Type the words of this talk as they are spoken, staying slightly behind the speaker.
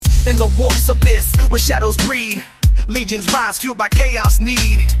In the warp's abyss, where shadows breed, legions rise, fueled by chaos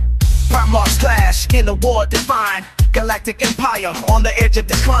need. Primarchs clash in a war defined, galactic empire on the edge of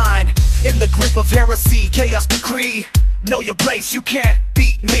decline. In the grip of heresy, chaos decree, know your place, you can't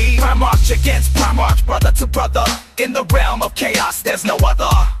beat me. Primarch against Primarch, brother to brother. In the realm of chaos, there's no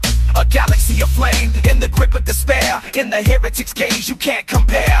other. A galaxy aflame, in the grip of despair. In the heretic's gaze, you can't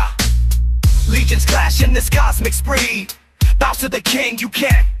compare. Legions clash in this cosmic spree. Bow to the king, you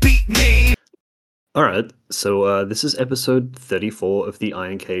can't beat me. Alright, so this is episode 34 of the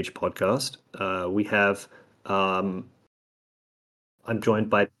Ironcage podcast. We have, I'm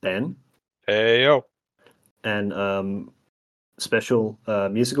joined by Ben. Hey yo. And special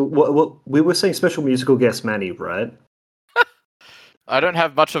musical, what we were saying special musical guest Manny, right? I don't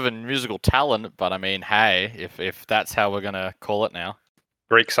have much of a musical talent, but I mean, hey, if that's how we're gonna call it now.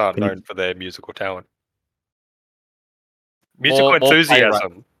 Greeks aren't Can you- known for their musical talent. Musical More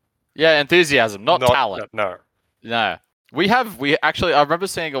enthusiasm. Yeah, enthusiasm, not talent. No. No. We actually, I remember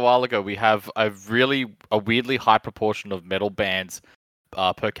seeing a while ago, we have a weirdly high proportion of metal bands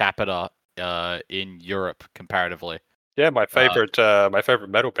per capita in Europe comparatively. Yeah, my favorite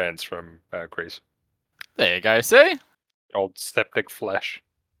metal bands from Greece. There you go, see? Old Septic Flesh.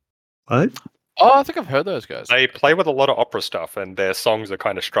 What? Oh, I think I've heard those guys. They play with a lot of opera stuff, and their songs are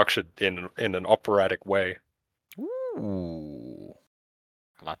kind of structured in an operatic way. Ooh.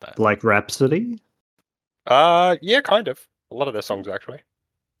 I like that. Like Rhapsody? Yeah, kind of. A lot of their songs actually.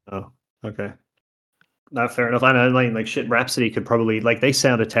 Oh, okay. No, fair enough. I know, like shit, Rhapsody could probably, like, they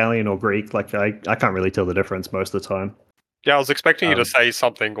sound Italian or Greek. Like, I can't really tell the difference most of the time. Yeah, I was expecting you to say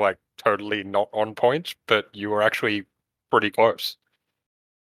something like totally not on point, but you were actually pretty close.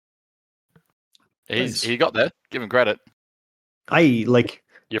 He got there. Give him credit. You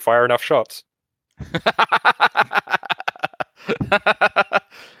fire enough shots.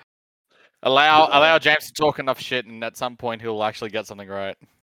 allow James to talk enough shit, and at some point he'll actually get something right.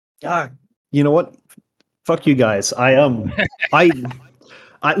 You know what? Fuck you guys. Let's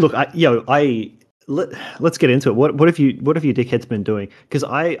get into it. What have you dickheads been doing? Because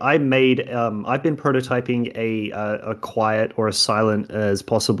I've been prototyping a quiet or as silent as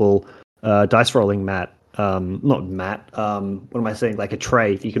possible dice rolling mat. Not mat. What am I saying? Like a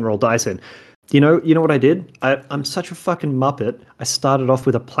tray you can roll dice in. You know what I did? I'm such a fucking muppet. I started off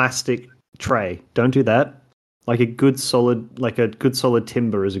with a plastic tray. Don't do that. Like a good solid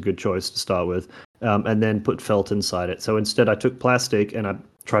timber is a good choice to start with. And then put felt inside it. So instead I took plastic and I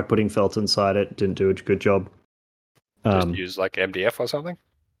tried putting felt inside it. Didn't do a good job. Just use like MDF or something?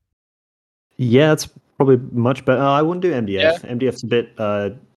 Yeah, it's probably much better. I wouldn't do MDF. Yeah. MDF's a bit...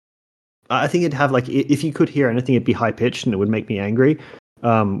 I think it'd have, like, if you could hear anything, it'd be high-pitched and it would make me angry,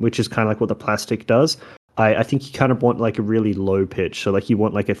 which is kind of like what the plastic does. I think you kind of want, like, a really low pitch. So, like, you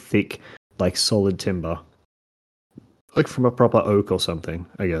want, like, a thick, like, solid timber. Like from a proper oak or something,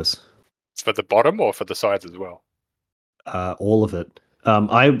 I guess. For the bottom or for the sides as well? All of it.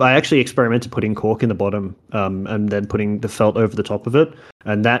 I actually experimented putting cork in the bottom and then putting the felt over the top of it,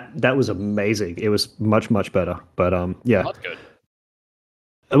 and that was amazing. It was much, much better. But yeah, That's good.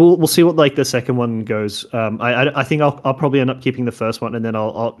 we'll see what like the second one goes. I think I'll probably end up keeping the first one, and then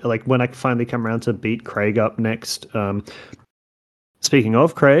I'll like when I finally come around to beat Craig up next. Speaking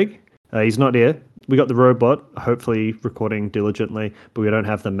of Craig, he's not here. We got the robot, hopefully recording diligently, but we don't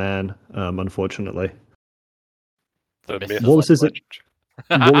have the man, unfortunately. What was his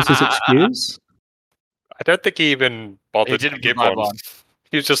excuse? I don't think he even bothered to give one.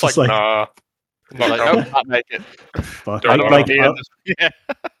 He was just like, nah. I can't make it. Fuck. Yeah.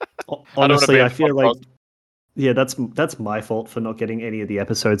 Honestly, I feel like that's my fault for not getting any of the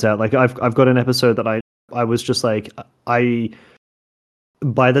episodes out. Like I've got an episode that I was just like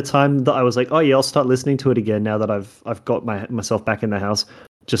by the time that I was like, oh yeah, I'll start listening to it again now that I've got myself back in the house.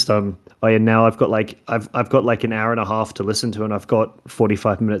 Just oh yeah, now I've got like an hour and a half to listen to, and I've got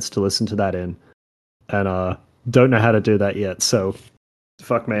 45 minutes to listen to that in, and don't know how to do that yet. So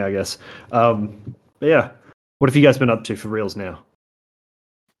fuck me, I guess. But yeah, what have you guys been up to for reals now?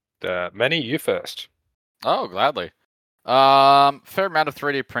 Manny, you first. Oh, gladly. Fair amount of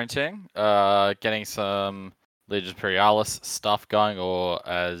 3D printing. Getting some Legis Imperialis stuff going, or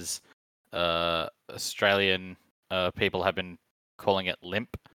as Australian people have been calling it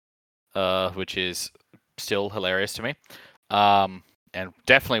limp, which is still hilarious to me, and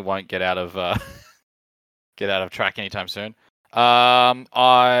definitely won't get out of track anytime soon.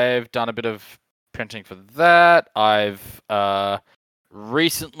 I've done a bit of printing for that. I've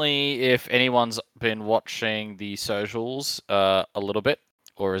recently, if anyone's been watching the socials a little bit,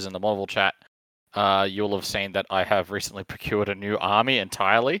 or is in the Marvel chat, you'll have seen that I have recently procured a new army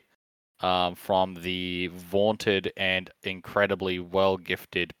entirely. from the vaunted and incredibly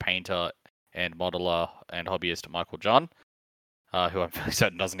well-gifted painter and modeler and hobbyist Michael John, who I'm fairly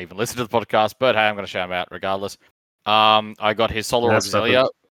certain doesn't even listen to the podcast, but hey, I'm going to shout him out regardless. I got his Solar Auxilia,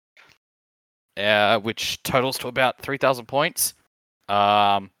 which totals to about 3,000 points.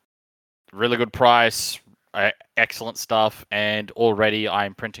 Really good price, excellent stuff, and already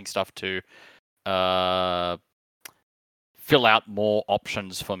I'm printing stuff to fill out more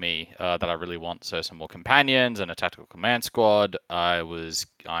options for me that I really want. So some more companions and a tactical command squad.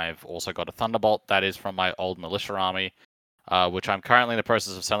 I've also got a Thunderbolt that is from my old militia army, which I'm currently in the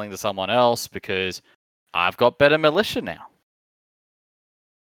process of selling to someone else because I've got better militia now.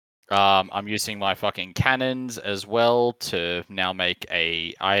 I'm using my fucking cannons as well to now make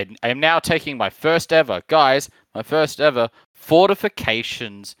I am now taking my first ever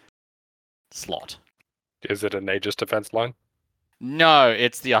fortifications slot. Is it an Aegis defense line? No,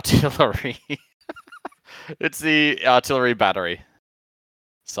 it's the artillery. It's the artillery battery.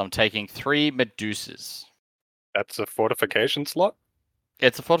 So I'm taking 3 Medusas. That's a fortification slot?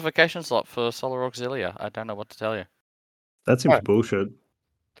 It's a fortification slot for Solar Auxilia. I don't know what to tell you. That seems Right. bullshit.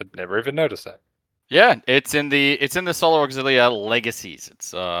 I'd never even noticed that. Yeah, it's in the Solar Auxilia Legacies.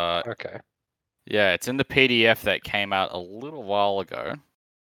 It's Okay. yeah, it's in the PDF that came out a little while ago.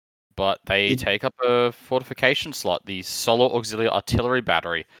 But they take up a fortification slot. The Solar Auxilia Artillery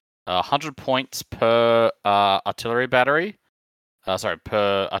Battery, 100 points per artillery battery.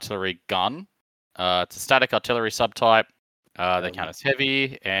 Per artillery gun. It's a static artillery subtype. They count as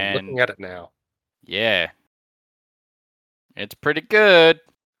heavy, I'm and looking at it now. yeah, it's pretty good.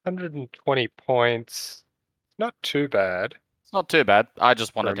 120 points. Not too bad. It's not too bad. I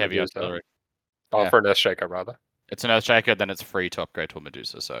just For wanted a heavy Medusa. artillery. Oh, Yeah. for an Earthshaker, rather. It's an Earthshaker, then it's free to upgrade to a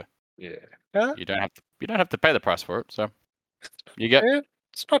Medusa. So Yeah. you don't have to pay the price for it. So you get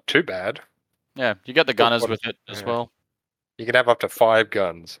It's not too bad. you get the Still gunners quite with it as well. You can have up to 5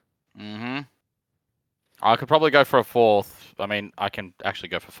 guns. Mm-hmm. I could probably go for a 4th. I mean, I can actually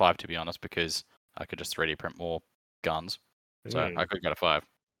go for 5 to be honest, because I could just 3D print more guns. So I could go to 5.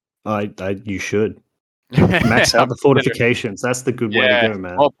 You should max out the fortifications. That's the good way to go,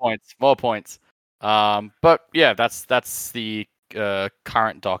 man. More points. But yeah, that's the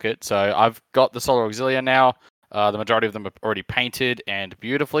current docket. So I've got the Solar Auxilia now. The majority of them are already painted and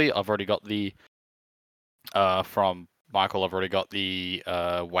beautifully. I've already got the from Michael. I've already got the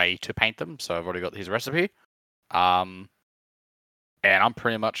way to paint them, so I've already got his recipe. And I'm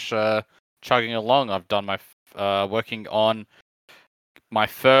pretty much chugging along. I've done my working on my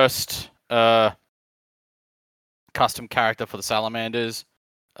first custom character for the Salamanders.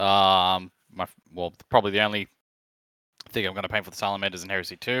 Probably the only thing I'm going to paint for the Salamanders in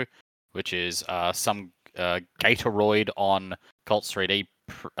Heresy 2, which is some Gatoroid on Cults 3D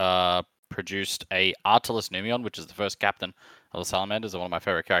produced a Artilus Numion, which is the first captain of the Salamanders, and one of my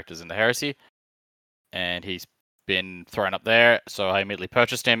favorite characters in the Heresy. And he's been thrown up there, so I immediately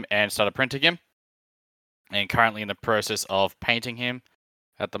purchased him and started printing him. And currently in the process of painting him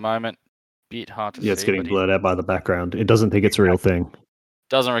at the moment. Bit hard to see. Yeah, it's getting blurred out by the background. It doesn't think it's a real thing.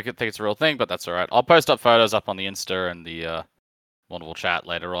 Doesn't think it's a real thing, but that's all right. I'll post up photos up on the Insta and the wonderful chat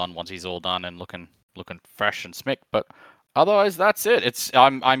later on once he's all done and looking fresh and smick. But otherwise, that's it.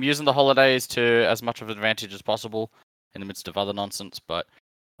 I'm using the holidays to as much of an advantage as possible in the midst of other nonsense. But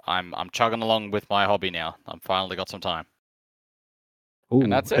I'm chugging along with my hobby now. I've finally got some time. Ooh.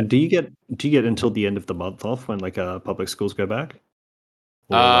 And that's it. And do you get until the end of the month off when public schools go back?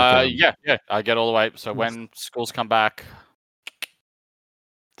 Or yeah, I get all the way. So when schools come back,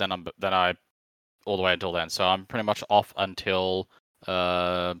 then I all the way until then. So I'm pretty much off until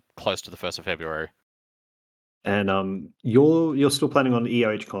close to the 1st of February. And you're still planning on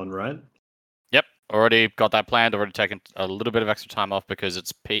EOHCon, right? Yep, already got that planned. Already taken a little bit of extra time off because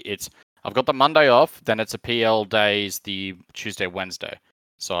it's I've got the Monday off, then it's a PL days the Tuesday, Wednesday.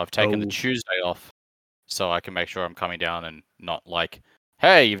 So I've taken the Tuesday off so I can make sure I'm coming down and not like,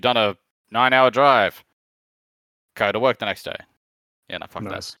 hey, you've done a 9-hour drive. Go to work the next day. Yeah, no, fuck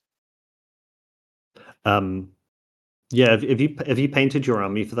nice. Yeah, have you painted your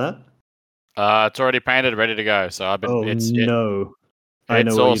army for that? It's already painted, ready to go. So I've been. I know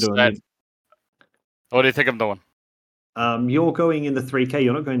what you're doing. What do you think I'm doing? You're going in the 3K.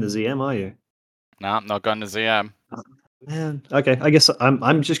 You're not going to ZM, are you? No, I'm not going to ZM. Man, okay. I guess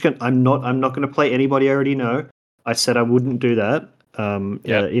I'm just gonna. I'm not gonna play anybody I already know. I said I wouldn't do that.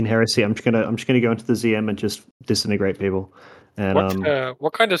 In Heresy, I'm just gonna go into the ZM and just disintegrate people. And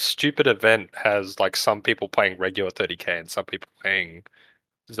what kind of stupid event has like some people playing regular 30k and some people playing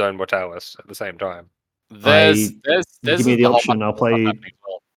Zone Mortalis at the same time? There's give me the option. I'll play.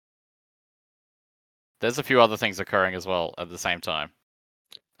 there's a few other things occurring as well at the same time.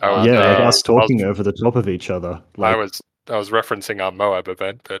 Oh, yeah, like I us was- talking over the top of each other. Like, I was referencing our Moab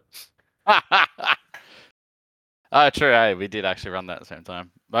event, but True. Hey, we did actually run that at the same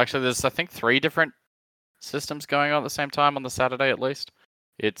time. Actually, there's I think 3 different systems going on at the same time on the Saturday at least.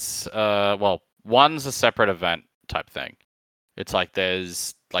 It's well, one's a separate event type thing. It's like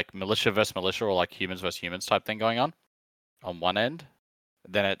there's like militia versus militia or like humans versus humans type thing going on one end.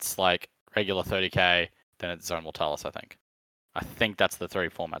 Then it's like regular 30k. Then it's Zone Mortalis. I think that's the 3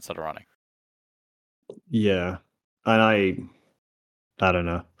 formats that are running. yeah, and I don't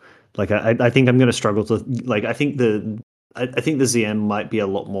know. Like, I think I'm gonna struggle to like. I think the ZM might be a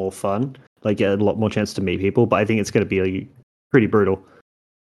lot more fun. Like, a lot more chance to meet people, but I think it's gonna be like, pretty brutal.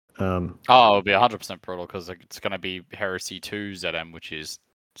 Oh, it'll be 100% brutal because it's going to be Heresy 2 ZM, which is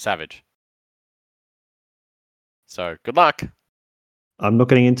savage. So good luck. I'm not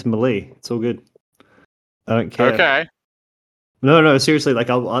getting into melee. It's all good. I don't care. Okay. No, seriously. Like,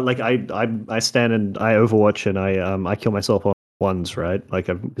 I stand and I Overwatch and I kill myself on ones, right? Like,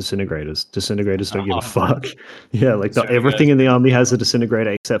 I'm disintegrators. Disintegrators don't give a fuck. Yeah, like everything in the army has a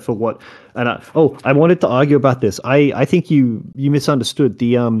disintegrator except for what. And I wanted to argue about this. I think you misunderstood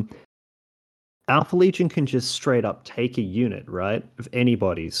the Alpha Legion can just straight up take a unit, right, of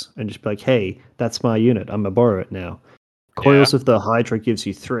anybody's and just be like, hey, that's my unit. I'm gonna borrow it now. Coils of the Hydra gives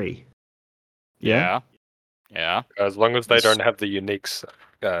you 3. Yeah. as long as they don't have the uniques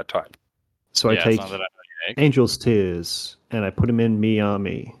type. So I Yeah, take some of that are unique. Angel's Tears and I put them in me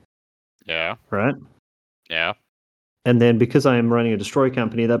army, Yeah. right? Yeah. And then because I am running a destroy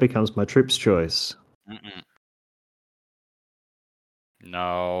company, that becomes my troops choice. Mm-mm.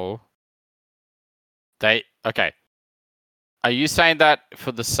 No. Okay. Are you saying that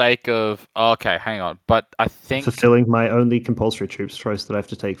for the sake of? Okay, hang on. But I think Fulfilling my only compulsory troops choice that I have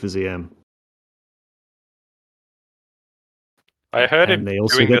to take for ZM. I heard And him they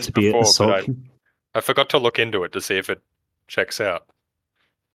also doing get this to be before, assault. but I forgot to look into it to see if it checks out.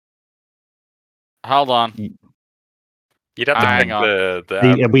 hold on. You'd have to Hang check on.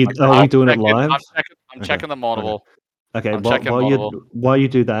 the Are we doing it live? I'm checking the multiple. Okay, I'm checking multiple. while you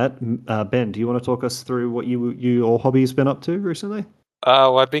do that, Ben, do you want to talk us through what your hobby's been up to recently?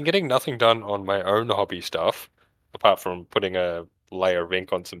 Well, I've been getting nothing done on my own hobby stuff, apart from putting a layer of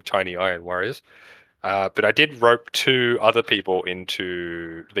ink on some tiny Iron Warriors. But I did rope 2 other people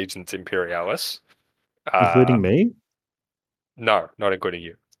into Legions Imperialis. Including me? No, not including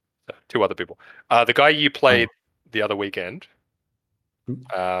you. 2 other people. The guy you played the other weekend.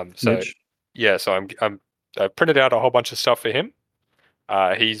 Mitch? Yeah, so I printed out a whole bunch of stuff for him.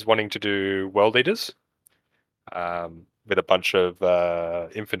 He's wanting to do World Eaters, with a bunch of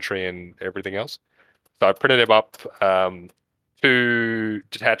infantry and everything else. So I printed him up 2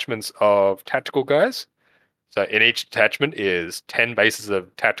 detachments of tactical guys. So in each detachment is 10 bases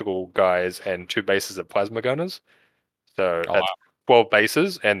of tactical guys and 2 bases of plasma gunners. So that's 12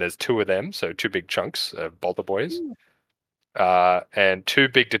 bases, and there's 2 of them, so 2 big chunks of bolter boys. And 2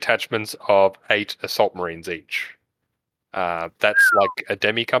 big detachments of 8 assault marines each. That's like a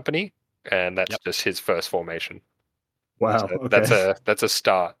demi company, and that's just his first formation. Wow. So Okay. that's a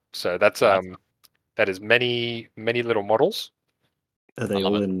start. So that's that is many little models. Are they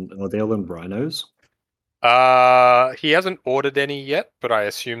all in rhinos? He hasn't ordered any yet, but I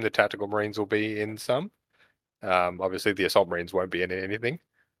assume the tactical marines will be in some. Obviously the assault marines won't be in anything.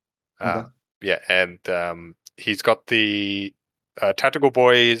 Okay. Yeah, and he's got the tactical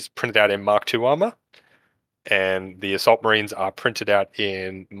boys printed out in Mark II armor, and the assault marines are printed out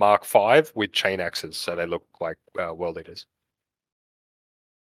in Mark V with chain axes, so they look like world eaters.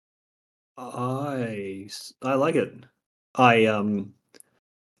 I like it. I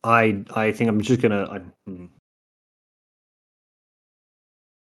think I'm just gonna.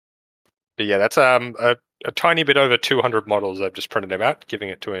 But yeah, that's a tiny bit over 200 models. I've just printed him out, giving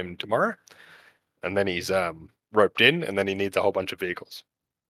it to him tomorrow, and then he's roped in, and then he needs a whole bunch of vehicles.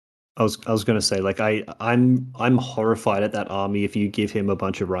 I was gonna say, like, I'm horrified at that army if you give him a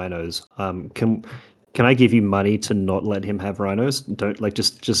bunch of rhinos. Can I give you money to not let him have rhinos? Don't like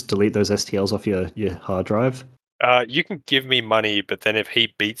just delete those STLs off your hard drive. You can give me money, but then if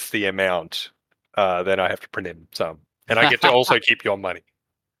he beats the amount, then I have to print him some, and I get to also keep your money.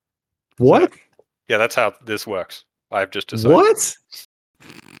 What? So, yeah, that's how this works. I've just decided. What? So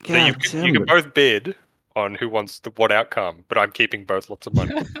you can both bid on who wants what outcome, but I'm keeping both lots of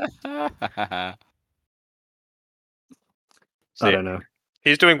money. So, I don't know.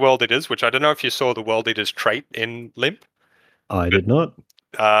 He's doing World Eaters, which I don't know if you saw the World Eaters trait in Limp. I did not.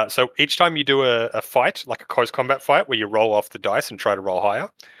 So each time you do a fight, like a close combat fight, where you roll off the dice and try to roll higher,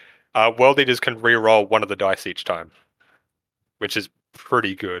 World Eaters can re-roll one of the dice each time, which is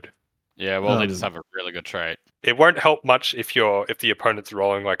pretty good. Yeah, well, they just Um, have a really good trait. It won't help much if the opponent's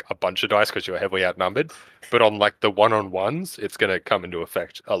rolling like a bunch of dice because you're heavily outnumbered. But on like the one-on-ones, it's going to come into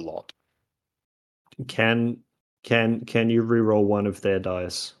effect a lot. Can you re-roll one of their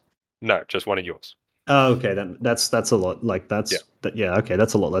dice? No, just one of yours. Oh, okay. Then that's a lot. Like Yeah. yeah. Okay,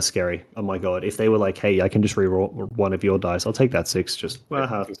 that's a lot less scary. Oh my god! If they were like, "Hey, I can just re-roll one of your dice," I'll take that 6. Just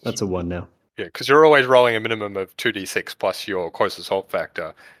that's a 1 now. Yeah, because you're always rolling a minimum of 2d6 plus your close assault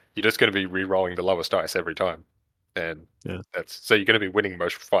factor. You're just going to be re-rolling the lowest dice every time, and Yeah. so you're going to be winning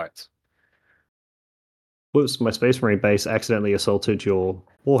most fights. Whoops! My Space Marine base accidentally assaulted your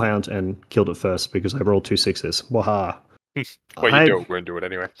Warhound and killed it first because I rolled 2 6s. Waha! Well, you do it, we're going to do it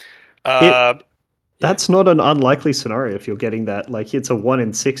anyway. That's not an unlikely scenario if you're getting that. Like it's a 1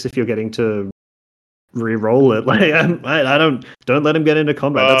 in 6 if you're getting to re-roll it. Like I don't let him get into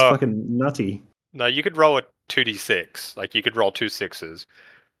combat. That's fucking nutty. No, you could roll a 2d6. Like you could roll 2 6s,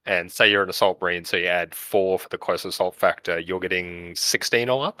 and say you're an assault marine, so you add 4 for the close assault factor. You're getting 16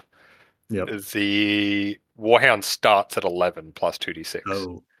 all up. Yep. The Warhound starts at 11 plus 2d6.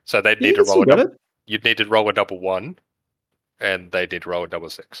 Oh, So they'd Yeah, need to you can roll a still get double. You'd need to roll a double 1, and they did roll a double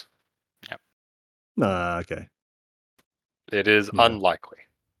 6. Okay. It is Yeah. unlikely.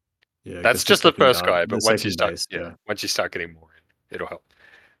 Yeah, That's 'cause just the second first guy, but once you second start, base, once you start getting more in, it'll help.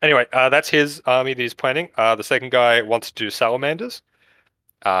 Anyway, that's his army that he's planning. The second guy wants to do salamanders,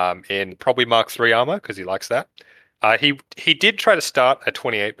 in probably Mark III armor because he likes that. He did try to start a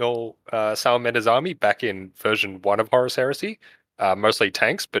 28 mil salamanders army back in version 1 of Horus Heresy, mostly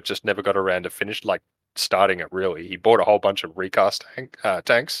tanks, but just never got around to finish starting it. Really, he bought a whole bunch of recast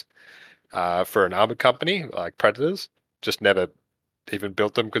tanks for an armored company like Predators. Just never even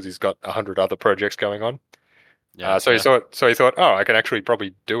built them because he's got 100 other projects going on. Yeah. So he thought, oh, I can actually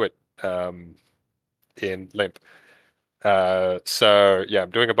probably do it in Limp. So yeah, I'm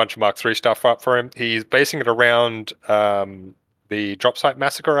doing a bunch of Mark III stuff up for him. He's basing it around the drop site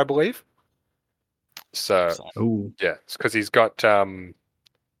massacre, I believe. So Excellent. yeah, it's because he's got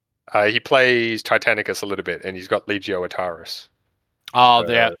he plays Titanicus a little bit, and he's got Legio Ataris. Oh,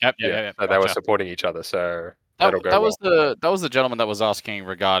 So, yeah. So they were supporting each other. So That, that'll go that was well. that was the gentleman that was asking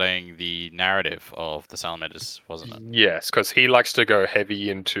regarding the narrative of the Salamanders, wasn't it? Yes, because he likes to go heavy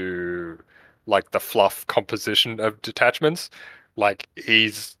into like the fluff composition of detachments. Like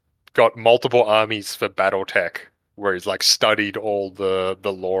he's got multiple armies for BattleTech, where he's like studied all the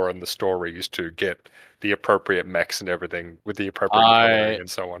lore and the stories to get the appropriate mechs and everything with the appropriate coloring and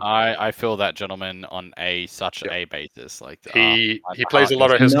so on. I feel that gentleman on such Yep. a basis. Like He my plays a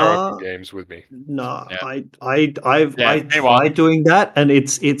heart lot goes of out. historical Nah. games with me. No, Yeah. I've meanwhile- tried doing that, and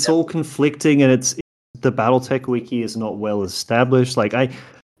it's all conflicting, and the BattleTech wiki is not well established. Like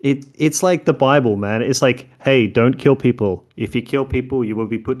it's like the Bible, man. It's like, hey, don't kill people. If you kill people, you will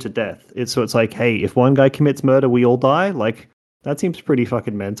be put to death. It's like, hey, if one guy commits murder, we all die. Like that seems pretty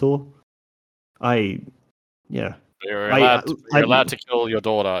fucking mental. Yeah. You're I- allowed to kill your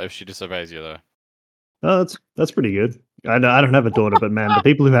daughter if she disobeys you, though. Oh, that's pretty good. I don't have a daughter, but man, the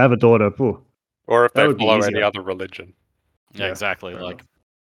people who have a daughter, phew, Or if That they would be follow any easier. other religion. Yeah, Yeah, exactly. fair Like,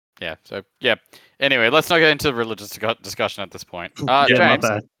 yeah. So yeah. Anyway, let's not get into religious discussion at this point. yeah, my James,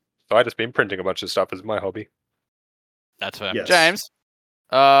 bad. So I just been printing a bunch of stuff as my hobby. that's fair. Yes. James,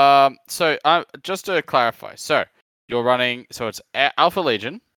 so just to clarify, so you're running, so it's Alpha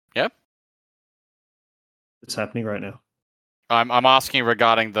Legion. It's happening right now. I'm asking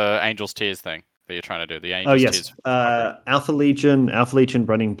regarding the Angels Tears thing that you're trying to do. The Angels Oh yes, Tears. Alpha Legion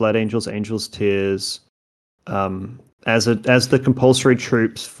running Blood Angels, Angels Tears, as the compulsory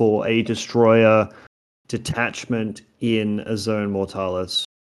troops for a destroyer detachment in a Zone Mortalis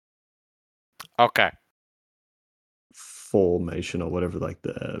Okay. formation or whatever, like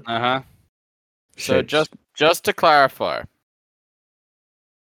the. So shapes. just to clarify,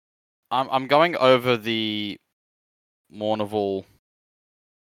 I'm going over the Mournival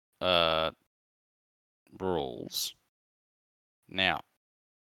rules. Now,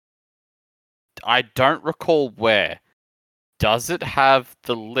 I don't recall where. Does it have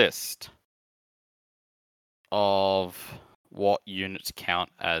the list of what units count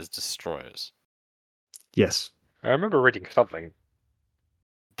as destroyers? Yes. I remember reading something.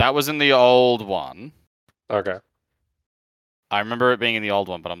 That was in the old one. Okay. I remember it being in the old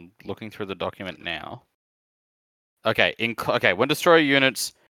one, but I'm looking through the document now. Okay, when destroyer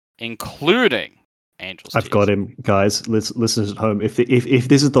units, including Angels. I've got him, guys. Listeners at home. If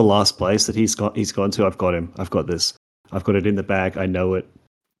this is the last place that he's gone to, I've got him. I've got this. I've got it in the bag. I know it.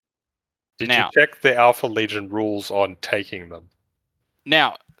 Did Now- you check the Alpha Legion rules on taking them?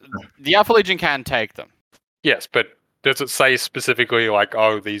 Now, the Alpha Legion can take them. Yes, but does it say specifically like,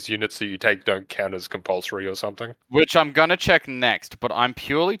 oh, these units that you take don't count as compulsory or something? Which I'm gonna check next, but I'm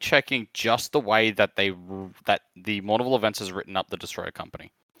purely checking just the way that the Mournival Events has written up the Destroyer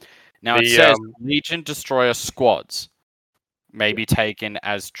Company. Now it says Legion Destroyer squads may be taken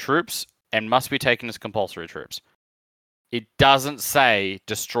as troops and must be taken as compulsory troops. It doesn't say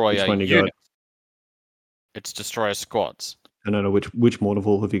Destroyer Which one you units. It's Destroyer squads. I don't know which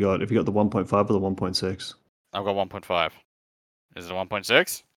Mournival have you got? Have you got the 1.5 or the 1.6? I've got 1.5. Is it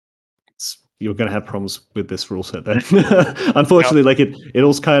 1.6? You're going to have problems with this rule set then. Unfortunately, like it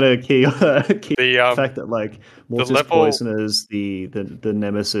all's kind of key the fact that like Mortis Poisoners, the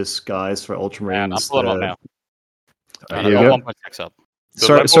Nemesis guys for Ultramarines. Man, I'm pulling on now. Here you go. 1.6 up.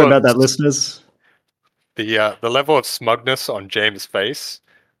 Sorry about that, listeners. The level of smugness on James' face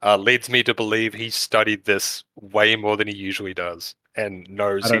leads me to believe he studied this way more than he usually does and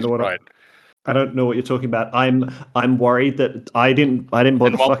knows he's right. I don't know what you're talking about. I'm worried that I didn't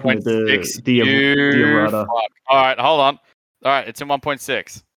bother fucking with the errata. All right, hold on. All right, it's in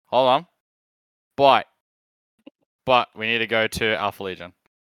 1.6. Hold on. But we need to go to Alpha Legion.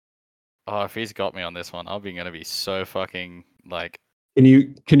 Oh, if he's got me on this one, I'm gonna be so fucking like.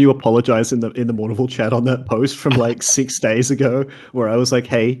 Can you apologize in the Mournival chat on that post from like 6 days ago where I was like,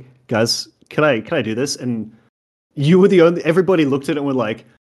 hey guys, can I do this? And you were the only. Everybody looked at it and were like,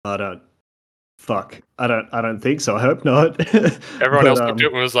 I don't think so. I hope not. Everyone else looked at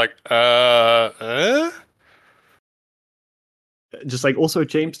it and was like, Just like, also,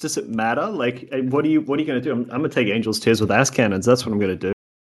 James, does it matter? Like, what are you going to do? I'm going to take Angel's Tears with ass cannons. That's what I'm going to do.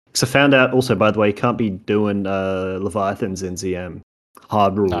 Because I found out also, by the way, you can't be doing Leviathans in ZM.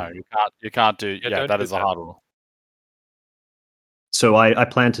 Hard rule. No, you can't do. Yeah, that is a hard rule. So I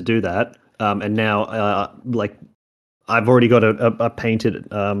plan to do that. And now, like, I've already got a painted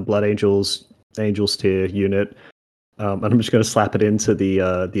Blood Angel's tier unit, and I'm just going to slap it into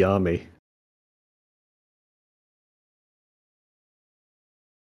the army.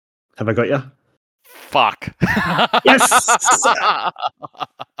 Have I got you? Fuck. Yes.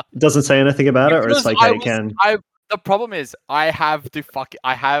 It doesn't say anything about it, or it's like, hey, it can. The problem is I haven't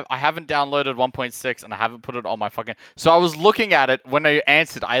downloaded 1.6 and I haven't put it on my fucking. So I was looking at it when I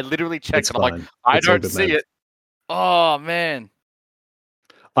answered. I literally checked and I'm like, I don't see it. Oh man.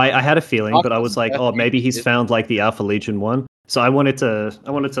 I had a feeling, but I was like, oh, maybe he's found like the Alpha Legion one. So I wanted to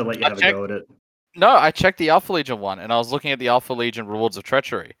let you have a go at it. No, I checked the Alpha Legion one, and I was looking at the Alpha Legion Rewards of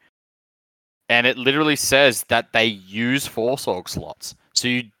Treachery, and it literally says that they use Force Org slots.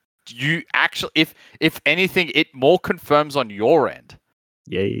 So you actually, if anything, it more confirms on your end.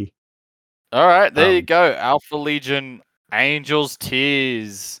 Yay! All right, there you go. Alpha Legion Angel's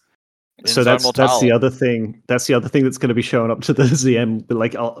Tears. So that's the other thing. That's the other thing that's going to be showing up to the ZM,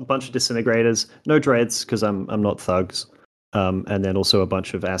 like a bunch of disintegrators, no dreads because I'm not thugs, and then also a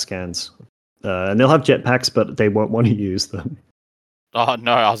bunch of Askans, and they'll have jetpacks, but they won't want to use them. Oh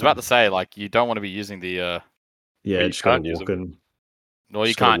no, I was about to say like you don't want to be using the. Yeah, just gotta walk them. No,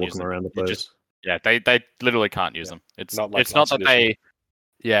 you can't use them around the place. Yeah, they literally can't use them. It's not that they.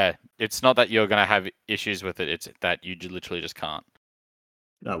 Yeah, it's not that you're gonna have issues with it. It's that you literally just can't.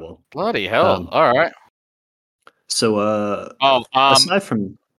 Oh well. Bloody hell! All right. So aside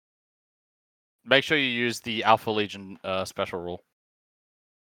from, make sure you use the Alpha Legion special rule.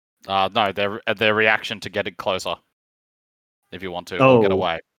 No, their reaction to getting closer. If you want to, or get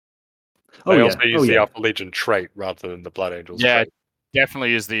away. They also use the Alpha Legion trait rather than the Blood Angels. Yeah, trait.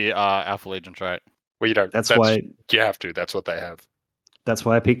 Definitely use the Alpha Legion trait. Well, you don't. That's why you have to. That's what they have. That's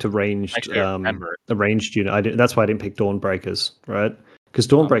why I picked a ranged unit. That's why I didn't pick Dawnbreakers, right? Because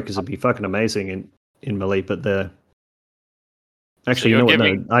Dawnbreakers would be fucking amazing in melee, but they're actually, so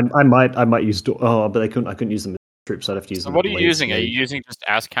I might use but I couldn't use them as troops. I'd have to use them. What are you using? Are you using just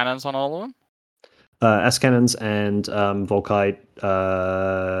ass cannons on all of them? Ass cannons and Volkite,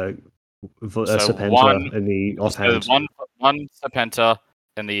 Serpenta in the offhand. So one Serpenta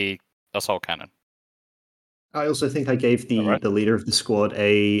and the assault cannon. I also think I gave the leader of the squad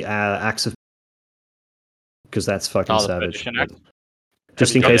a axe of, because that's fucking savage.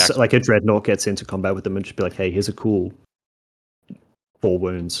 Just in case like a dreadnought gets into combat with them, and just be like, hey, here's a cool 4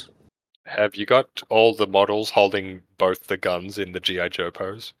 wounds. Have you got all the models holding both the guns in the G.I. Joe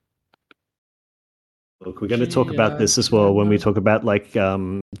pose? Look, we're going to talk about this as well when we talk about like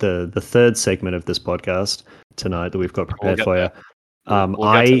the third segment of this podcast tonight that we've got prepared for you.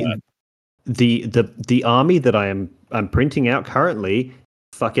 The army that I'm printing out currently,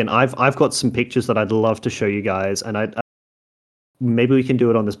 fucking I've got some pictures that I'd love to show you guys, and maybe we can do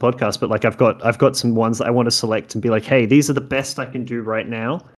it on this podcast. But like I've got some ones that I want to select and be like, hey, these are the best I can do right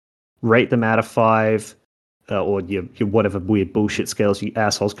now. Rate them out of 5, or your whatever weird bullshit scales you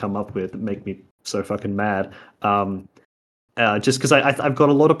assholes come up with that make me so fucking mad. Just because I've got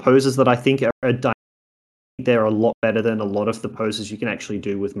a lot of poses that I think are they're a lot better than a lot of the poses you can actually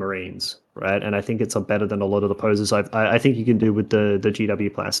do with Marines, right? And I think it's better than a lot of the poses I think you can do with the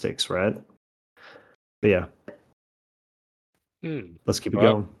GW plastics, right? But yeah, let's keep it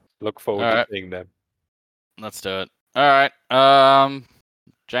going. Look forward All to right. seeing them. Let's do it. All right.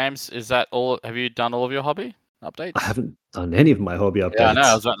 James, is that all? Have you done all of your hobby updates? I haven't done any of my hobby updates. Yeah, I know.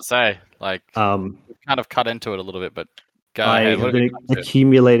 I was about to say, like, Um, we kind of cut into it a little bit, but go I ahead. have What have you been got to?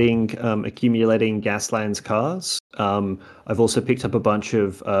 accumulating Gaslands cars. I've also picked up a bunch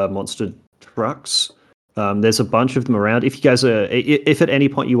of monster trucks. There's a bunch of them around. If you guys if at any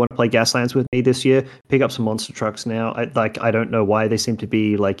point you want to play Gaslands with me this year, pick up some monster trucks now. I don't know why they seem to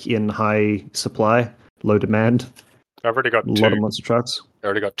be like in high supply, low demand. I've already got A lot of monster trucks. I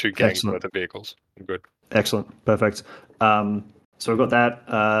already got 2 gangs Excellent. worth of vehicles. I'm good. Excellent, perfect. So we've got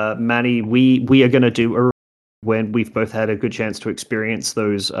that. Manny, we are going to do when we've both had a good chance to experience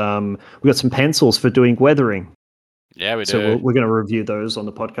those. We got some pencils for doing weathering. Yeah, we do. So we're going to review those on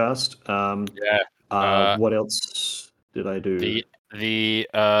the podcast. Yeah. What else did I do? The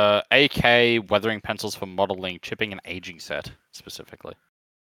AK weathering pencils for modeling, chipping, and aging set specifically.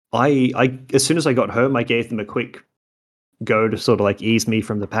 I as soon as I got home, I gave them a quick go to sort of like ease me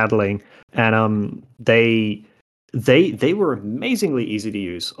from the paddling, and they were amazingly easy to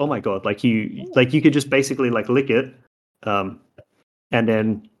use. Oh my god, like you could just basically like lick it, and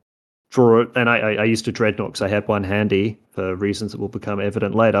then draw it. And I used to dreadnought because I had one handy for reasons that will become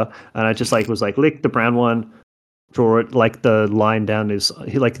evident later. And I just was like lick the brown one, draw it like the line down is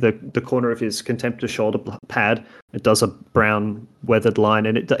like the corner of his contemptor shoulder pad. It does a brown weathered line,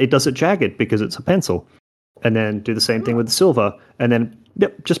 and it does it jagged because it's a pencil. And then do the same thing with the silver, and then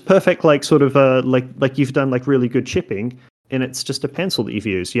just perfect, like sort of like you've done like really good chipping, and it's just a pencil that you've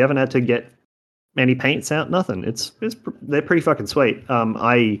used. You haven't had to get any paints out, nothing. They're pretty fucking sweet.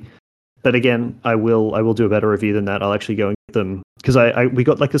 But again, I will do a better review than that. I'll actually go and get them because we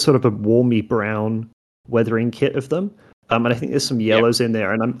got like a sort of a warmy brown weathering kit of them, and I think there's some yellows in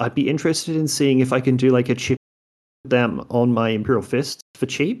there, and I'd be interested in seeing if I can do like a chip them on my Imperial Fist for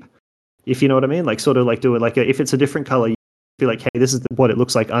cheap. If you know what I mean, like sort of like do it like if it's a different color, you be like, hey, this is what it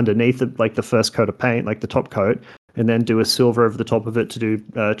looks like underneath the first coat of paint, like the top coat, and then do a silver over the top of it to do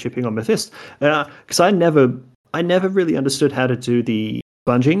chipping on my fist. Because I never really understood how to do the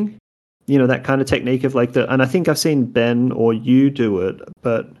sponging, that kind of technique of like and I think I've seen Ben or you do it,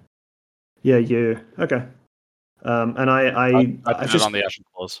 but yeah, you okay. And I did it on the Ashen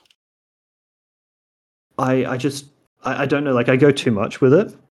Claws. I don't know, like I go too much with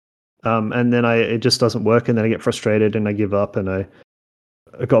it. And then it just doesn't work, and then I get frustrated and I give up, and I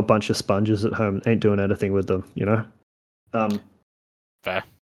got a bunch of sponges at home, ain't doing anything with them, Fair.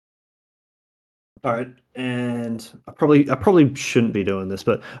 All right, and I probably shouldn't be doing this,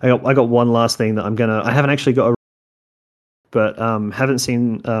 but I got one last thing that I haven't actually got but haven't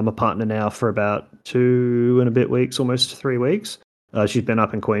seen my partner now for about 2 and a bit weeks, almost 3 weeks. She's been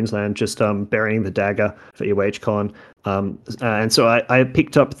up in Queensland just burying the dagger for EWHCon. And so I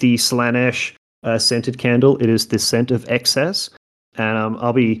picked up the Slanesh scented candle. It is the scent of excess. And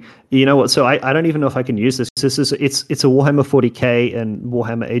I'll be, you know what? So I don't even know if I can use this. It's a Warhammer 40k and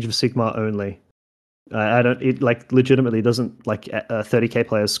Warhammer Age of Sigmar only. It like legitimately doesn't, like 30k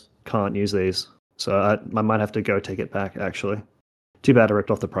players can't use these. So I might have to go take it back, actually. Too bad I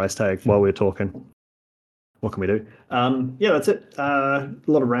ripped off the price tag while we were talking. What can we do? Yeah, that's it. A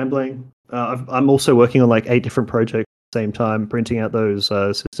lot of rambling. I'm also working on like 8 different projects at the same time, printing out those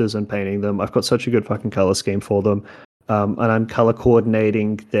sisters and painting them. I've got such a good fucking color scheme for them. And I'm color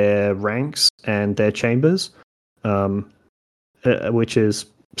coordinating their ranks and their chambers, which is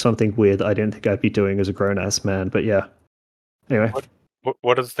something weird that I didn't think I'd be doing as a grown-ass man. But yeah. Anyway.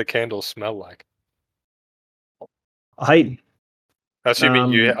 What does the candle smell like? I'm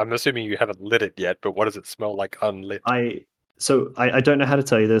assuming you haven't lit it yet, but what does it smell like unlit? I don't know how to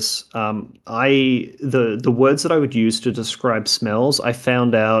tell you this. The words that I would use to describe smells, I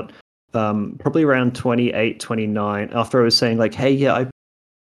found out probably around 28, 29, after I was saying like, hey, yeah, I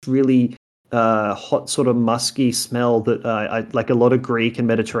really hot sort of musky smell that I like a lot of Greek and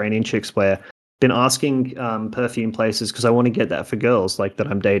Mediterranean chicks wear. Been asking perfume places because I want to get that for girls like that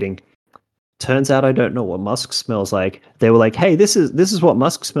I'm dating. Turns out I don't know what musk smells like. They were like, hey, this is what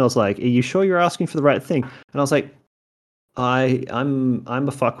musk smells like. Are you sure you're asking for the right thing? And I was like, I'm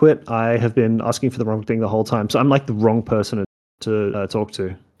a fuckwit. I have been asking for the wrong thing the whole time. So I'm like the wrong person to talk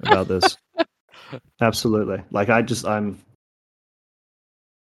to about this. Absolutely. Like I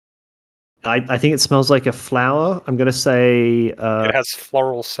think it smells like a flower. I'm gonna say It has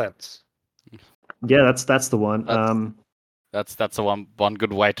floral scents. yeah, that's the one. That's the one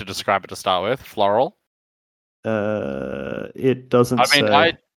good way to describe it to start with. Floral. It doesn't I mean,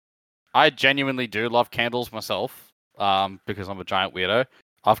 say. I genuinely do love candles myself. Because I'm a giant weirdo.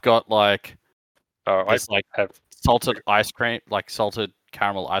 I've got like Oh, this I have. salted ice cream, like salted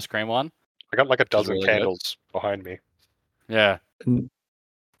caramel ice cream one. I got like a Which is dozen really good. candles behind me. Yeah. Mm.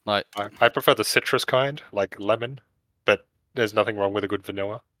 Like I prefer the citrus kind, like lemon, but there's nothing wrong with a good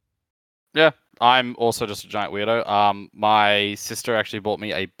vanilla. yeah, I'm also just a giant weirdo. My sister actually bought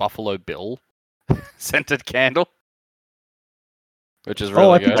me a Buffalo Bill scented candle, which is really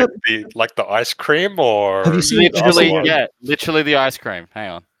I good. picked up. Like the ice cream, or Have you seen? the other Literally, one? yeah, literally the ice cream. Hang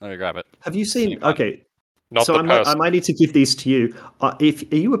on, let me grab it. Have you Sitting seen? by- Okay, Not so the I person. might need to give these to you. If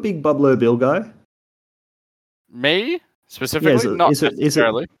are you a big Buffalo Bill guy? Me specifically, not is it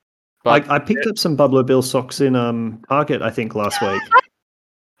necessarily, but I picked up some Buffalo Bill socks in Target, I think, last week.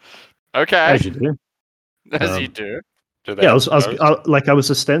 okay, As you do. as you do. Do they Yeah, have those? I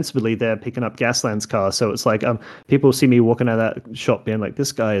was ostensibly there picking up Gasland's car, so it's like people see me walking out of that shop being like,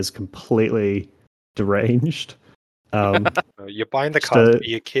 this guy is completely deranged. You're buying the just, cars for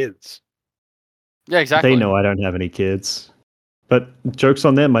your kids. Yeah, exactly. They know I don't have any kids, but jokes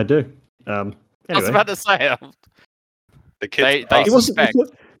on them, I do. I was Anyway, about to say. The kids. They he wasn't. suspect.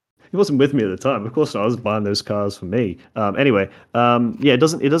 He wasn't with me at the time. Of course not. I was buying those cars for me. Anyway, yeah, it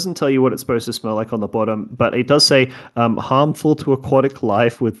doesn't tell you what it's supposed to smell like on the bottom, but it does say harmful to aquatic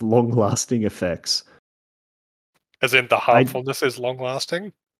life with long-lasting effects. As in the harmfulness is long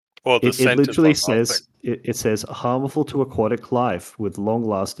lasting, or the It scent is literally long lasting. says it says harmful to aquatic life with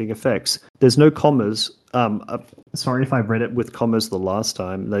long-lasting effects. There's no commas. Sorry if I read it with commas the last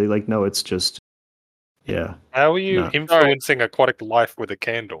time. They like no, it's just yeah. How are you Nah. influencing aquatic life with a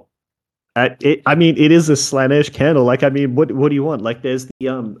candle? I mean, it is a Slanesh candle. Like, I mean, what do you want? Like, there's the you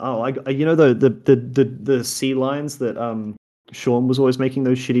know the sea lions that Sean was always making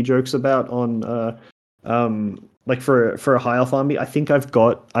those shitty jokes about on like for a high elf army. I think I've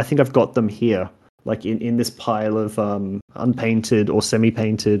got them here, like in this pile of unpainted or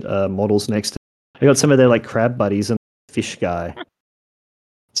semi-painted models next to. I got some of their like crab buddies and fish guy.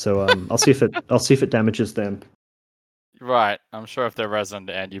 So I'll see if it damages them. Right, I'm sure if they're resin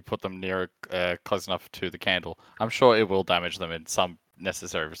and you put them near close enough to the candle, I'm sure it will damage them in some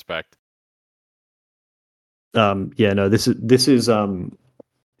necessary respect. Yeah, no, this is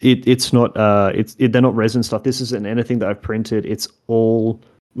it's not they're not resin stuff. This isn't anything that I've printed. It's all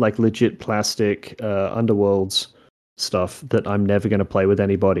like legit plastic underworlds stuff that I'm never going to play with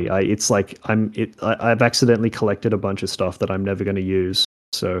anybody. I've accidentally collected a bunch of stuff that I'm never going to use.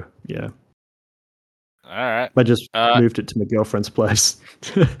 So yeah, All right. I just moved it to my girlfriend's place.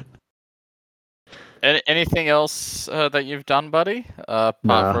 Anything else that you've done, buddy?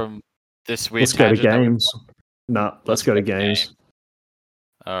 Apart from this weird let's go to tangent that we- games. Nah, let's go to games.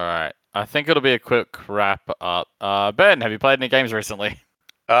 All right. I think it'll be a quick wrap up. Ben, have you played any games recently?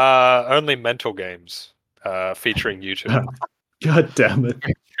 Only mental games featuring YouTube. God damn it.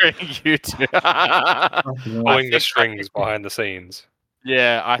 you two. Pulling the strings behind the scenes.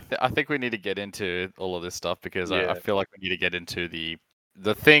 Yeah, I think we need to get into all of this stuff because I feel like we need to get into the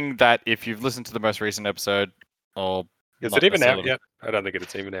thing that if you've listened to the most recent episode, or is it even out yet? I don't think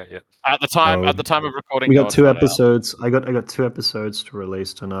it's even out yet. At the time of recording, we got 2 episodes. I got 2 episodes to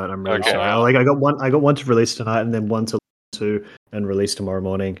release tonight. I'm really sorry. Wow. Like I got one to release tonight, and then one to listen to and release tomorrow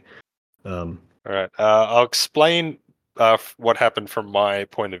morning. All right. I'll explain what happened from my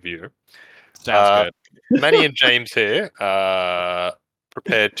point of view. Sounds good. Manny and James here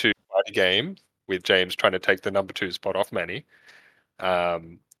prepared to fight a game with James trying to take the number 2 spot off Manny.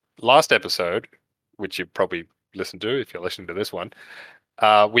 Last episode, which you've probably listened to if you're listening to this one,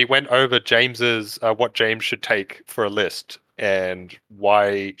 we went over James's what James should take for a list and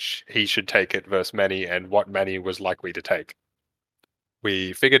why he should take it versus Manny and what Manny was likely to take.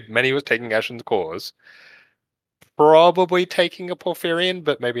 We figured Manny was taking Ashen's Cause, probably taking a Porphyrion,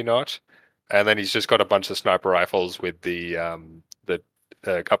 but maybe not. And then he's just got a bunch of sniper rifles with the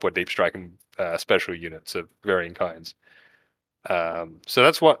couple of deep striking special units of varying kinds. So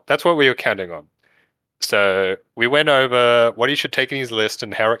that's what we were counting on. So we went over what he should take in his list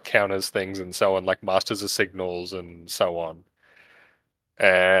and how it counters things and so on, like Masters of Signals and so on.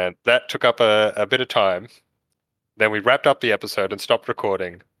 And that took up a bit of time. Then we wrapped up the episode and stopped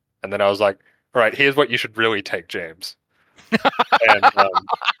recording. And then I was like, all right, here's what you should really take, James.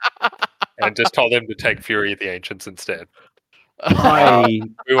 And just told him to take Fury of the Ancients instead.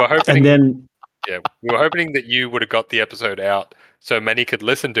 We were hoping, and then we were hoping that you would have got the episode out so many could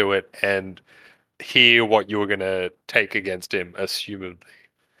listen to it and hear what you were going to take against him, assumedly.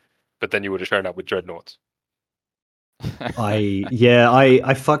 But then you would have shown up with dreadnoughts.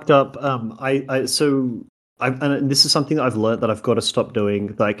 I fucked up. And this is something that I've learned that I've got to stop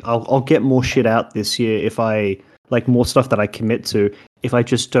doing. Like I'll get more shit out this year if I like more stuff that I commit to. If I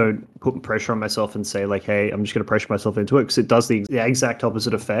just don't put pressure on myself and say like, hey, I'm just going to pressure myself into it because it does the exact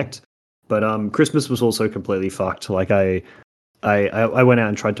opposite effect. But Christmas was also completely fucked. Like I went out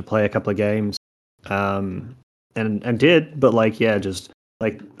and tried to play a couple of games, and did, but like yeah, just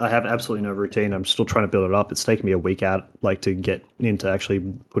like I have absolutely no routine. I'm still trying to build it up. It's taken me a week out, like to get into actually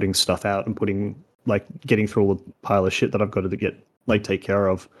putting stuff out and getting through all the pile of shit that I've got to get take care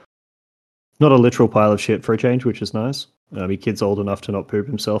of. Not a literal pile of shit for a change, which is nice. Your kid's old enough to not poop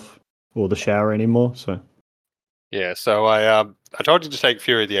himself or the shower anymore, so. Yeah, so I told you to take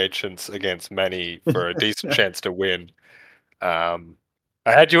Fury of the Ancients against Manny for a decent chance to win. I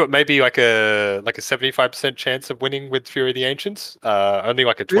had you at maybe like a 75% chance of winning with Fury of the Ancients. Only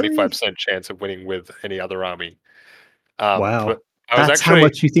like a 25% chance of winning with any other army. Wow. But I was That's actually, how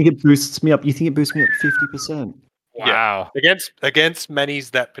much you think it boosts me up. You think it boosts me up 50%. yeah, against Manny's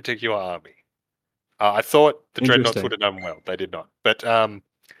that particular army. I thought the Dreadnoughts would have done well. They did not. But I'll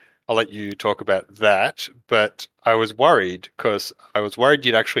let you talk about that. But I was worried because I was worried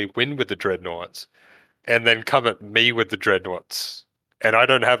you'd actually win with the Dreadnoughts and then come at me with the Dreadnoughts. And I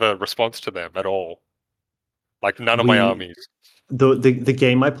don't have a response to them at all. Like none of my armies. The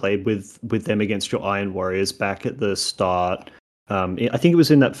game I played with them against your Iron Warriors back at the start, I think it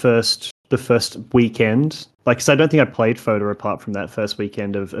was in the first weekend. Like, cause I don't think I played Fodor apart from that first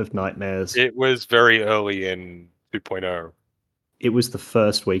weekend of Nightmares. It was very early in 2.0. It was the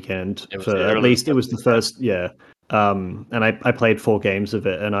first weekend. It was At least it was the first, yeah. And I played 4 games of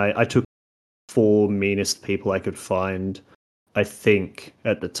it, and I took 4 meanest people I could find, I think,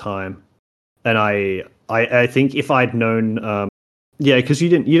 at the time. And I think if I'd known, yeah, because you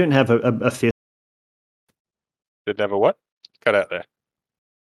didn't have a fifth. Didn't have a what? Cut out there.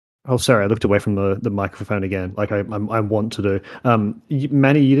 Oh, sorry, I looked away from the microphone again, like I want to do.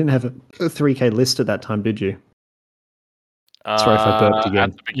 Manny, you didn't have a 3K list at that time, did you? Sorry if I burped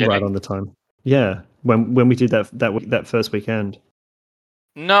again. Right on the time. Yeah, when we did that first weekend.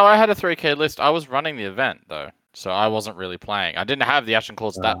 No, I had a 3K list. I was running the event though, so I wasn't really playing. I didn't have the Ashen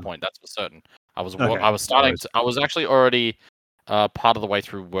Claws at that point. That's for certain. I was starting. I was actually already part of the way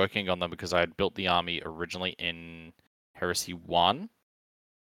through working on them because I had built the army originally in Heresy 1.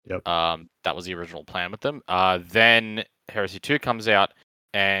 Yep. That was the original plan with them. Then Heresy 2 comes out,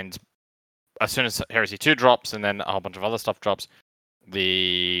 and as soon as Heresy 2 drops, and then a whole bunch of other stuff drops,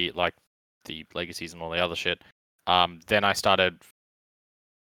 the legacies and all the other shit, then I started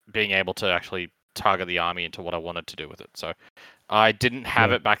being able to actually target the army into what I wanted to do with it. So I didn't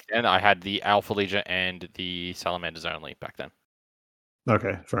have it back then. I had the Alpha Legion and the Salamanders only back then.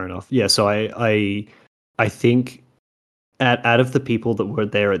 Okay, fair enough. Yeah, so I think out of the people that were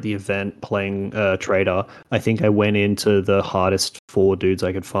there at the event playing Trader, I think I went into the hardest 4 dudes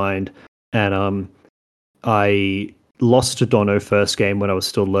I could find, and I lost to Dono first game when I was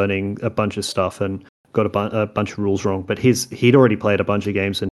still learning a bunch of stuff and got a bunch of rules wrong. But he'd already played a bunch of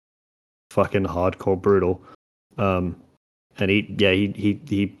games and fucking hardcore brutal, and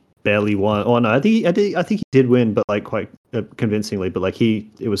he barely won. Oh no, I think he did win, but like quite convincingly. But like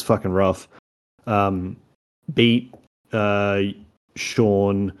it was fucking rough. Beat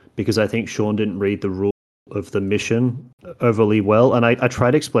Sean because I think Sean didn't read the rule of the mission overly well, and I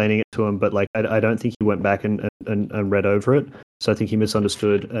tried explaining it to him, but like I don't think he went back and read over it. So I think he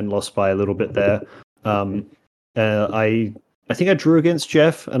misunderstood and lost by a little bit there. I think I drew against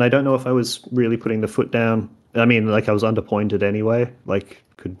Jeff, and I don't know if I was really putting the foot down. I mean, like I was underpointed anyway. Like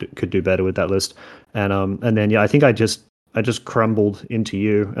could do better with that list, and then yeah, I think I just crumbled into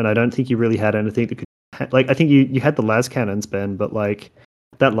you, and I don't think you really had anything that could. Like I think you had the las cannons, Ben, but like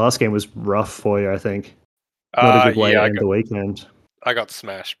that last game was rough for you. I think not a good way to end the weekend. I got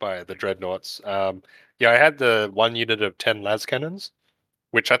smashed by the Dreadnoughts. Yeah, I had the 1 unit of 10 las cannons,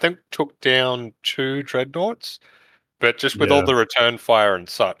 which I think took down 2 Dreadnoughts. But just with all the return fire and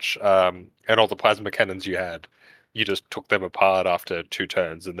such, and all the plasma cannons you had, you just took them apart after 2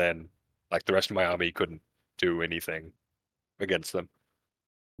 turns, and then like the rest of my army couldn't do anything against them.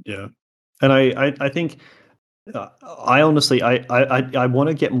 Yeah, and I think I honestly I want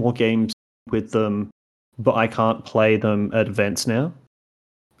to get more games with them, but I can't play them at events now.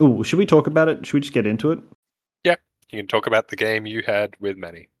 Oh, should we talk about it? Should we just get into it? Yeah, you can talk about the game you had with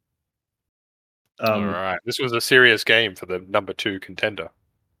Manny. All right. This was a serious game for the number 2 contender.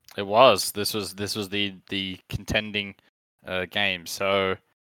 It was. This was the contending game. So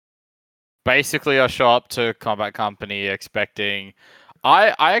basically, I show up to Combat Company expecting.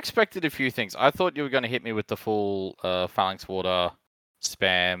 I expected a few things. I thought you were going to hit me with the full Phalanx Water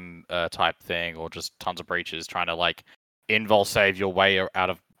spam type thing, or just tons of breaches trying to like invul save your way out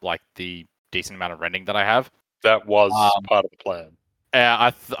of like the decent amount of rending that I have. That was part of the plan.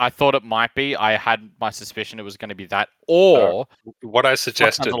 I thought it might be. I had my suspicion it was going to be that, or what I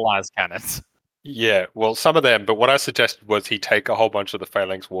suggested. Las cannons. Yeah, well, some of them, but what I suggested was he take a whole bunch of the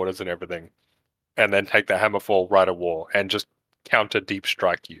Phalanx Waters and everything, and then take the Hammerfall Rite of War and just counter deep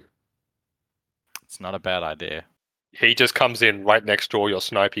strike you. It's not a bad idea. He just comes in right next to all your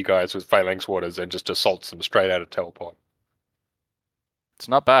snipey guys with Phalanx Waters and just assaults them straight out of teleport. It's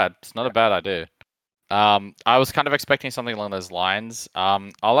not bad. It's not a bad idea. I was kind of expecting something along those lines.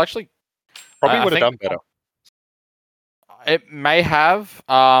 I'll actually probably would have done better. It may have.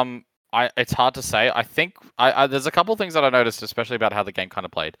 It's hard to say. I think there's a couple of things that I noticed, especially about how the game kind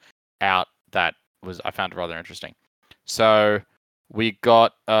of played out, that I found rather interesting. So we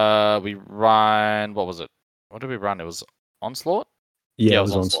got we ran, what was it? What did we run? It was Onslaught. Yeah, it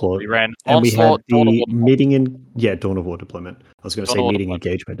was Onslaught. We ran and Onslaught. We had the meeting Dawn of War deployment. I was going to say meeting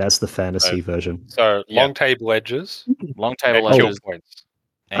engagement. That's the fantasy version. So long table edges, kill points,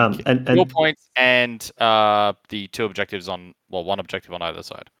 and kill points, and the 2 objectives on one objective on either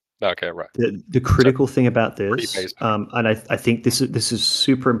side. Okay, right. The critical thing about this, and I think this is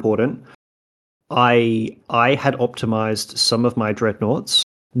super important. I had optimized some of my dreadnoughts.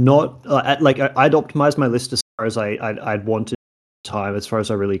 Not I'd optimized my list as far as I'd wanted time, as far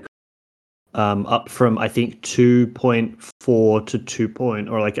as I really could. Up from I think 2.4 to 2.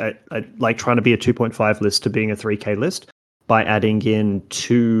 Or I like trying to be a 2.5 list to being a 3K list by adding in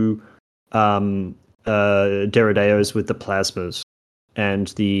 2 Derrideos with the plasmas and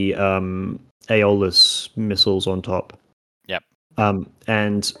the Aeolus missiles on top. Yep.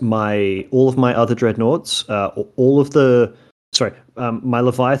 And all of my other dreadnoughts, my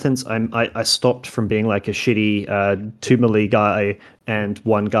Leviathans, I stopped from being like a shitty 2 melee guy and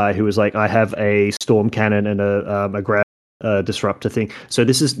one guy who was like, I have a storm cannon and a grab disruptor thing. So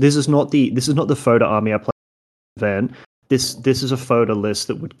this is not the Foda army I play Van. This is a Foda list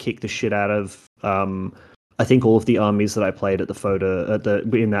that would kick the shit out of I think all of the armies that I played at the Foda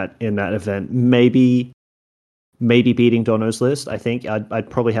in that event. Maybe beating Dono's list. I think I'd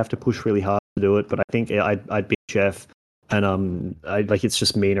probably have to push really hard to do it, but I think I'd beat Jeff. And it's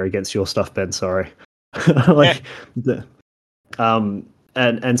just meaner against your stuff, Ben. Sorry.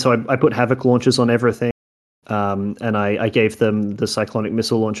 And so I put Havoc launchers on everything, and I gave them the Cyclonic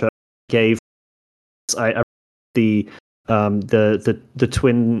missile launcher. The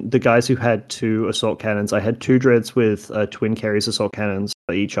guys who had 2 assault cannons. I had 2 dreads with twin carries assault cannons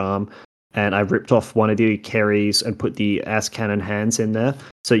for each arm, and I ripped off one of the carries and put the ass cannon hands in there,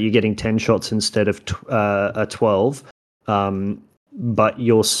 so you're getting 10 shots instead of 12. But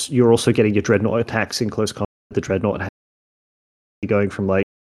you're also getting your dreadnought attacks in close combat. The dreadnought going from like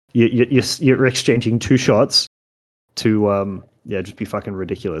you're exchanging 2 shots to just be fucking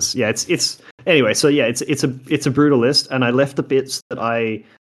ridiculous. Yeah, it's anyway. So yeah, it's a brutal list, and I left the bits that I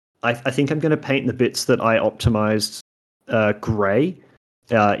think I'm going to paint the bits that I optimized gray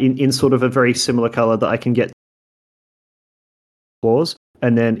in sort of a very similar color that I can get claws,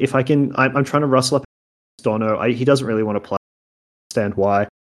 and then if I can, I'm trying to rustle up Dono. He doesn't really want to play. Understand why,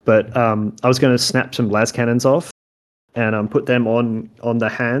 but I was going to snap some las cannons off and put them on the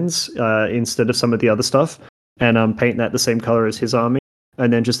hands instead of some of the other stuff, and paint that the same color as his army,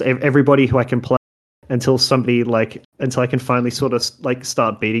 and then just everybody who I can play until I can finally sort of like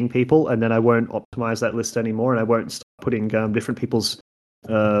start beating people, and then I won't optimize that list anymore, and I won't start putting different people's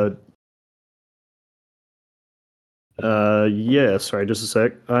sorry, just a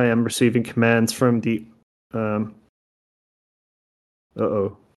sec. I am receiving commands from the from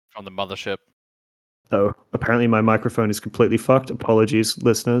the mothership. Oh, apparently my microphone is completely fucked. Apologies,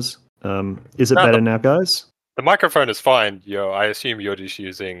 listeners. Is it better now, guys? The microphone is fine. I assume you're just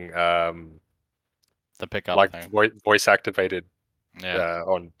using the pickup voice activated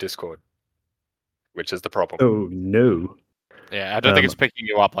on Discord, which is the problem. Oh no. Yeah, I don't think it's picking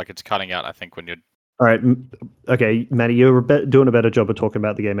you up. Like it's cutting out. I think when you're. All right, okay, Matty, you're doing a better job of talking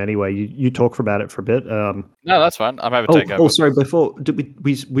about the game anyway. You talk about it for a bit. No, that's fine. I'm happy to take over. Oh, sorry. Before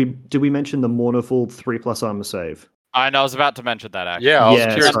did we mention the Mournful 3+ armor save? I know. I was about to mention that actually. Yeah, I was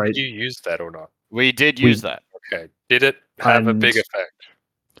curious. Did you use that or not? We did use that. Okay. Did it have a big effect?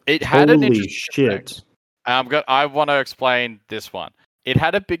 It had an Holy interesting shit! Effect. I want to explain this one. it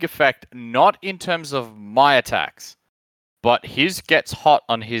had a big effect, not in terms of my attacks, but his gets hot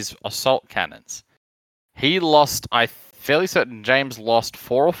on his assault cannons. He lost, I'm fairly certain James lost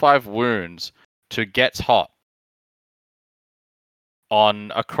 4 or 5 wounds to gets hot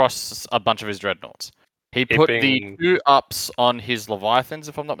on across a bunch of his dreadnoughts. He put the 2 ups on his Leviathans,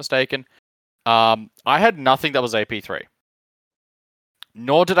 if I'm not mistaken. I had nothing that was AP3.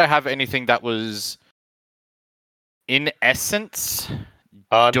 Nor did I have anything that was, in essence,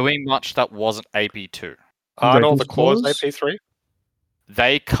 doing much that wasn't AP2. Aren't all the claws AP3?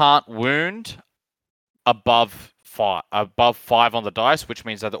 They can't wound above 5 on the dice, which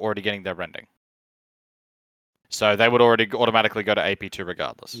means that they're already getting their rending. So they would already automatically go to AP2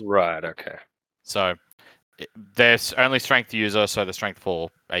 regardless. Right, okay. So they're only strength user, so the strength for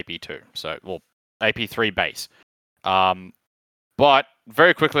AP2. So, well, AP3 base. But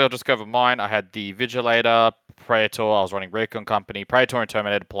very quickly, I'll just go over mine. I had the Vigilator, Praetor. I was running Recon Company, Praetor and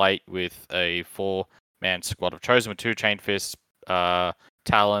Terminator plate with a 4-man squad of Chosen with 2 Chain Fists,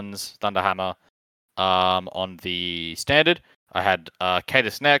 Talons, Thunderhammer on the standard. I had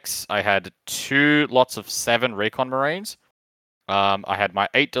Catus Nex. I had 2 lots of 7 Recon Marines. I had my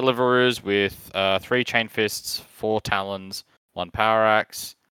 8 Deliverers with 3 Chain Fists, 4 Talons, 1 Power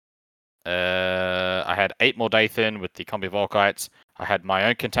Axe. I had 8 Mordathan with the Combi Volkites. I had my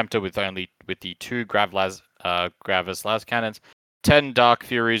own Contemptor with the 2 Gravis Las Cannons, 10 Dark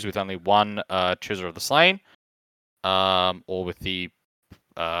Furies with only 1 Chooser of the Slain, or with the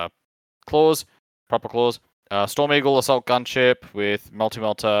claws, proper claws. Storm Eagle Assault Gunship with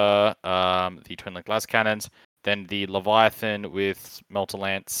Multi-Melter, the Twin Link Las Cannons, then the Leviathan with Melter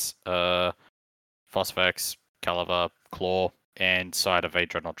Lance, Phosphex, Caliver, Claw, and side of a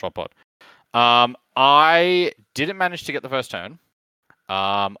Dreadnought Drop Pod. I didn't manage to get the first turn.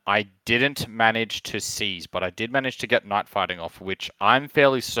 I didn't manage to seize, but I did manage to get Night Fighting off, which I'm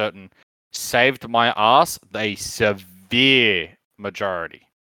fairly certain saved my ass a severe majority.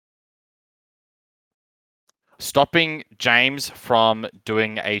 Stopping James from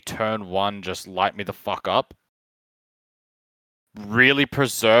doing a turn 1 just light me the fuck up really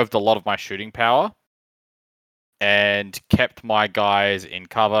preserved a lot of my shooting power and kept my guys in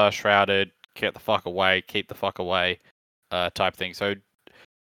cover, shrouded, keep the fuck away type thing. So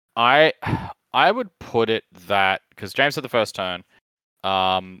I would put it that, because James had the first turn,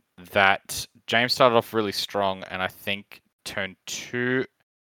 that James started off really strong, and I think turn 2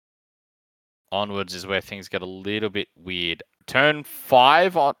 onwards is where things get a little bit weird. Turn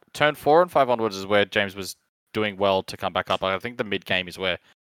 4 and 5 onwards is where James was doing well to come back up. I think the mid game is where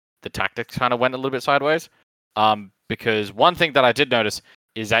the tactics kind of went a little bit sideways. Because one thing that I did notice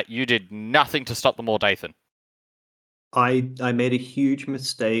is that you did nothing to stop the Mordathan. I made a huge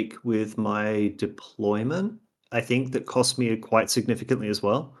mistake with my deployment. I think that cost me quite significantly as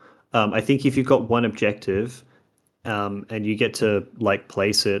well. I think if you've got one objective, and you get to like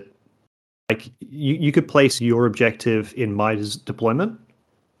place it, like you could place your objective in my deployment.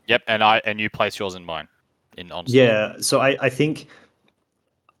 Yep, and you place yours in mine. Yeah, so I think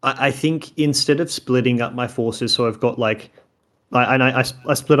instead of splitting up my forces, so I've got like,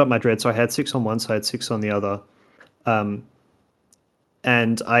 I split up my dread, so I had 6 on one side, 6 on the other,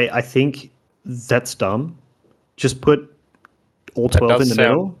 and I think that's dumb. Just put all 12 in the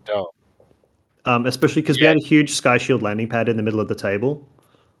middle. Especially because we had a huge Sky Shield landing pad in the middle of the table.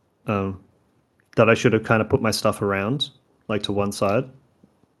 That I should have kind of put my stuff around, like to one side.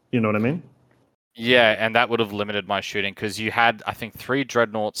 You know what I mean? Yeah, and that would have limited my shooting because you had, I think, 3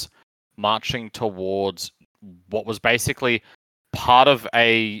 dreadnoughts marching towards what was basically part of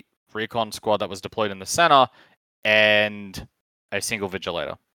a recon squad that was deployed in the center and a single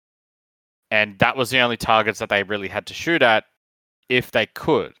vigilator. And that was the only targets that they really had to shoot at if they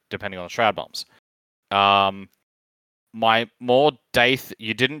could, depending on the shroud bombs. My Mordathan,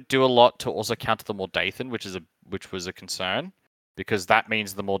 you didn't do a lot to also counter the Mordathan, which was a concern, because that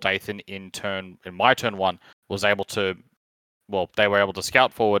means the Mordathan in my turn 1 was able to, well, they were able to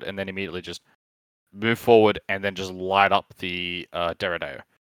scout forward and then immediately just move forward and then just light up the Derrideo.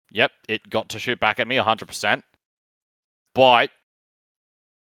 Yep, it got to shoot back at me 100%, but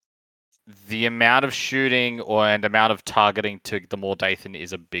the amount of shooting and amount of targeting to the Mordathan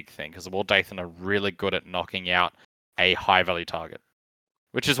is a big thing, because the Mordathan are really good at knocking out a high value target,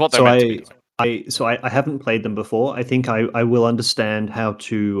 which is what they're meant to be doing. I haven't played them before. I think I will understand how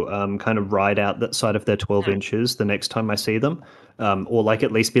to kind of ride out that side of their 12 inches the next time I see them, or like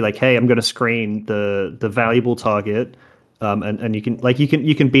at least be like, hey, I'm going to screen the valuable target, and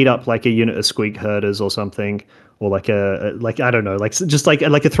you can beat up like a unit of squeak herders or something, or like like I don't know, like just like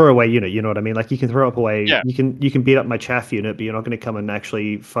a throwaway unit. You know what I mean? Like you can throw up away. Yeah. You can beat up my chaff unit, but you're not going to come and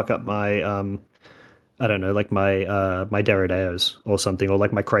actually fuck up my I don't know, like my Derrideos or something, or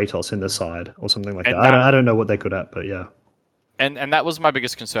like my Kratos in the side or something like that. And that- I don't know what they're good at, but yeah. And that was my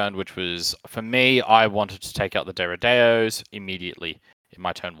biggest concern, which was for me, I wanted to take out the Derrideos immediately in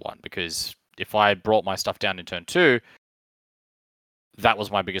my turn 1, because if I brought my stuff down in turn 2, that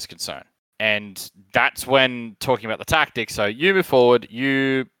was my biggest concern. And that's when talking about the tactics. So you move forward,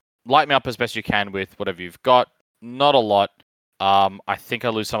 you light me up as best you can with whatever you've got. Not a lot. I think I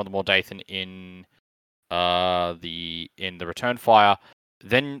lose some of the Mordathan in the return fire.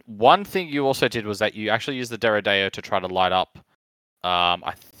 Then one thing you also did was that you actually used the Derrideo to try to light up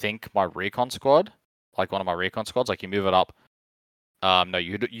I think my recon squad, like one of my recon squads, like you move it up. No,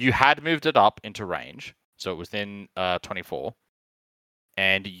 you had moved it up into range, so it was in 24,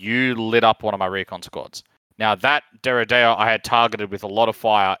 and you lit up one of my recon squads. Now that Derrideo I had targeted with a lot of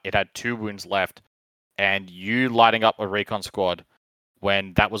fire. It had 2 wounds left, and you lighting up a recon squad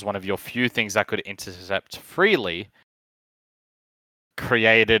when that was one of your few things that could intercept freely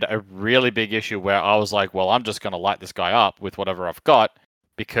created a really big issue where I was like, well, I'm just going to light this guy up with whatever I've got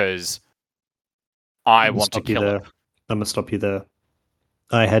because I want to kill him. I'm going to stop you there.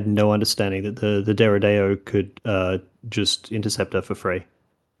 I had no understanding that the Derrideo could just intercept her for free.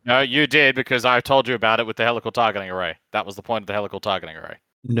 No, you did, because I told you about it with the helical targeting array. That was the point of the helical targeting array.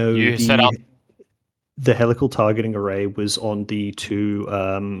 No, you set up the helical targeting array was on the 2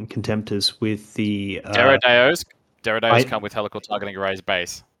 contemptors with the Derrideos. Derrideos come with helical targeting arrays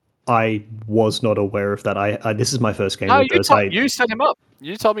base. I was not aware of that. I this is my first game No, with those. you set him up.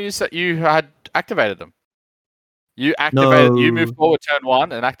 You told me you had activated them. You activated. You moved forward turn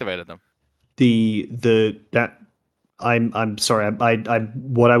 1 and activated them. I'm sorry. I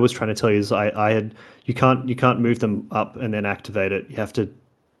what I was trying to tell you is I had you can't move them up and then activate it. You have to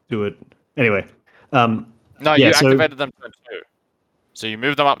do it anyway. No, yeah, you activated them turn 2. So you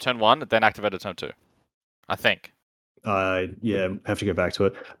moved them up turn 1, then activated turn 2. I think. Yeah, have to go back to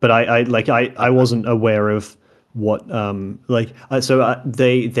it. But I wasn't aware of what they're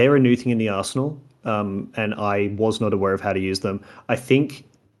a new thing in the arsenal, and I was not aware of how to use them. I think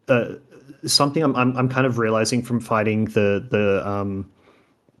something I'm kind of realizing from fighting the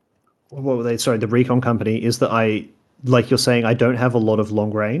what were they? Sorry, the recon company is that like you're saying, I don't have a lot of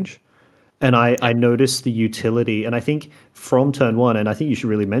long range. And I noticed the utility, and I think from turn 1, and I think you should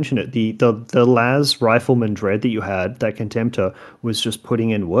really mention it, the Laz Rifleman Dread that you had, that Contemptor, was just putting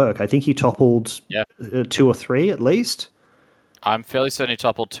in work. I think he toppled 2 or 3 at least. I'm fairly certain he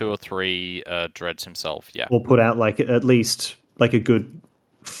toppled 2 or 3 Dreads himself, yeah. Or put out at least like a good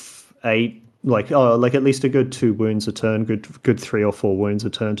 8, like at least a good 2 wounds a turn, good 3 or 4 wounds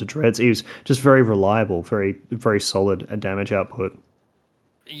a turn to Dreads. He was just very reliable, very, very solid at damage output.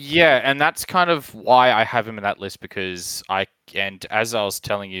 Yeah, and that's kind of why I have him in that list, because as I was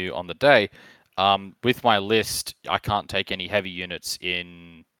telling you on the day, with my list, I can't take any heavy units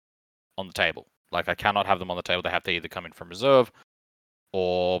on the table. Like, I cannot have them on the table. They have to either come in from reserve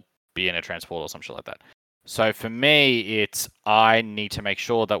or be in a transport or some shit like that. So for me, I need to make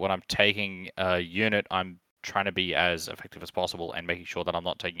sure that when I'm taking a unit, I'm trying to be as effective as possible and making sure that I'm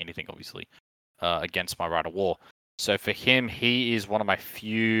not taking anything, obviously, against my Rite of War. So for him, he is one of my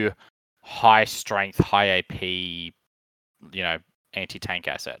few high strength, high AP, anti-tank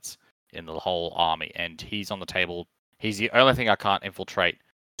assets in the whole army. And he's on the table. He's the only thing I can't infiltrate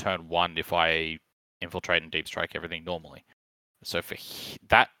turn 1 if I infiltrate and deep strike everything normally. So for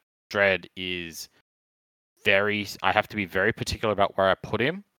that Dread is I have to be very particular about where I put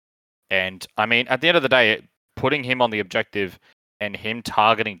him. And I mean, at the end of the day, putting him on the objective and him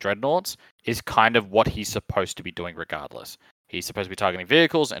targeting dreadnoughts is kind of what he's supposed to be doing regardless. He's supposed to be targeting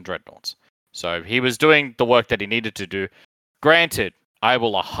vehicles and dreadnoughts. So he was doing the work that he needed to do. Granted, I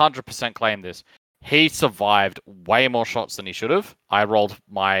will 100% claim this. He survived way more shots than he should have. I rolled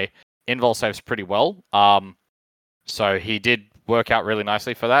my invul saves pretty well. So he did work out really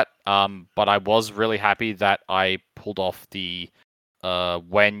nicely for that. But I was really happy that I pulled off the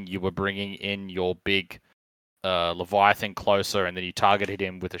when you were bringing in your big Leviathan closer, and then you targeted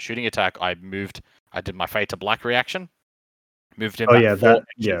him with a shooting attack. I did my Fade to Black reaction. Moved him 4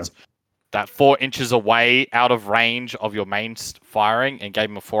 inches. That 4 inches away out of range of your main firing, and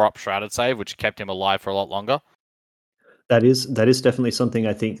gave him a 4-up shrouded save, which kept him alive for a lot longer. That is definitely something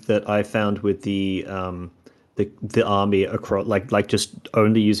I think that I found with the army across, like just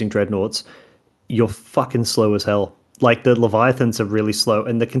only using dreadnoughts. You're fucking slow as hell. Like the Leviathans are really slow,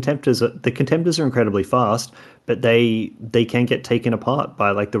 and the Contemptors are incredibly fast, but they can get taken apart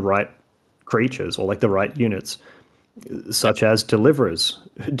by like the right creatures or like the right units, such as deliverers.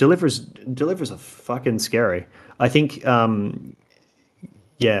 Deliverers are fucking scary. I think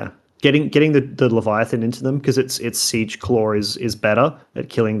yeah, getting the Leviathan into them, because its siege claw is better at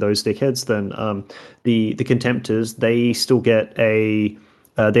killing those dickheads than the Contemptors. They still get a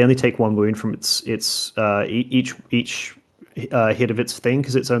they only take one wound from each hit of its thing,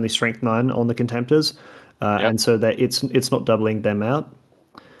 because it's only strength 9 on the Contemptors, and so that it's not doubling them out.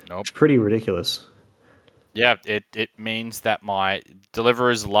 Nope. It's pretty ridiculous. Yeah, it means that my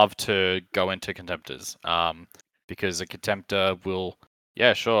deliverers love to go into contemptors. Because a contemptor will,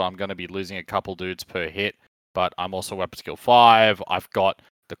 yeah, sure, I'm going to be losing a couple dudes per hit, but I'm also weapon skill 5. I've got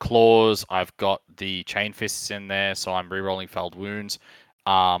the claws, I've got the chain fists in there, so I'm rerolling failed wounds.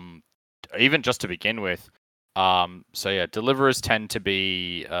 Even just to begin with. So yeah, deliverers tend to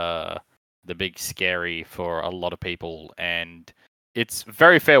be the big scary for a lot of people, and it's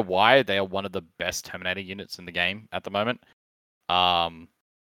very fair why they are one of the best Terminator units in the game at the moment.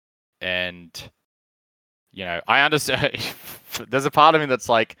 And you know, I understand. There's a part of me that's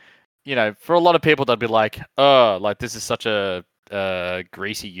like, you know, for a lot of people, they'd be like, "Oh, like this is such a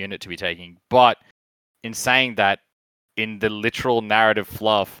greasy unit to be taking." But in saying that, in the literal narrative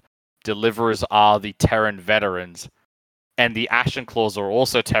fluff, deliverers are the Terran veterans, and the Ashen Claws are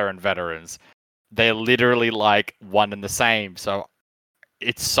also Terran veterans. They're literally like one and the same. So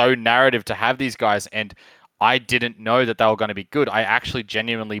it's so narrative to have these guys, and I didn't know that they were going to be good. I actually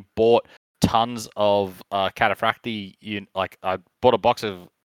genuinely bought tons of Cataphracti. Like I bought a box of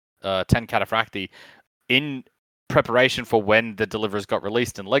 10 Cataphracti in preparation for when the Deliverers got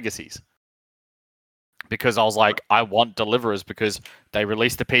released in Legacies. Because I was like, I want Deliverers, because they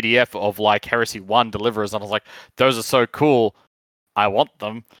released the PDF of like Heresy 1 Deliverers, and I was like, those are so cool. I want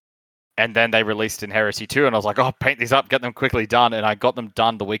them. And then they released in Heresy 2, and I was like, oh, paint these up, get them quickly done. And I got them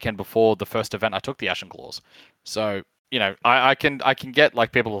done the weekend before the first event I took the Ashen Claws. So, you know, I can get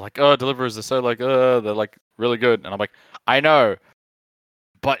like people are like, oh, Deliverers are so like, they're like really good. And I'm like, I know,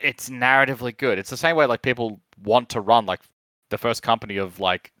 but it's narratively good. It's the same way like people want to run like the first company of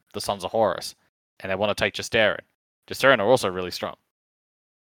like the Sons of Horus, and they want to take Justarin. Justarin are also really strong.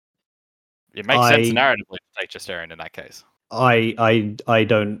 It makes sense narratively to take Justarin in that case. I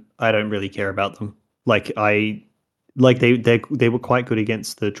don't really care about them. They were quite good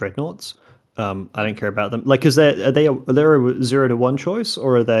against the Dreadnoughts. I don't care about them. Like, are they a 0-1 choice,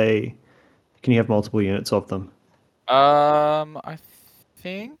 or are they? Can you have multiple units of them? I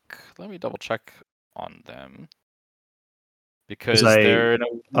think. Let me double check on them, because they're in a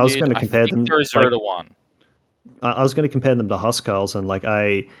weird, I was going to compare them. They're 0-1. I was going to compare them to Huskarls, and like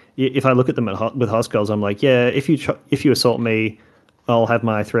if I look at them with Huskarls, I'm like, yeah, if you assault me, I'll have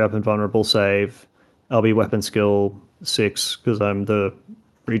my 3-up invulnerable save. I'll be weapon skill 6 because I'm the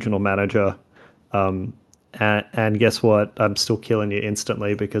regional manager. And guess what? I'm still killing you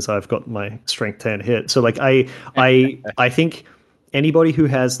instantly because I've got my strength 10 hit. So like I think anybody who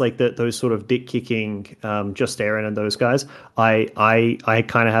has like those sort of dick kicking just Aaron and those guys, I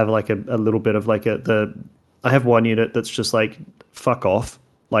kind of have like a little bit of like I have one unit that's just like fuck off,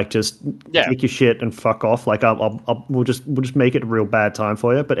 like just take your shit and fuck off. Like we'll just make it a real bad time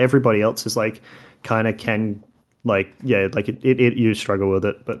for you. But everybody else is like kind of can like like you struggle with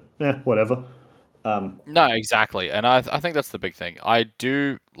it, but whatever. No, exactly, and I think that's the big thing. I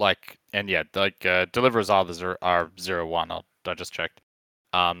do like, and yeah, like Deliverers are 0-1. I just checked.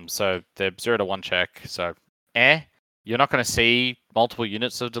 So they're 0-1 check. So you're not going to see multiple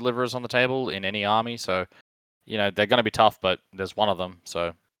units of Deliverers on the table in any army. So you know they're going to be tough, but there's one of them.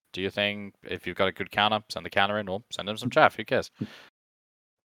 So do your thing. If you've got a good counter, send the counter in, or send them some chaff. Who cares?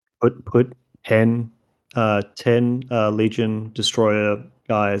 Put 10 Legion Destroyer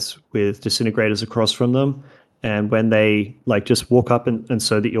guys with disintegrators across from them, and when they like just walk up and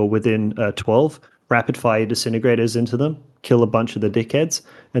so that you're within 12, rapid fire disintegrators into them, kill a bunch of the dickheads,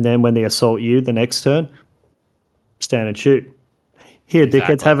 and then when they assault you the next turn, stand and shoot. Here,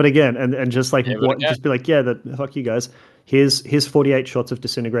 dickheads, have it again, and just like just be like, yeah, fuck you guys. Here's 48 shots of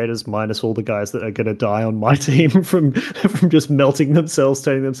disintegrators minus all the guys that are gonna die on my team from just melting themselves,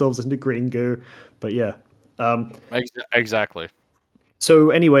 turning themselves into green goo. But yeah, exactly.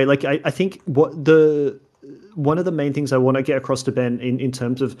 So anyway, like I think one of the main things I want to get across to Ben in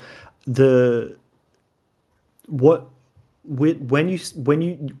terms of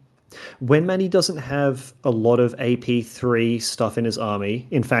when Manny doesn't have a lot of AP3 stuff in his army,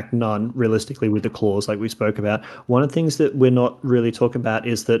 in fact, none, realistically, with the claws, like we spoke about, one of the things that we're not really talking about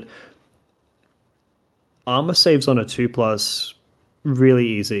is that armor saves on a 2+ really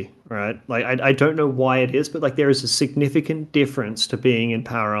easy, right? Like I don't know why it is, but like there is a significant difference to being in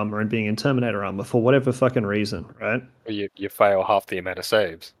power armor and being in Terminator armor for whatever fucking reason, right? You fail half the amount of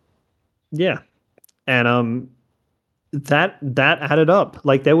saves. Yeah. And that added up.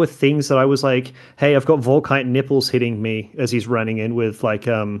 Like there were things that I was like, hey, I've got Volkite nipples hitting me as he's running in with like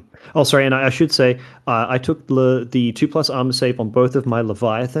oh sorry, and I should say I took the 2+ armor save on both of my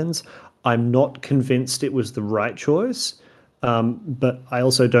Leviathans. I'm not convinced it was the right choice. But I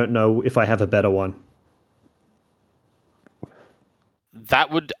also don't know if I have a better one.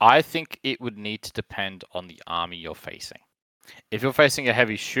 I think it would need to depend on the army you're facing. If you're facing a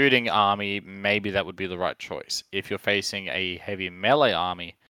heavy shooting army, maybe that would be the right choice. If you're facing a heavy melee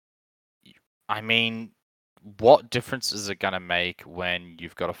army, I mean, what difference is it going to make when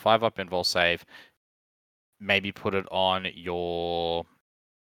you've got a 5-up invul save? Maybe put it on your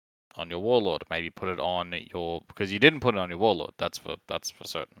warlord. Maybe put it on your, because you didn't put it on your warlord. That's for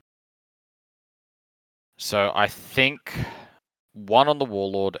certain. So I think one on the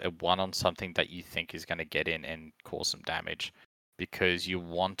warlord and one on something that you think is going to get in and cause some damage, because you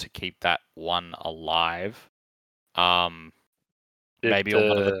want to keep that one alive. Maybe on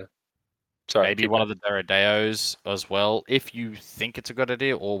one of the one of the Deradeos as well, if you think it's a good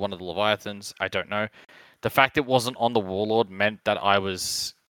idea, or one of the Leviathans. I don't know. The fact it wasn't on the warlord meant that I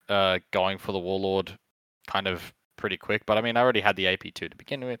was going for the warlord kind of pretty quick. But I mean, I already had the AP2 to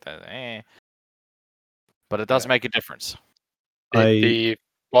begin with. But it does make a difference. Did the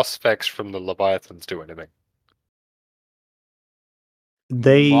phosphex from the Leviathans do anything?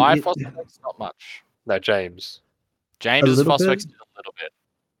 My phosphex, not much. No, James's phosphex did a little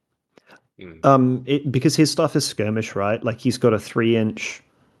bit. Because his stuff is skirmish, right? Like he's got a 3-inch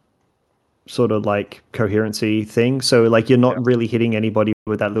sort of like coherency thing. So like you're not really hitting anybody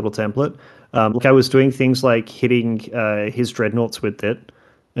with that little template. Like I was doing things like hitting his dreadnoughts with it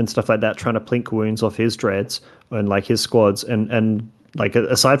and stuff like that, trying to plink wounds off his dreads and like his squads, and like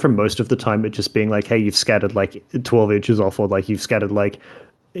aside from most of the time it just being like, hey, you've scattered like 12 inches off, or like you've scattered like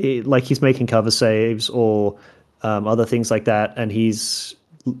he's making cover saves or other things like that, and he's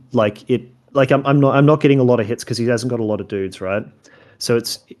like it like I'm not getting a lot of hits because he hasn't got a lot of dudes, right? So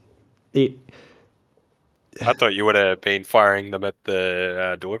it. I thought you would have been firing them at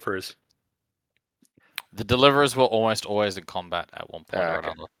the deliverers. The deliverers were almost always in combat at one point or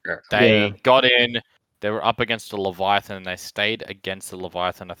another. Yeah. They got in, they were up against the Leviathan, and they stayed against the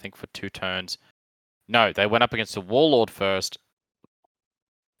Leviathan, I think, for 2 turns. No, they went up against the Warlord first,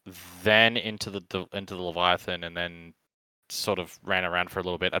 then into the Leviathan, and then sort of ran around for a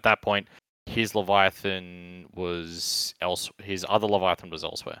little bit. At that point, his Leviathan was his other Leviathan was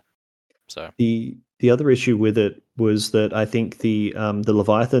elsewhere. So the other issue with it was that I think the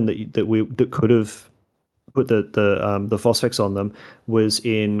Leviathan that could have put the phosphex on them was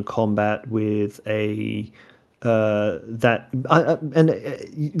in combat with a like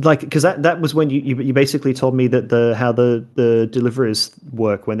because that was when you basically told me that how the deliverers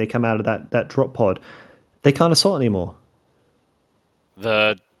work when they come out of that drop pod. They can't assault anymore.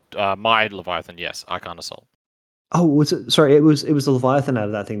 The my Leviathan, yes, I can't assault. Oh, was it? Sorry, it was the Leviathan out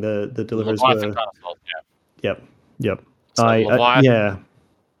of that thing. The deliverers Leviathan were. can't assault, yeah. Yep. So Leviathan, yeah.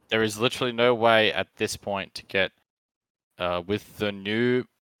 There is literally no way at this point to get with the new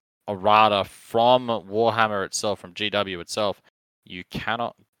errata from Warhammer itself, from GW itself, you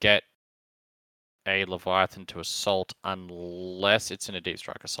cannot get a Leviathan to assault unless it's in a deep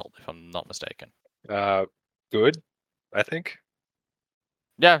strike assault, if I'm not mistaken. Good, I think.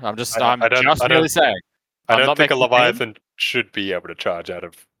 Yeah, I'm just merely saying. I don't think a Leviathan should be able to charge out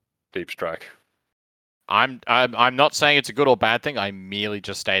of deep strike. I'm not saying it's a good or bad thing. I'm merely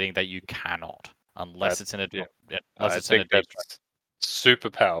just stating that you cannot unless it's in a deep strike. Super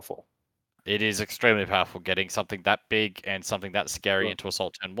powerful. It is extremely powerful. Getting something that big and something that scary into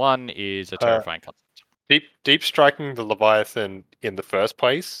assault turn 1 is a terrifying concept. Deep striking the Leviathan in the first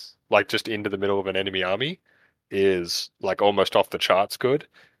place, like just into the middle of an enemy army, is like almost off the charts good.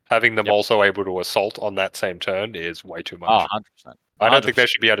 Having them also able to assault on that same turn is way too much. 100%. I don't think they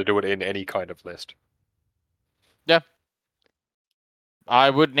should be able to do it in any kind of list. Yeah. I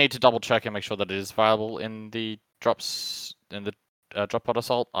would need to double check and make sure that it is viable in the drops, in the drop pod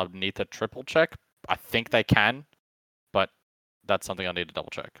assault. I would need to triple check. I think they can, but that's something I need to double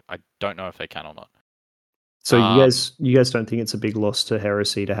check. I don't know if they can or not. So you guys don't think it's a big loss to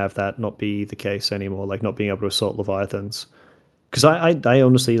Heresy to have that not be the case anymore, like not being able to assault Leviathans? Because I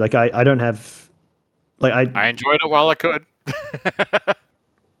honestly like I don't have like I enjoyed it while I could.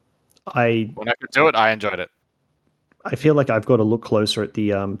 When I could do it, I enjoyed it. I feel like I've got to look closer at the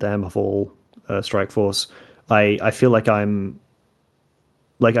Hammerfall Strike Force. I feel like I'm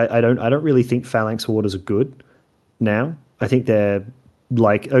Like I don't really think Phalanx Warders are good now. I think they're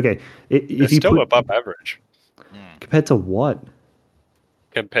like okay, They're if you still put above average compared to what?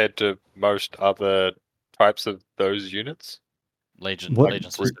 compared to most other types of those units, Legion What? like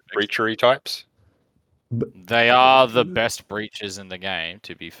specific. breachery types. They are the best breaches in the game,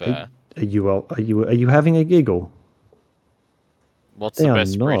 to be fair. Are you having a giggle? What's They the are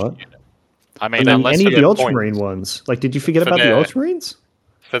best breach not. unit? I mean, Any- unless Any of for the their you Ultramarine points. ones. Like, did you forget For about the their- Ultramarines?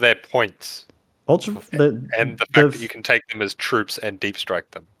 For their points, Ultra and the fact that you can take them as troops and deep strike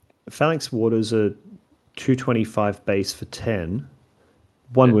them. Phalanx Warders are 225 base for 10,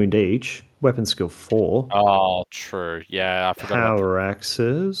 one Yeah. wound each, weapon skill 4, Oh, true. Yeah, I forgot about power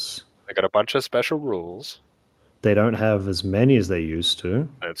axes. They got a bunch of special rules. They don't have as many as they used to.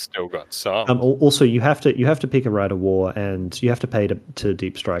 They've still got some. Also, you have to pick a Rite of War, and you have to pay to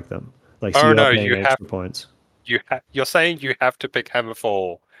deep strike them. Like, so Oh, you are no, paying you extra points. You're saying you have to pick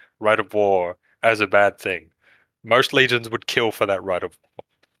Hammerfall, Rite of War as a bad thing. Most legions would kill for that Rite of War.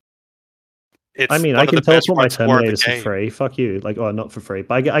 It's I mean, one I of can the best teleport my Rites of War in the Terminators for game. free. Fuck you. Like, oh, not for free,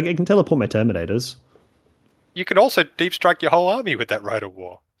 but I can teleport my Terminators. You can also deep strike your whole army with that Rite of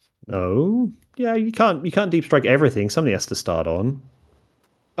War. No, yeah, you can't deep strike everything. Somebody has to start on.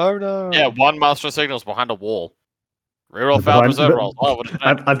 Oh no! Yeah, one Master of Signals behind a wall. Reroll failed Behind- reserve rolls. Oh, what a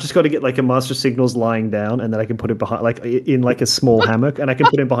shame. I've just got to get like a Master Signals lying down, and then I can put it behind, like in like a small hammock, and I can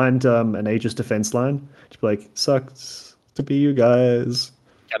put it behind an Aegis defense line. Just be like, sucks to be you guys.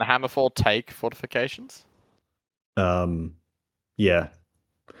 Can a Hammerfall take fortifications? Yeah,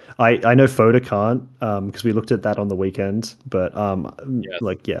 I know Foda can't because we looked at that on the weekend, but Yes.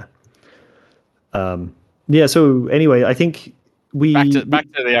 like yeah. So anyway, I think Back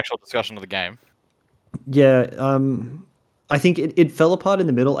to the actual discussion of the game. yeah, I think it fell apart in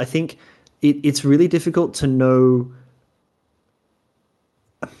the middle. I think it's really difficult to know.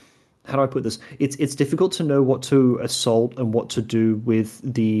 How do I put this? It's difficult to know what to assault and what to do with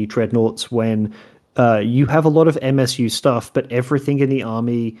the dreadnoughts when you have a lot of MSU stuff, but everything in the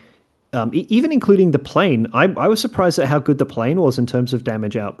army, even including the plane, I was surprised at how good the plane was in terms of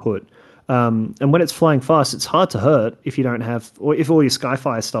damage output. And when it's flying fast, it's hard to hurt if you don't have, or if all your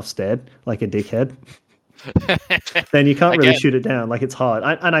Skyfire stuff's dead, like a dickhead. Then you can't really shoot it down. Like it's hard.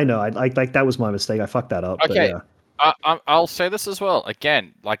 I know. I like that was my mistake. I fucked that up. Okay. But yeah. I'll say this as well.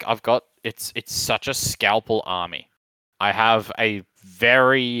 Again, like I've got it's such a scalpel army. I have a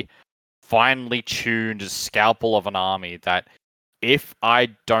very finely tuned scalpel of an army that if I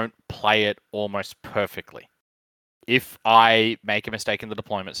don't play it almost perfectly, if I make a mistake in the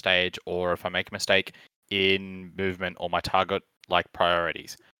deployment stage, or if I make a mistake in movement or my target like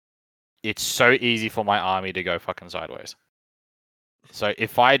priorities, it's so easy for my army to go fucking sideways. So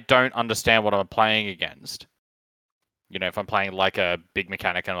if I don't understand what I'm playing against, you know, if I'm playing like a big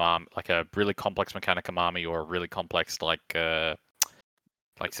Mechanicum army, like a really complex Mechanicum army, or a really complex like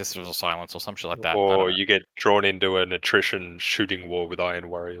Sisters of Silence or some shit like that. Or you get drawn into an attrition shooting war with Iron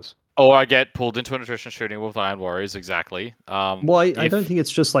Warriors. Or I get pulled into an attrition shooting with Iron Warriors, exactly. Well, I don't think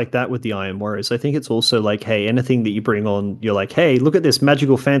it's just like that with the Iron Warriors. I think it's also like, hey, anything that you bring on, you're like, hey, look at this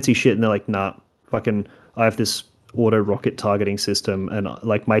magical fancy shit, and they're like, nah, fucking, I have this auto rocket targeting system, and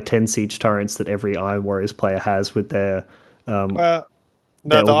like my 10 siege turrets that every Iron Warriors player has with their The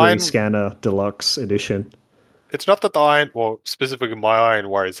Augury Iron Scanner Deluxe Edition. It's not that specifically my Iron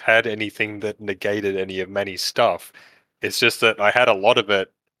Warriors had anything that negated any of Manny's stuff. It's just that I had a lot of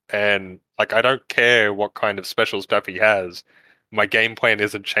it, and like I don't care what kind of special stuff he has. My game plan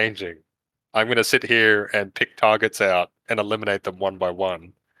isn't changing. I'm gonna sit here and pick targets out and eliminate them one by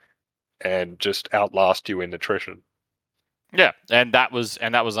one, and just outlast you in attrition. Yeah, and that was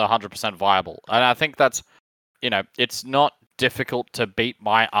 100% viable. And I think that's, you know, it's not difficult to beat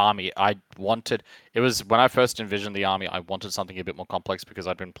my army. It was when I first envisioned the army, I wanted something a bit more complex because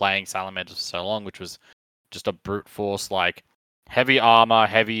I'd been playing Salamanders for so long, which was just a brute force, like heavy armor,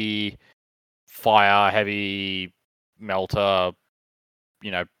 heavy fire, heavy melter, you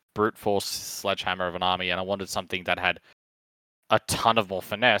know, brute force sledgehammer of an army, and I wanted something that had a ton of more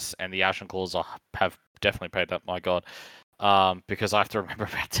finesse, and the Ashen Claws have definitely paid that, my god. Because I have to remember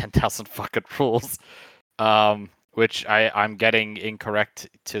about 10,000 fucking rules. Which I'm getting incorrect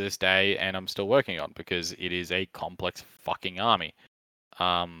to this day, and I'm still working on, because it is a complex fucking army.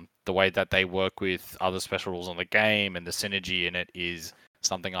 The way that they work with other special rules on the game and the synergy in it is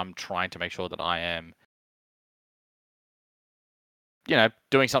something I'm trying to make sure that I am, you know,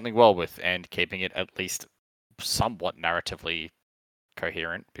 doing something well with, and keeping it at least somewhat narratively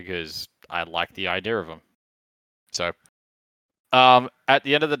coherent, because I like the idea of them. So, at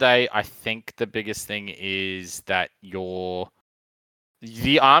the end of the day, I think the biggest thing is that your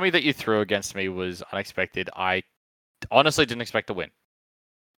The army that you threw against me was unexpected. I honestly didn't expect to win.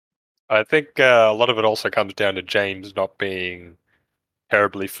 I think a lot of it also comes down to James not being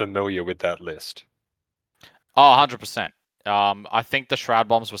terribly familiar with that list. Oh, 100%. I think the shroud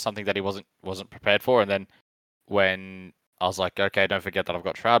bombs was something that he wasn't prepared for, and then when I was like, okay, don't forget that I've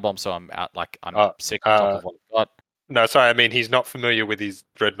got shroud bombs, so I'm out. Like I'm sick on top of what I've got. No, sorry, I mean he's not familiar with his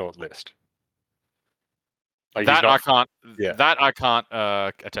dreadnought list. Like That I can't. Yeah. That I can't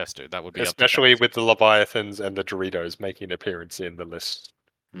attest to. That would be especially up to with the Leviathans and the Doritos making an appearance in the list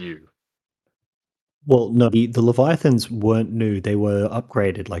new. Well, no, the Leviathans weren't new. They were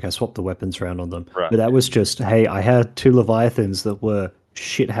upgraded. Like, I swapped the weapons around on them. Right. But that was just, hey, I had 2 Leviathans that were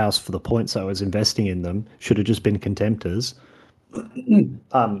shithouse for the points I was investing in them. Should have just been Contemptors.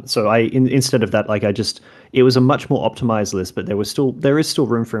 So instead of that, like, it was a much more optimized list, but there is still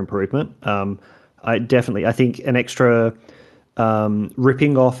room for improvement. I think an extra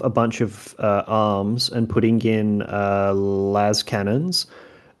ripping off a bunch of arms and putting in las cannons,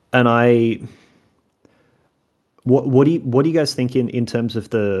 and what do you guys think in terms of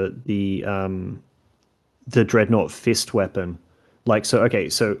the dreadnought fist weapon? Like, so okay,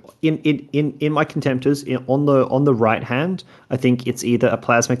 so in my Contemptors, on the right hand, I think it's either a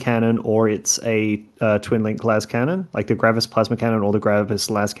plasma cannon or it's a twin link las cannon, like the Gravis plasma cannon or the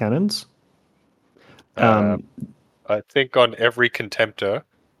Gravis las cannons. I think on every Contemptor,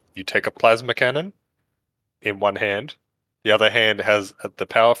 you take a plasma cannon in one hand. The other hand has the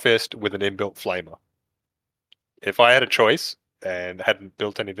power fist with an inbuilt flamer. If I had a choice and hadn't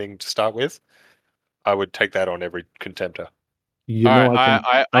built anything to start with, I would take that on every Contemptor. You know,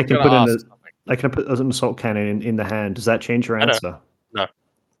 I can put an assault cannon in the hand. Does that change your answer? No.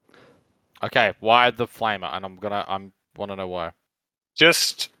 Okay, why the flamer? And I want to know why.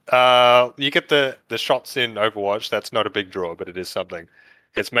 Just you get the shots in Overwatch. That's not a big draw, but it is something.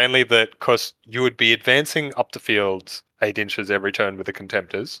 It's mainly that because you would be advancing up the field 8 inches every turn with the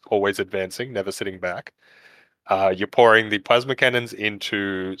Contemptors, always advancing, never sitting back. You're pouring the plasma cannons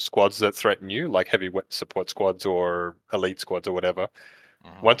into squads that threaten you, like heavy support squads or elite squads or whatever.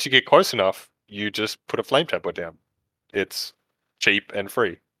 Mhm. Once you get close enough, you just put a flame tempo down. It's cheap and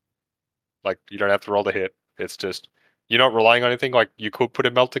free. Like, you don't have to roll the hit. It's just, you're not relying on anything. Like, you could put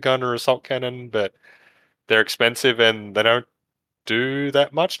a melter gun or assault cannon, but they're expensive and they don't do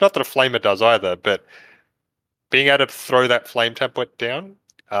that much. Not that a flamer does either, but being able to throw that flame template down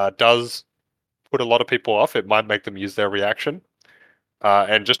does put a lot of people off. It might make them use their reaction.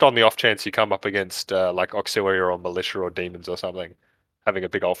 And just on the off chance you come up against like auxiliary or militia or demons or something, having a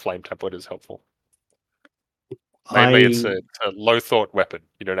big old flame template is helpful. Mainly, it's a low thought weapon.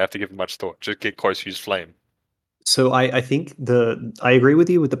 You don't have to give it much thought. Just get close, use flame. So I think I agree with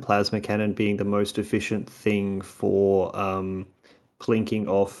you with the plasma cannon being the most efficient thing for plinking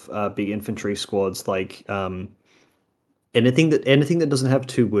off big infantry squads, like anything that doesn't have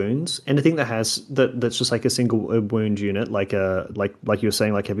 2 wounds, anything that's just like a single wound unit, like you were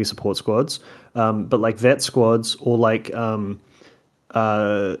saying, like heavy support squads, but like vet squads or like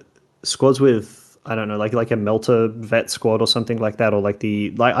squads with, I don't know, like a melter vet squad or something like that, or like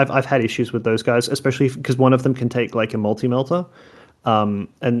I've had issues with those guys, especially because one of them can take like a multi melter,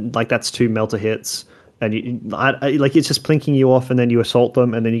 and like that's 2 melter hits, and like it's just plinking you off, and then you assault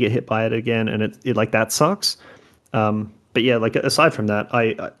them, and then you get hit by it again, and it like that sucks. But yeah, like aside from that,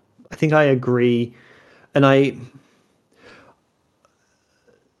 I think I agree, and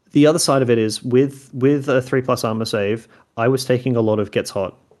the other side of it is with a 3+ armor save, I was taking a lot of gets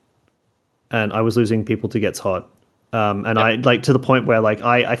hot, and I was losing people to gets hot, and I like to the point where like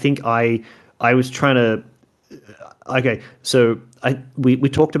I think I was trying to. Okay, so we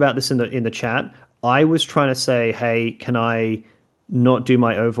talked about this in the chat. I was trying to say, hey, can I not do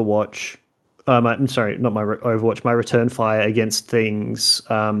my Overwatch? I'm sorry, not my Overwatch. My return fire against things.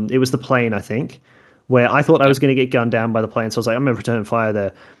 It was the plane, I think, where I thought I was going to get gunned down by the plane. So I was like, I'm going to return fire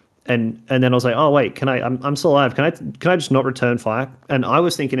there, and then I was like, oh wait, can I? I'm still alive. Can I just not return fire? And I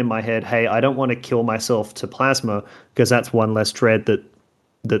was thinking in my head, hey, I don't want to kill myself to plasma because that's one less dread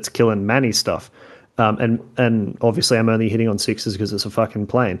that's killing Manny stuff. And obviously I'm only hitting on 6s because it's a fucking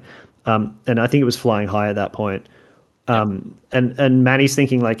plane. And I think it was flying high at that point. And Manny's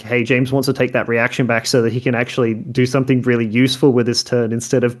thinking like, hey, James wants to take that reaction back so that he can actually do something really useful with his turn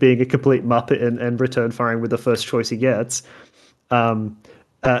instead of being a complete muppet and return firing with the first choice he gets. I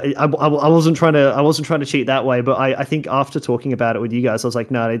wasn't trying to cheat that way, but I think after talking about it with you guys, I was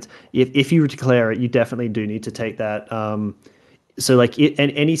like, no, if you declare it, you definitely do need to take that. So like in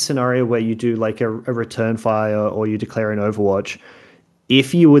any scenario where you do like a return fire or you declare an Overwatch,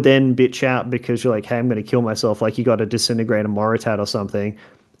 If you would then bitch out because you're like, hey, I'm going to kill myself, like you got to disintegrate a Moritat or something,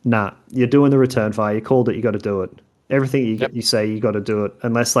 nah, you're doing the return fire. You called it, you got to do it. Everything you say, you got to do it.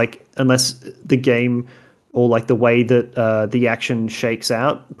 Unless the game or like the way that the action shakes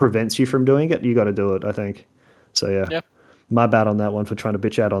out prevents you from doing it, you got to do it, I think. So yeah, my bad on that one for trying to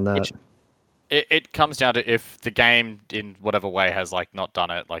bitch out on that. It comes down to if the game in whatever way has like not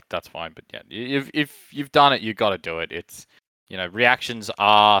done it, like that's fine. But yeah, if you've done it, you got to do it. It's reactions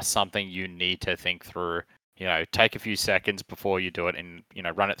are something you need to think through. Take a few seconds before you do it, and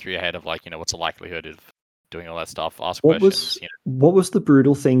run it through your head of like what's the likelihood of doing all that stuff. Ask questions. What was the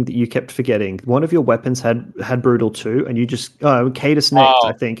brutal thing that you kept forgetting? One of your weapons had brutal too, and you just Cadus next,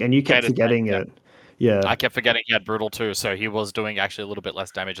 I think, and you kept forgetting it. Yeah, I kept forgetting he had brutal too, so he was doing actually a little bit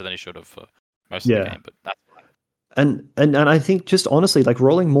less damage than he should have for most of the game. But that's fine. And I think just honestly, like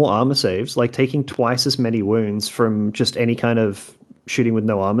rolling more armor saves, like taking twice as many wounds from just any kind of shooting with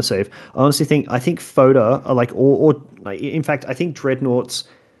no armor save. I honestly think Foda are like or in fact I think Dreadnoughts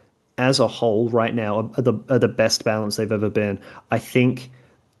as a whole right now are the best balance they've ever been. I think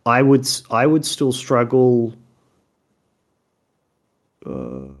I would still struggle.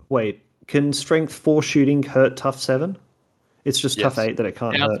 Wait, can strength 4 shooting hurt tough 7? It's just tough 8 that it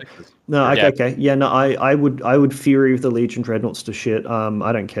can't hurt. No, okay, yeah, no, I would Fury of the Legion Dreadnoughts to shit.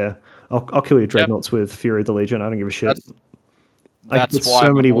 I don't care. I'll kill your Dreadnoughts with Fury of the Legion. I don't give a shit. I can put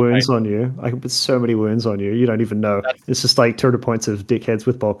so many wounds on you. I can put so many wounds on you. You don't even know. It's just like 200 points of dickheads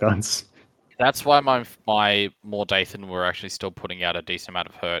with bolt guns. That's why my Mordathan were actually still putting out a decent amount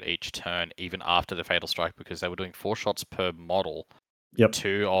of hurt each turn, even after the Fatal Strike, because they were doing 4 shots per model. Yep.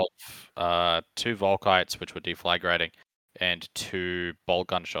 2 Volkites, which were deflagrating, and 2 bolt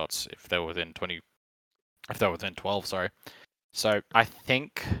gun shots if they were within 12. Sorry. So I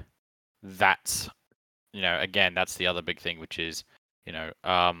think that's again, that's the other big thing, which is and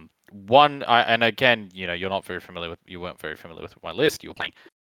again, you weren't very familiar with my list. You were playing.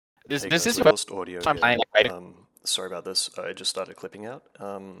 This is we lost audio. Sorry about this. It just started clipping out,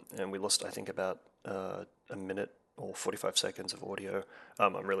 and we lost, I think, about a minute or 45 seconds of audio.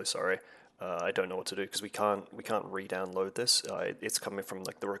 I'm really sorry. I don't know what to do because we can't re-download this. It's coming from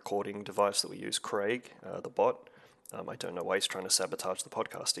like the recording device that we use, Craig, the bot. I don't know why he's trying to sabotage the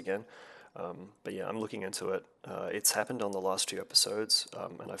podcast again. But yeah, I'm looking into it. It's happened on the last 2 episodes,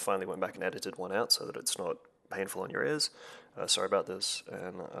 and I finally went back and edited one out so that it's not painful on your ears. Sorry about this,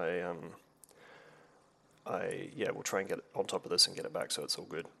 and we'll try and get on top of this and get it back so it's all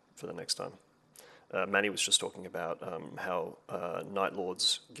good for the next time. Manny was just talking about how Night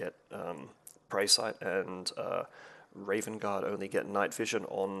Lords get Prey Sight and Raven Guard only get Night Vision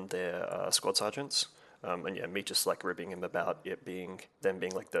on their squad sergeants. And yeah, me just like ribbing him about them being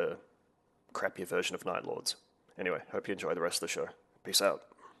like the crappier version of Night Lords. Anyway, hope you enjoy the rest of the show. Peace out.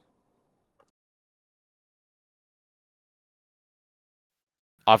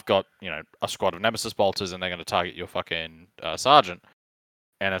 I've got, a squad of Nemesis Bolters and they're going to target your fucking sergeant.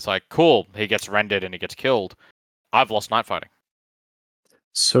 And it's like, cool, he gets rendered and he gets killed. I've lost night fighting.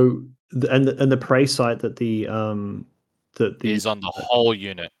 So, and the Prey Sight that the is on the whole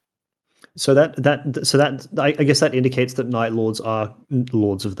unit. So that I guess that indicates that Night Lords are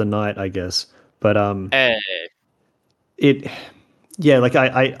Lords of the Night, I guess. But it, yeah, like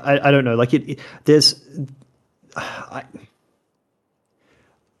I don't know, like there's I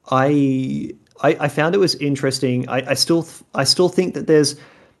found it was interesting. I still think that there's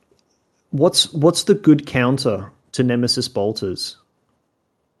what's the good counter to Nemesis Bolters?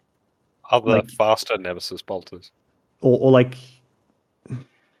 Other faster Nemesis Bolters, or like.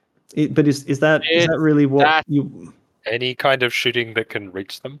 But is that really what you? Any kind of shooting that can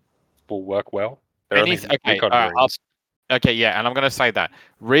reach them will work well. Okay, yeah, and I'm going to say that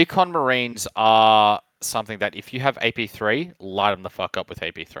Recon Marines are something that if you have AP3, light them the fuck up with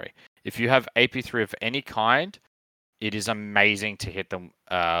AP3. If you have AP3 of any kind, it is amazing to hit them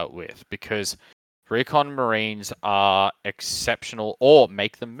with, because Recon Marines are exceptional, or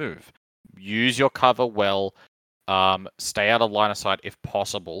make them move. Use your cover well. Stay out of line of sight if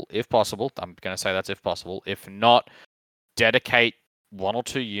possible. If possible, I'm going to say that's if possible. If not, dedicate 1 or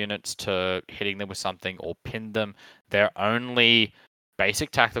 2 units to hitting them with something or pin them. They're only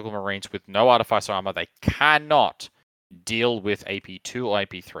basic tactical Marines with no artificer armor. They cannot deal with AP2 or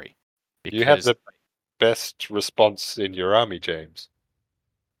AP3. You have the best response in your army, James.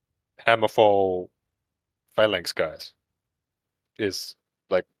 Hammerfall Phalanx guys. Is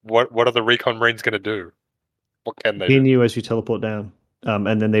like, what are the Recon Marines going to do? What can they pin do? you as you teleport down,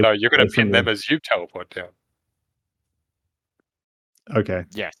 and then they. No, you're going to pin them as you teleport down. Okay.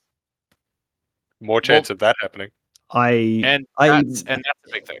 Yes. More chance of that happening. And I that's a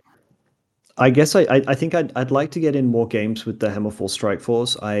big thing. I guess I think I'd like to get in more games with the Hammerfall Strike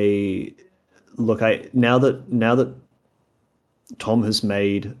Force. I now that Tom has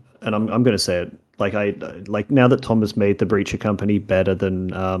made, and I'm going to say it, like now that Tom has made the Breacher Company better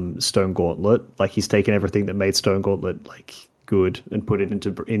than Stone Gauntlet, like he's taken everything that made Stone Gauntlet like good and put it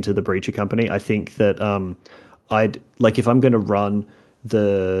into the Breacher Company. I think that I'd like if I'm going to run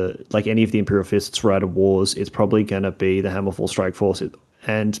any of the Imperial Fists Rider Wars, it's probably going to be the Hammerfall Strike Force,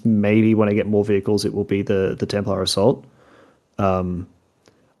 and maybe when I get more vehicles, it will be the Templar Assault.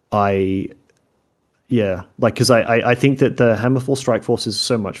 I Yeah, like because I think that the Hammerfall Strike Force is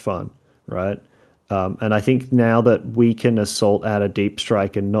so much fun, right? And I think now that we can assault out a deep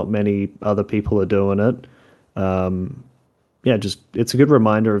strike and not many other people are doing it, yeah, just it's a good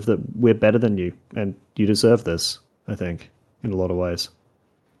reminder of that we're better than you and you deserve this. I think in a lot of ways.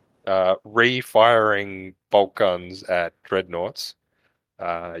 Re-firing bolt guns at dreadnoughts.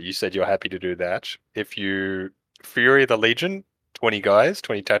 You said you're happy to do that. If you Fury the Legion, 20 guys,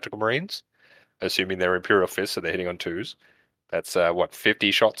 20 tactical marines, assuming they're Imperial Fists, so they're hitting on twos. That's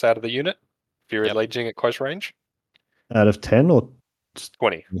 50 shots out of the unit. Fury Yep. Legion at close range. Out of 10 or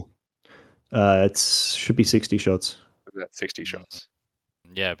 20. it should be 60 shots. That's 60 shots.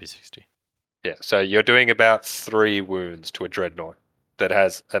 Yeah, it'd be 60. Yeah, so you're doing about 3 wounds to a dreadnought that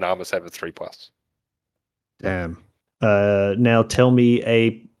has an armor save of 3+. Damn. Now tell me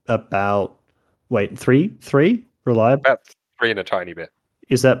about three reliable. About 3 and a tiny bit.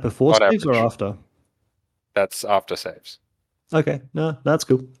 Is that before On saves or average. after? That's after saves. Okay, no, that's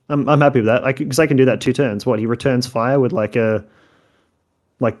cool. I'm happy with that. Because I can do that 2 turns. What, he returns fire with like a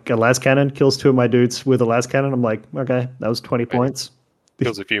las cannon, kills 2 of my dudes with a las cannon. I'm like, okay, that was 20 points.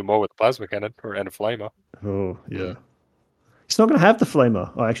 Kills a few more with a plasma cannon and a flamer. Oh yeah. He's not gonna have the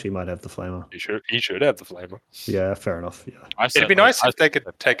flamer. Oh, actually, he might have the flamer. He should have the flamer. Yeah, fair enough. Yeah. It'd be nice if they could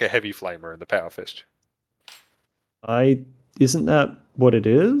take a heavy flamer in the power fist. Isn't that what it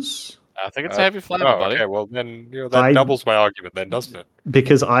is? I think it's a heavy flamer, buddy. Okay, well then that doubles my argument then, doesn't it?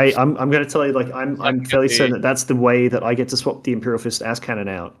 Because I'm going to tell you, like I'm fairly the- certain that that's the way that I get to swap the Imperial Fist ass cannon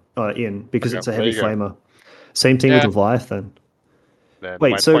out in because Okay, it's a there heavy you go. flamer. Same thing with Leviathan. Then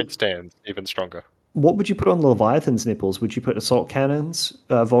Wait, my so- point stands even stronger. What would you put on Leviathan's nipples? Would you put assault cannons,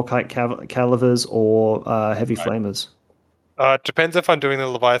 Volkite calivers, or heavy flamers? Depends if I'm doing the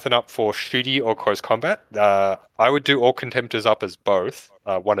Leviathan up for shooty or close combat. I would do all contemptors up as both,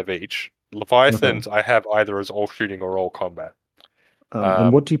 one of each. Leviathans I have either as all shooting or all combat.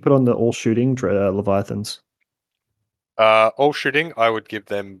 And what do you put on the all shooting Leviathans? All shooting, I would give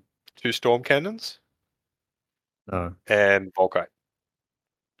them 2 storm cannons No, and Volkite.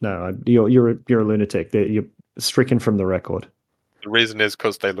 no, you're a lunatic. You're stricken from the record. The reason is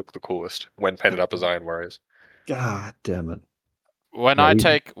because they look the coolest when painted up as Iron Warriors. God damn it! When Yeah, I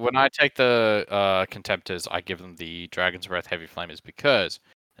take the contemptors, I give them the Dragon's Breath Heavy Flamers because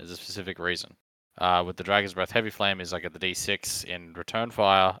there's a specific reason. With the Dragon's Breath Heavy Flamers, I get the D6 in return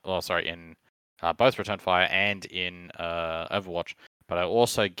fire. Well, sorry, in both return fire and in Overwatch. But I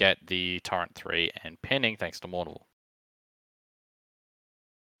also get the Torrent 3 and pinning thanks to Mortal.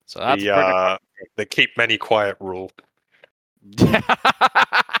 So that's the keep many quiet rule.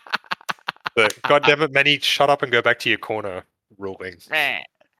 The goddammit many shut up and go back to your corner ruling.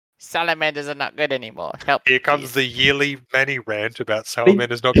 Salamanders are not good anymore. Help! Here comes the yearly many rant about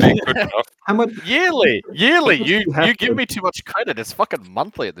salamanders not being good enough. How much? Yearly. You have give to- me too much credit. It's fucking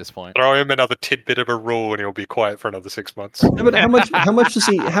monthly at this point. Throw him another tidbit of a rule and he'll be quiet for another 6 months. No, but how much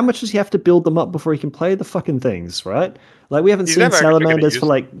does he have to build them up before he can play the fucking things, right? Like we haven't He's seen never actually gonna salamanders use for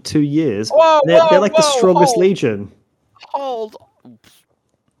like 2 years. Whoa, They're like the whoa, strongest hold. legion. Hold.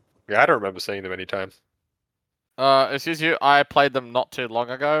 Yeah, I don't remember seeing them anytime. Excuse you. I played them not too long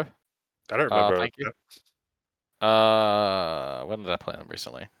ago. I don't remember. Thank you. When did I play them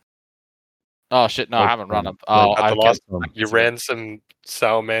recently? Oh shit! No, I haven't run them. Oh, At the I last- guess. You ran some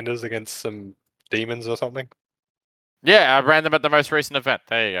salamanders against some demons or something? Yeah, I ran them at the most recent event.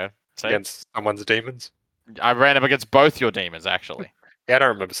 There you go. See? Against someone's demons? I ran them against both your demons, actually. Yeah, I don't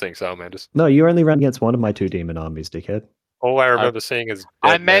remember seeing salamanders. No, you only ran against one of my 2 demon armies, dickhead. All I remember seeing is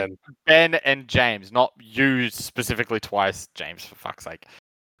I dead meant men. Ben and James, not you specifically twice, James, for fuck's sake.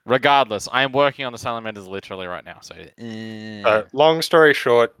 Regardless, I am working on the salamanders literally right now. So, Long story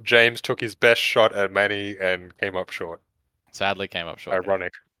short, James took his best shot at Manny and came up short. sadly, came up short.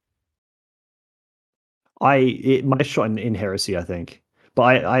 Ironic. My shot in heresy, I think.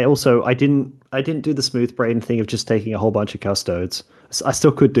 But I also didn't do the smooth brain thing of just taking a whole bunch of custodes. I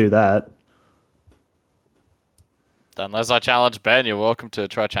still could do that. Unless I challenge Ben, you're welcome to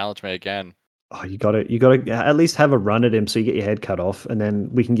try challenge me again. Oh, you gotta at least have a run at him so you get your head cut off, and then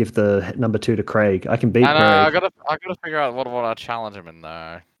we can give the number 2 to Craig. I can beat I know. Craig. I gotta figure out what I challenge him in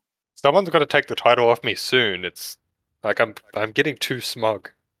though. Someone's got to take the title off me soon. It's like I'm getting too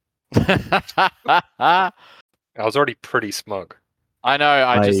smug. I I was already pretty smug. know.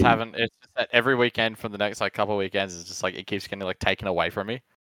 I just I- haven't. It's just that every weekend for the next like couple of weekends is just like it keeps getting like taken away from me.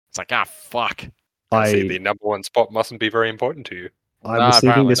 It's like fuck. I see I the number 1 spot mustn't be very important to you. I No, was thinking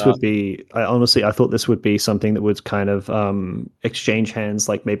apparently this not. would be. I thought this would be something that would kind of exchange hands,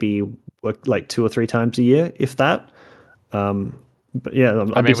 like maybe like 2 or 3 times a year, if that. But yeah,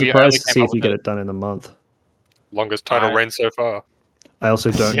 I'd be mean, we only surprised to came see up if you with get it. it done in a month. Longest title I- reign so far. I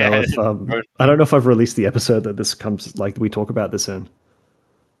also don't know Yeah, if I don't know if I've released the episode that this comes like we talk about this in.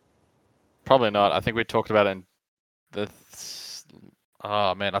 Probably not. I think we talked about it in the.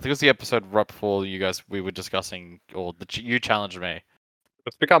 Oh man, I think it was the episode right before we were discussing, or you challenged me.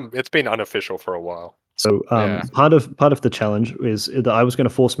 It's been unofficial for a while. So Yeah. part of the challenge is that I was going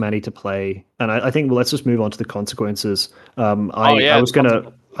to force Manny to play, and I think let's just move on to the consequences. I was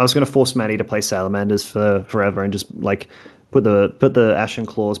gonna force Manny to play salamanders for forever and just like put the ashen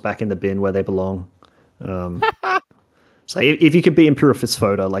claws back in the bin where they belong. So if you could be Impurifi's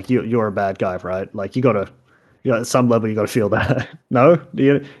photo, like you're a bad guy, right? Like at some level you got to feel that. No,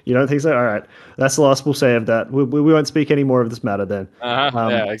 you don't think so? All right, that's the last we'll say of that. We won't speak any more of this matter then.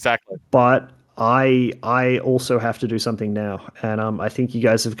 Yeah, exactly. But I also have to do something now, and I think you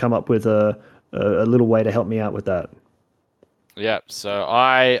guys have come up with a little way to help me out with that. Yeah, so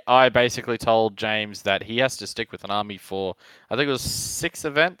I basically told James that he has to stick with an army for I think it was 6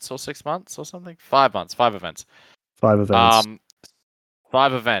 events or 6 months or something. 5 months, 5 events. 5 events.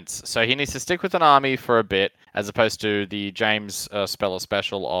 5 events. So he needs to stick with an army for a bit, as opposed to the James Speller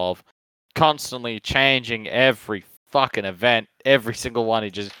special of constantly changing every fucking event, every single one. He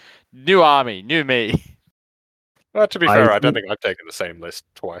just new army, new me. Well, to be fair, I don't think I've taken the same list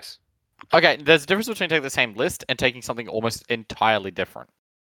twice. Okay, there's a difference between taking the same list and taking something almost entirely different.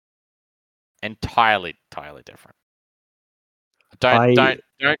 Entirely different. Don't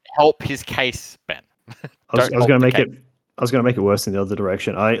help his case, Ben. I was going to make it. I was going to make it worse in the other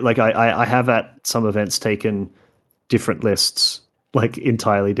direction. I have at some events taken different lists, like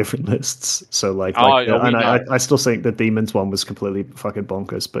entirely different lists. So I still think the demons one was completely fucking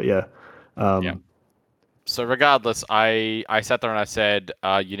bonkers. But yeah. Yeah. So regardless, I sat there and I said,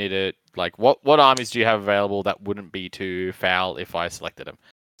 you need to like what armies do you have available that wouldn't be too foul if I selected them?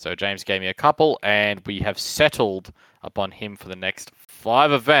 So James gave me a couple, and we have settled upon him for the next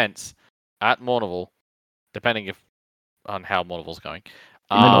 5 events at Mournival, depending on how Mournival's going.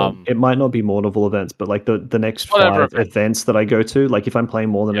 It might not be Mournival events, but like the next 5 events that I go to, like if I'm playing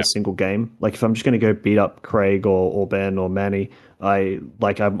more than a single game, like if I'm just going to go beat up Craig or Ben or Manny, I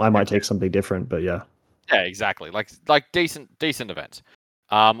might take something different. But yeah. Yeah, exactly. Like decent events.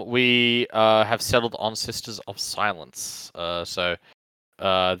 We have settled on Sisters of Silence. So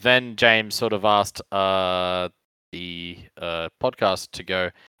then James sort of asked the podcast to go,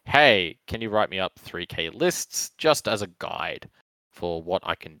 hey, can you write me up 3K lists just as a guide for what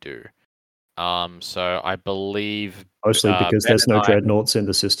I can do? So I believe mostly because there's no dreadnoughts in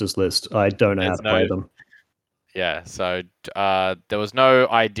the Sisters list. I don't know how to play them. Yeah, so there was no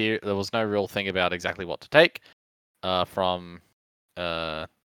idea, there was no real thing about exactly what to take from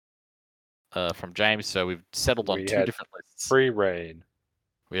James. So we've settled on 2 different lists. Free reign.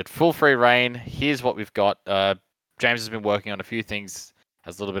 We had full free reign. Here's what we've got. James has been working on a few things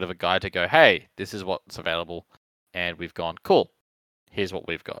as a little bit of a guide to go, hey, this is what's available. And we've gone, cool. Here's what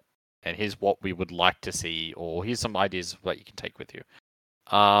we've got. And here's what we would like to see, or here's some ideas that you can take with you.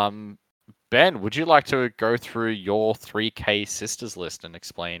 Ben, would you like to go through your 3K Sisters list and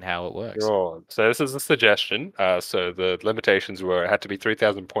explain how it works? Sure. So this is a suggestion. So the limitations were it had to be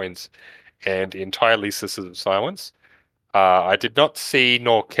 3,000 points and entirely Sisters of Silence. I did not see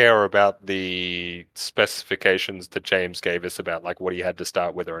nor care about the specifications that James gave us about like what he had to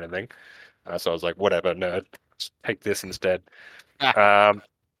start with or anything. So I was like, whatever, nerd, just take this instead.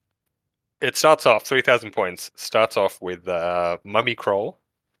 It starts off 3,000 points. Starts off with Mummy Kroll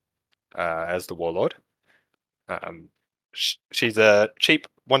as the warlord. She's a cheap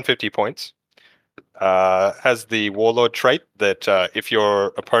 150 points. Has the warlord trait that if your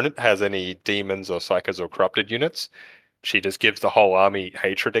opponent has any demons or psychers or corrupted units, she just gives the whole army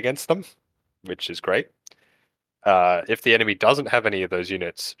hatred against them, which is great. If the enemy doesn't have any of those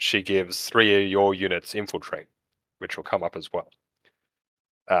units, she gives 3 of your units infiltrate, which will come up as well.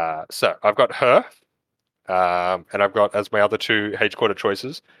 So I've got her, and I've got as my other 2 headquarter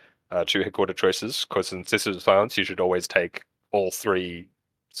choices, 2 headquarter choices, because in Sisters of Silence you should always take all 3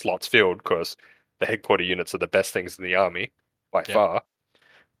 slots filled because the headquarter units are the best things in the army by Yep. far.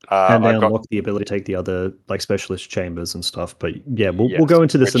 And they I've got unlock the ability to take the other like specialist chambers and stuff. But yeah, we'll Yes, go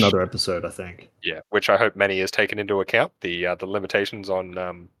into this which- another episode, I think. which I hope many has taken into account the limitations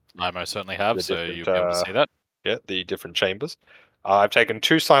on I most certainly have, the so different, you'll be able to see that. the different chambers. I've taken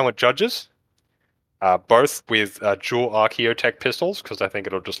 2 silent judges, both with dual Archaeotech pistols because I think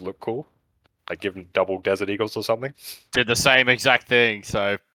it'll just look cool. Like give them double Desert Eagles or something. Did the same exact thing,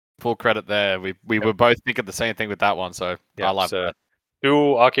 so full credit there. We were both thinking the same thing with that one, so I like that.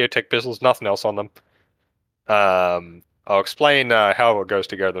 Dual Archaeotech pistols, nothing else on them. I'll explain how it goes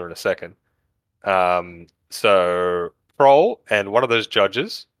together in a second. So Kroll and one of those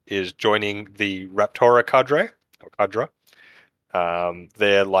judges is joining the Raptora cadre.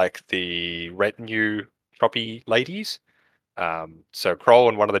 They're like the retinue troppy ladies. So Kroll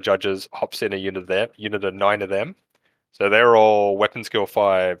and one of the judges hops in a unit of 9 of them. So they're all weapon skill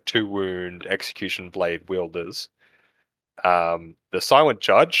 5, 2 wound, execution blade wielders. The silent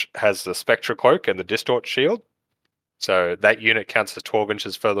judge has the Spectra cloak and the distort shield. So that unit counts as 12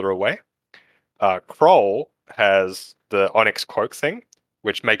 inches further away. Kroll has the Onyx cloak thing,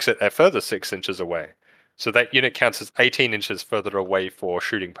 which makes it a further 6 inches away. So that unit counts as 18 inches further away for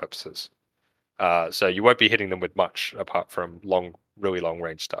shooting purposes. So you won't be hitting them with much apart from really long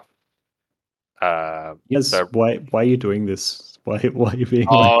range stuff. Yes. So- Why are you doing this? Why are you being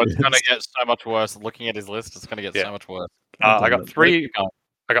Oh, like it's this? gonna get so much worse. Looking at his list, it's gonna get Yeah. so much worse. I damn got it. 3.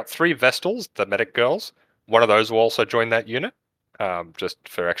 I got 3 Vestals, the medic girls. One of those will also join that unit, just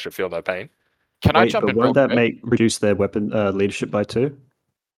for extra feel no pain. Can I Wait, jump but in real won't that quick? reduce their weapon leadership by 2?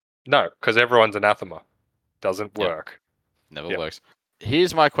 No, because everyone's anathema. Doesn't Yep. work. Never Yep. works.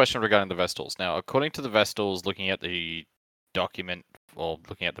 Here's my question regarding the Vestals. Now, according to the Vestals, looking at the document or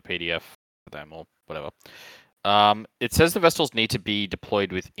looking at the PDF for them or whatever, it says the Vestals need to be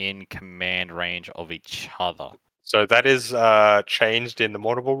deployed within command range of each other. So that is changed in the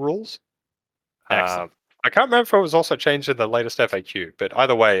Mournable rules. Excellent. I can't remember if it was also changed in the latest FAQ, but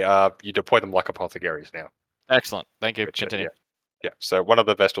either way, you deploy them like apothecaries now. Excellent. Thank you. Which, Continue. yeah. So one of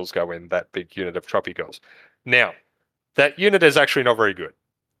the Vestals go in that big unit of Troppy girls. Now, that unit is actually not very good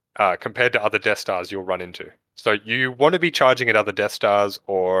compared to other Death Stars you'll run into. So you want to be charging at other Death Stars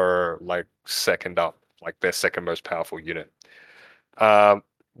or like second up, like their second most powerful unit.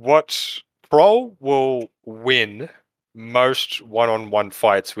 What Kroll will win most one-on-one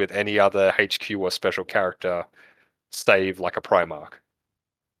fights with any other HQ or special character, save like a Primarch.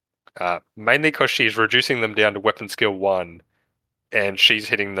 Mainly because she's reducing them down to weapon skill 1, and she's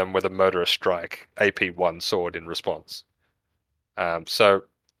hitting them with a murderous strike, AP 1 sword in response. So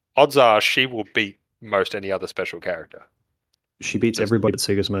odds are she will beat most any other special character. She beats Just- everybody at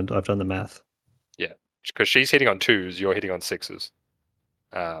Sigismund. I've done the math. Because she's hitting on 2s, you're hitting on 6s.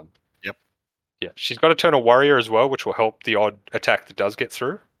 Yep. Yeah, she's got Eternal Warrior as well, which will help the odd attack that does get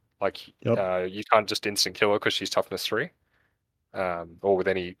through. Like, Yep. you can't just instant kill her because she's toughness 3, or with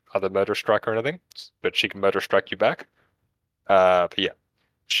any other murder strike or anything. But she can murder strike you back. But yeah,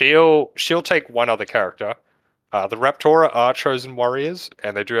 she'll take one other character. The Raptora are chosen warriors,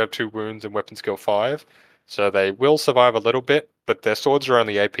 and they do have 2 wounds and weapon skill 5, so they will survive a little bit. But their swords are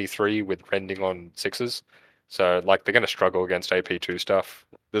only AP 3 with rending on 6s, so like they're going to struggle against AP 2 stuff.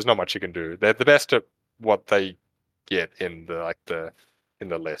 There's not much you can do. They're the best at what they get in the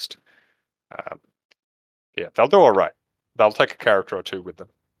list. Yeah, they'll do all right. They'll take a character or 2 with them.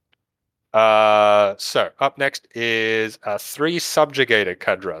 So up next is 3 subjugated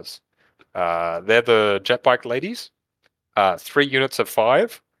cadres. They're the jet bike ladies. 3 units of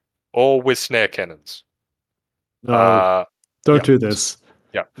 5, all with snare cannons. No, don't yeah. do this.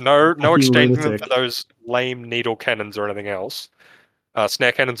 Yeah, no You exchanging them lunatic. for those lame needle cannons or anything else.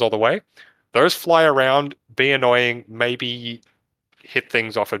 Snare cannons all the way. Those fly around, be annoying, maybe hit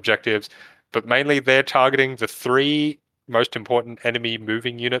things off objectives, but mainly they're targeting the 3 most important enemy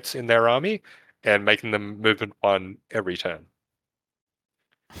moving units in their army and making them movement 1 every turn.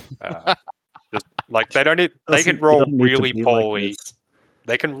 Just, like they don't need, they can It roll doesn't need to really be like poorly. this.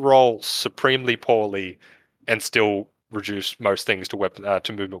 They can roll supremely poorly and still reduce most things to weapon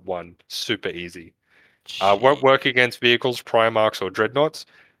to movement 1 super easy. Won't work against vehicles, Primarchs, or Dreadnoughts,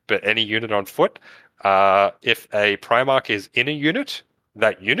 but any unit on foot. If a Primarch is in a unit,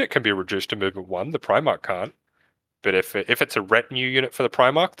 that unit can be reduced to movement 1. The Primarch can't. But if it's a retinue unit for the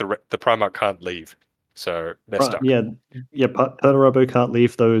Primarch, the Primarch can't leave. So they're stuck. Yeah. Perturabo can't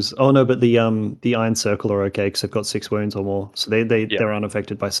leave those. Oh no, but the Iron Circle are okay because they've got 6 wounds or more, so they're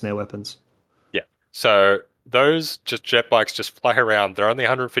unaffected by snare weapons. Yeah. So those just jet bikes just fly around. They're only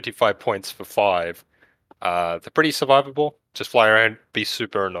 155 points for 5. They're pretty survivable. Just fly around, be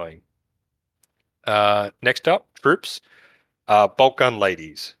super annoying. Next up, troops. Bolt gun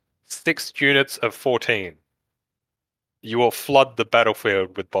ladies. 6 units of 14. You will flood the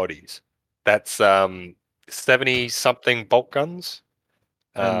battlefield with bodies. That's 70-something bolt guns.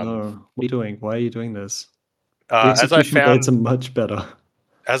 No, what are you doing? Why are you doing this? The As I execution rates are found, much better.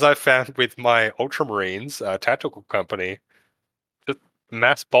 as I found with my Ultramarines tactical company, just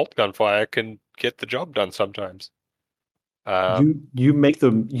mass bolt gun fire can get the job done sometimes. You make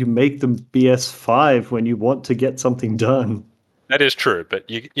them BS5 when you want to get something done. That is true, but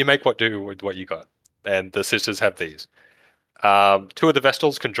you make what do with what you got, and the sisters have these. 2 of the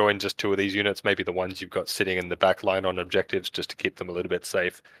Vestals can join just 2 of these units, maybe the ones you've got sitting in the back line on objectives, just to keep them a little bit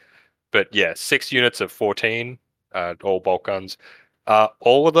safe. But yeah, 6 units of 14, all bolt guns.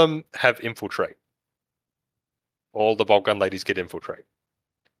 All of them have infiltrate. All the bolt gun ladies get infiltrate.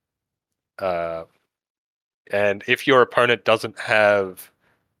 And if your opponent doesn't have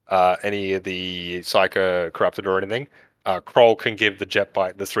any of the Psycho Corrupted or anything, Kroll can give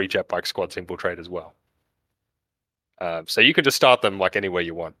the 3 jet bike squads infiltrate as well. So you can just start them like anywhere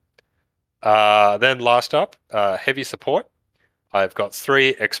you want. Then last up, heavy support. I've got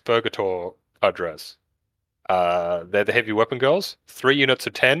 3 Expurgator cadres. They're the heavy weapon girls. 3 units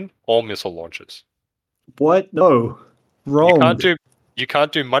of 10, all missile launchers. What? No. Wrong. You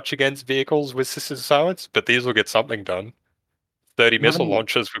can't do much against vehicles with Sisters of Silence, but these will get something done. 30 missile Money.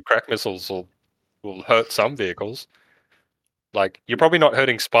 launchers with crack missiles will hurt some vehicles. Like, you're probably not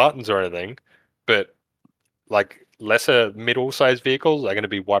hurting Spartans or anything, but like lesser middle-sized vehicles are going to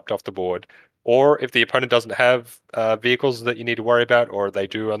be wiped off the board. Or if the opponent doesn't have vehicles that you need to worry about, or they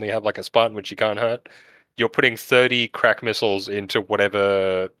do only have like a Spartan which you can't hurt, you're putting 30 crack missiles into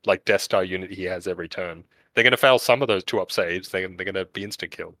whatever like Death Star unit he has every turn. They're going to fail some of those 2-up saves. They're going to be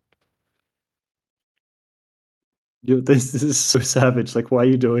instant killed. This is so savage. Like, why are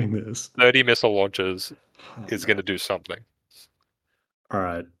you doing this? 30 missile launchers is going to do something. All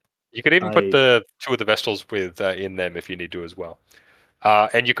right. You could even put the 2 of the Vestals with in them if you need to as well.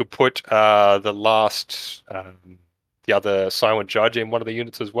 And you could put the other Silent Judge in one of the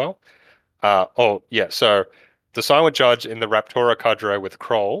units as well. So the Silent Judge in the Raptora cadre with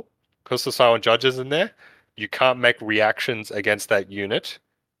Kroll, because the Silent Judge is in there, you can't make reactions against that unit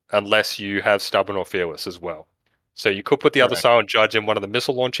unless you have Stubborn or Fearless as well. So you could put the other Silent Judge in one of the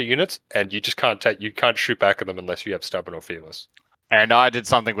missile launcher units, and you just can't shoot back at them unless you have Stubborn or Fearless. And I did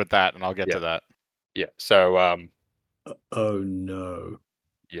something with that, and I'll get to that. Yeah. So oh no.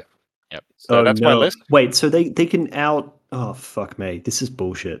 Yeah. Yep. So that's my list. Wait, so they can out. Oh fuck me! This is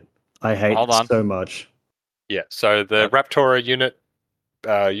bullshit. I hate this so much. Yeah. So the Raptora unit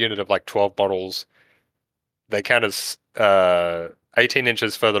of like 12 models, they count as 18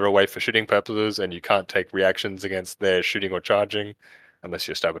 inches further away for shooting purposes, and you can't take reactions against their shooting or charging unless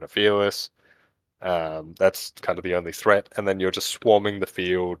you're Stubborn or Fearless. That's kind of the only threat, and then you're just swarming the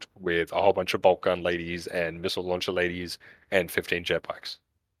field with a whole bunch of bolt gun ladies and missile launcher ladies and 15 jet bikes.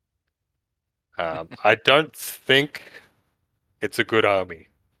 I don't think it's a good army.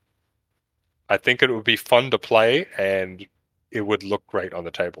 I think it would be fun to play, and it would look great on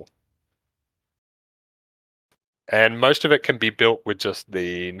the table. And most of it can be built with just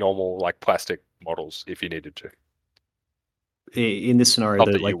the normal like plastic models if you needed to. In this scenario,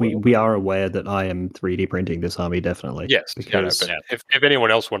 we are aware that I am 3D printing this army, definitely. Yes, but if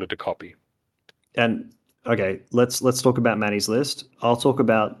anyone else wanted to copy. And okay, let's talk about Manny's list. I'll talk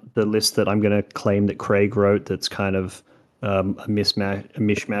about the list that I'm going to claim that Craig wrote. That's kind of a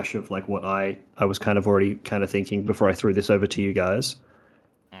mishmash of like what I was kind of already kind of thinking before I threw this over to you guys.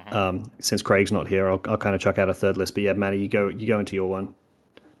 Since Craig's not here, I'll kind of chuck out a third list. But yeah, Manny, you go into your one.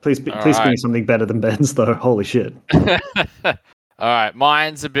 Please bring me something better than Ben's, though. Holy shit. All right.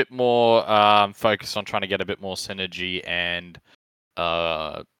 Mine's a bit more focused on trying to get a bit more synergy and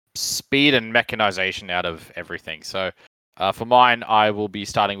speed and mechanization out of everything. So for mine, I will be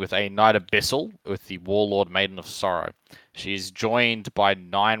starting with a Knight Abyssal with the Warlord Maiden of Sorrow. She's joined by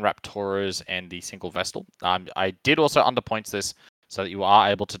 9 Raptoras and the single Vestal. I did also underpoints this so that you are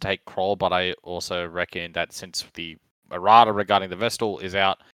able to take Kroll, but I also reckon that since the errata regarding the Vestal is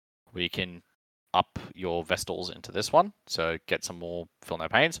out, we can up your Vestals into this one, so get some more Feel No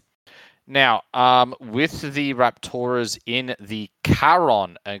Pains. Now, with the Raptoras in the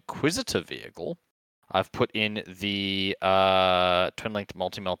Charon Inquisitor vehicle, I've put in the twin-linked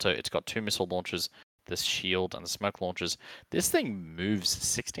multi-melter. It's got 2 missile launchers, the shield, and the smoke launchers. This thing moves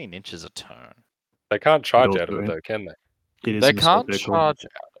 16 inches a turn. They can't charge out of it, though, can they? They can't charge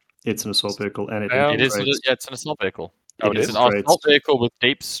out. It's an assault vehicle, and it's an assault vehicle. It's an assault vehicle with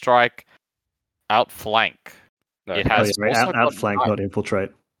deep strike outflank. No. It Oh, has yeah, right. also got Outflank, night, not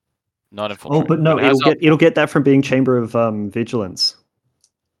infiltrate. not Oh, infiltrate. but no, It has it'll get that from being Chamber of Vigilance.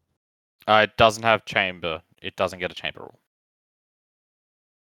 it doesn't have chamber. It doesn't get a chamber rule.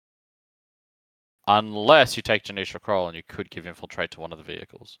 Unless you take Janisha Kroll and you could give infiltrate to one of the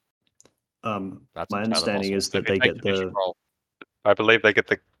vehicles. That's My entirely understanding possible. is So that if you they take get Janisha the Kroll- I believe they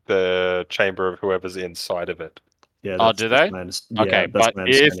get the chamber of whoever's inside of it. yeah. Oh, That's, do that's they? my yeah. Okay, That's but my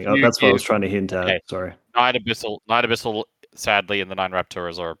if understanding. Oh, you that's what I was give trying to hint okay, at. Sorry. Night Abyssal, sadly, and the 9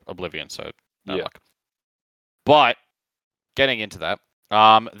 Raptors are Oblivion, so no Yeah. luck. But getting into that,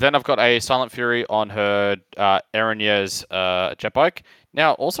 then I've got a Silent Fury on her Erinya's jet bike.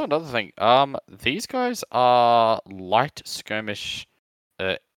 Now, also another thing, these guys are light skirmish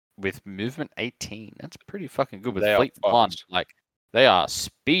with movement 18. That's pretty fucking good with They are Fleet 1. fast. Like, they are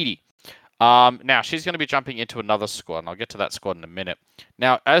speedy. Now, she's going to be jumping into another squad, and I'll get to that squad in a minute.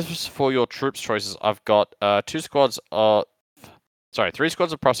 Now, as for your troops choices, I've got 3 squads of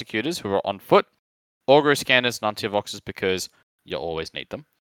prosecutors who are on foot, Augury scanners, Nuncio-Voxes, because you always need them.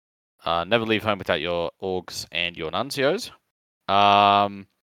 Never leave home without your Augs and your Nuncios.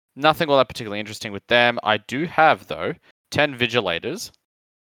 Nothing all that particularly interesting with them. I do have, though, 10 Vigilators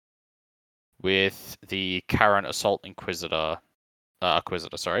with the Karen Assault Inquisitor,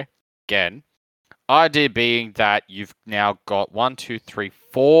 again. Idea being that you've now got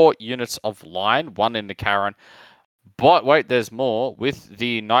 4 units of line, 1 in the Karen. But wait, there's more. With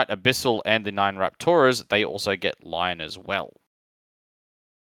the Knight Abyssal and the 9 Raptoras, they also get line as well.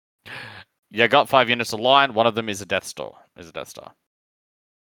 You got 5 units of line. One of them is a Death Star.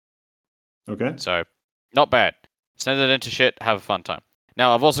 Okay. So, not bad. Send it into shit. Have a fun time.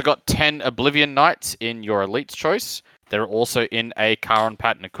 Now, I've also got 10 Oblivion Knights in your Elite's choice. They're also in a Karen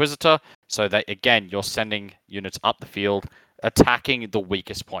Pattern Inquisitor. So that, again, you're sending units up the field, attacking the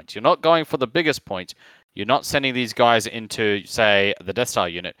weakest points. You're not going for the biggest point. You're not sending these guys into, say, the Death Star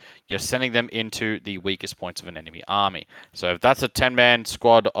unit. You're sending them into the weakest points of an enemy army. So if that's a 10-man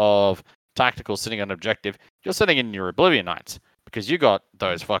squad of tactical sitting on objective, you're sending in your Oblivion Knights because you got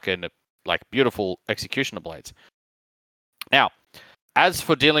those fucking like beautiful executioner blades. Now, as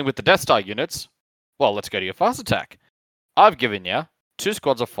for dealing with the Death Star units, well, let's go to your fast attack. I've given you 2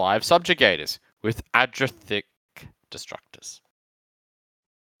 squads of 5 subjugators with Adrathic Destructors.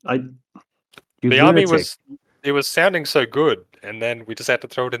 The army was sounding so good, and then we just had to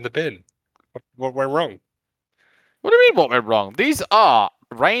throw it in the bin. What went wrong? What do you mean what went wrong? These are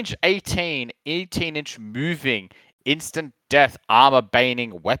range 18-inch moving, instant death, armor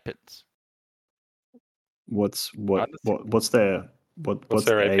baning weapons. What's their What's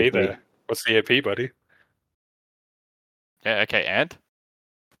their AP there? What's the AP, buddy? Yeah, okay, and?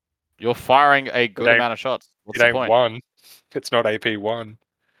 You're firing a good amount of shots. What's it the ain't point? 1. It's not AP 1.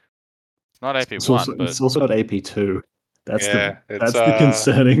 It's not AP 1, but... It's also not AP 2. That's Yeah, the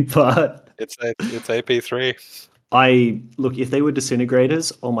concerning part. It's AP 3. Look, if they were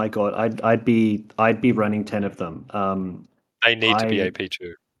disintegrators, oh my god, I'd be running 10 of them. They need to be AP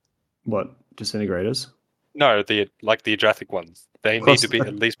 2. What, disintegrators? No, the Adrathic ones. They need to be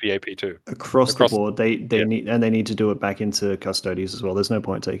at least be AP 2. Across the board, they need to do it back into Custodies as well. There's no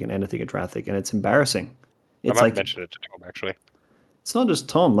point taking anything Adrathic, and it's embarrassing. I might mention it to Tom, actually. It's not just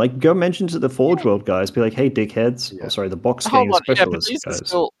Tom. Like, go mention to the Forge World guys. Be like, hey, dickheads. Yeah. Oh, sorry, the box game specialist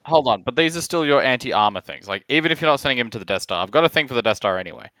guys. But these are still your anti-armor things. Like, even if you're not sending him to the Death Star, I've got a thing for the Death Star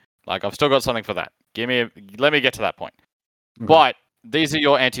anyway. Like, I've still got something for that. Let me get to that point. Okay. But these are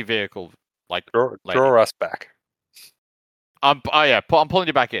your anti-vehicle. Like, draw us back. I'm pulling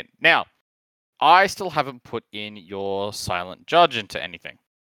you back in. Now, I still haven't put in your Silent Judge into anything.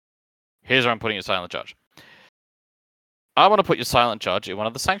 Here's where I'm putting your Silent Judge. I want to put your Silent Judge in one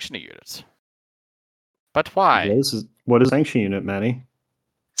of the Sanctioner units. But why? What is Sanction Unit, Manny?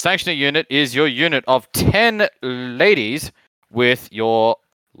 Sanctioner unit is your unit of 10 ladies with your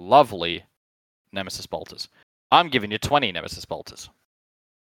lovely Nemesis Bolters. I'm giving you 20 Nemesis Bolters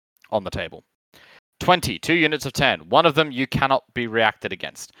on the table. 2 units of 10. One of them you cannot be reacted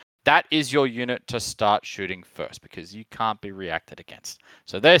against. That is your unit to start shooting first because you can't be reacted against.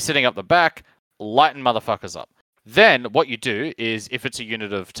 So they're sitting up the back, lighten motherfuckers up. Then what you do is, if it's a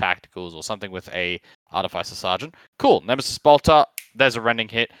unit of tacticals or something with a Artificer Sergeant, cool, Nemesis Bolter, there's a rending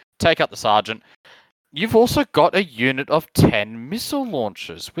hit, take out the Sergeant. You've also got a unit of 10 missile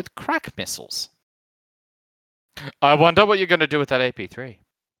launchers with crack missiles. I wonder what you're going to do with that AP3.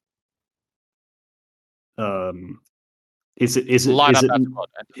 It's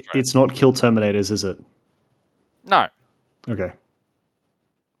not kill Terminators, is it? No. Okay.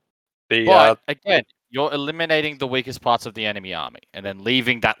 But again, you're eliminating the weakest parts of the enemy army, and then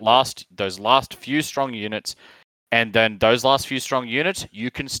leaving those last few strong units And then those last few strong units,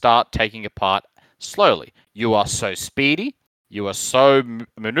 you can start taking apart slowly. You are so speedy, you are so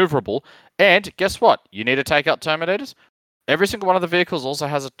maneuverable, and guess what? You need to take out Terminators. Every single one of the vehicles also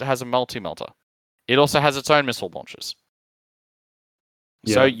has a multi-melter. It also has its own missile launchers.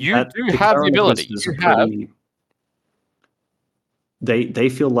 So you do the have the Karen ability. Listers You are have. pretty. They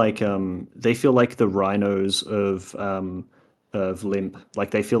feel like the rhinos of Limp.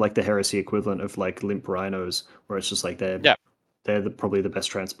 Like they feel like the heresy equivalent of like Limp rhinos, where it's just like Yeah. they're probably the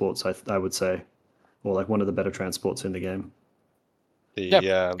best transports. I would say, or like one of the better transports in the game.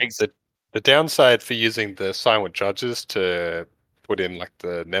 The downside for using the silent judges to put in like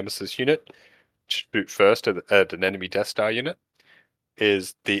the Nemesis unit, shoot first at an enemy Death Star unit,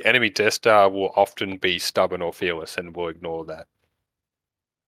 is the enemy Death Star will often be stubborn or fearless and will ignore that.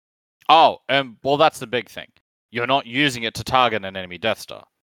 Oh, well, that's the big thing. You're not using it to target an enemy Death Star.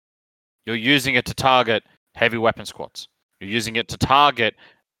 You're using it to target heavy weapon squads. You're using it to target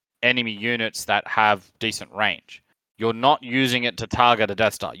enemy units that have decent range. You're not using it to target a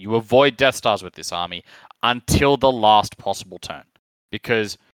Death Star. You avoid Death Stars with this army until the last possible turn.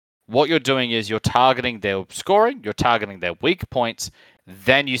 Because what you're doing is you're targeting their scoring, you're targeting their weak points,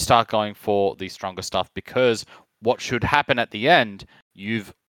 then you start going for the stronger stuff, because what should happen at the end,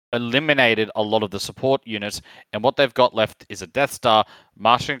 you've eliminated a lot of the support units, and what they've got left is a Death Star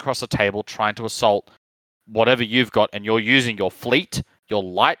marching across the table trying to assault whatever you've got, and you're using your fleet, your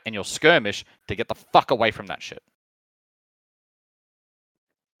light, and your skirmish to get the fuck away from that shit.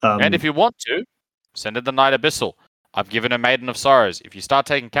 And if you want to, send in the Knight Abyssal. I've given a Maiden of Sorrows. If you start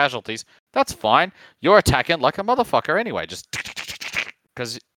taking casualties, that's fine. You're attacking like a motherfucker anyway, just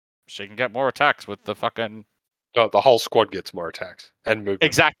because she can get more attacks with the fucking... No, the whole squad gets more attacks and movement.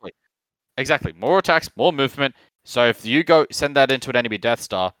 Exactly. More attacks, more movement. So if you go send that into an enemy Death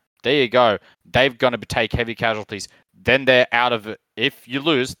Star, there you go. They're going to take heavy casualties. Then they're out of it. If you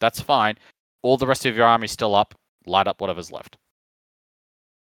lose, that's fine. All the rest of your army's still up. Light up whatever's left.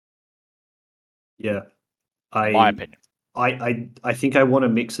 Yeah, My opinion. I think I want to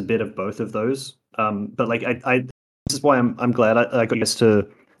mix a bit of both of those. But like this is why I'm glad I got you guys to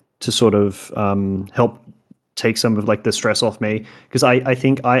sort of help take some of like the stress off me, because I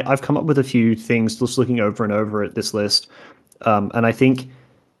think I've come up with a few things just looking over and over at this list, and I think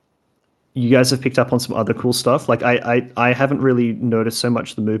you guys have picked up on some other cool stuff. Like I haven't really noticed so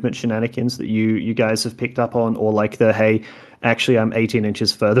much the movement shenanigans that you guys have picked up on, or like the hey, actually I'm 18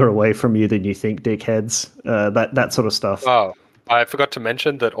 inches further away from you than you think, dickheads. That sort of stuff. Oh, I forgot to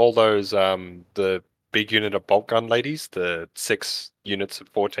mention that all those the big unit of bolt gun ladies, the 6 units of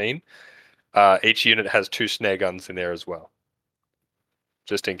 14, each unit has 2 snare guns in there as well.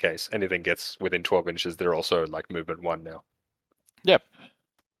 Just in case anything gets within 12 inches, they're also like movement 1 now. Yep.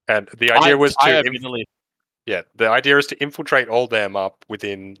 And the idea was to the idea is to infiltrate all them up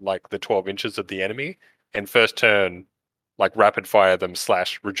within like the 12 inches of the enemy, and first turn like rapid fire them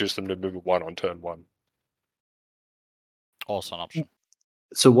 / reduce them to movement 1 on turn 1. Also an option.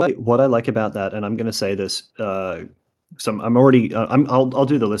 So what I like about that, and I'm going to say this, so I'm already I'll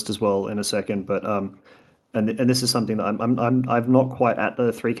do the list as well in a second, but and this is something that I'm not quite at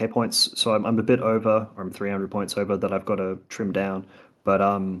the 3K points, so I'm a bit over, or I'm 300 points over that I've got to trim down, but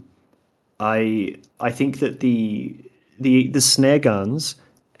I think that the snare guns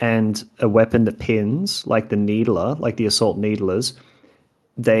and a weapon that pins, like the needler, like the assault needlers,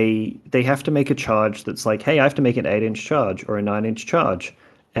 they have to make a charge that's like, hey, I have to make an 8-inch charge or a 9-inch charge,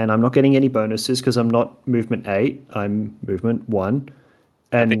 and I'm not getting any bonuses because I'm not movement 8, I'm movement 1.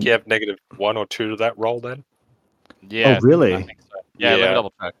 And I think you have -1 or 2 to that roll then. Yeah. Oh, really? I think so. Yeah, let me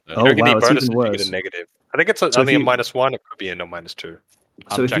double check. You don't get any it's bonuses, even you get worse. a negative. I think it's So only a if you- -1, it could be a -2.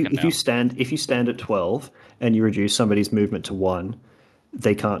 So if you stand at 12 and you reduce somebody's movement to 1,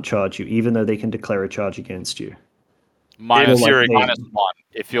 they can't charge you, even though they can declare a charge against you. Minus, If you're -1.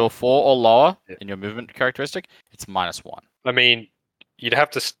 If you're 4 or lower Yeah. in your movement characteristic, it's -1. I mean, you'd have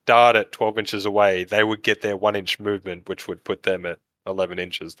to start at 12 inches away. They would get their 1-inch movement, which would put them at 11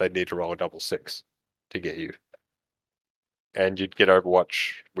 inches. They'd need to roll a double 6 to get you. And you'd get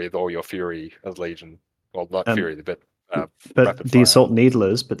Overwatch with all your Fury as Legion. Well, not Fury, but rapid the fire. assault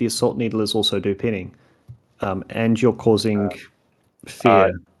needlers also do pinning, and you're causing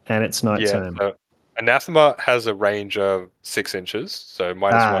fear, and it's nighttime. So Anathema has a range of 6 inches, so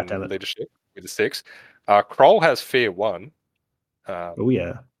 -1 damn it. leadership with a 6. Kroll has Fear 1. Oh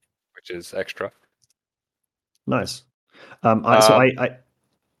yeah, which is extra. nice.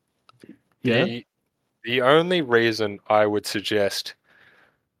 The only reason I would suggest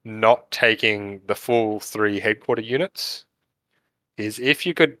not taking the full 3 headquarter units is if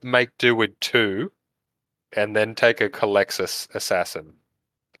you could make do with 2 and then take a Colexus Assassin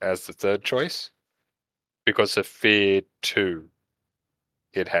as the third choice, because of Fear 2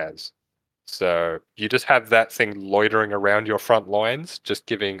 it has. So you just have that thing loitering around your front lines, just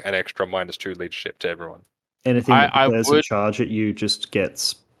giving an extra -2 leadership to everyone. Anything that I declares a would- charge at you just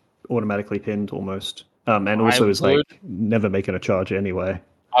gets automatically pinned almost. And I also is like would- never making a charge anyway.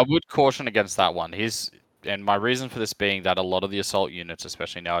 I would caution against that one. And my reason for this being that a lot of the assault units,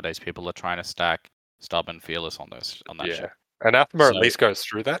 especially nowadays, people are trying to stack Stubborn Fearless on that Yeah. ship. Anathema So- at least goes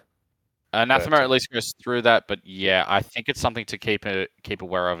through that. Anathema But, at least goes through that, but yeah, I think it's something to keep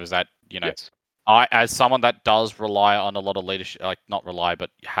aware of. Is that Yes. I, as someone that does rely on a lot of leadership, like not rely, but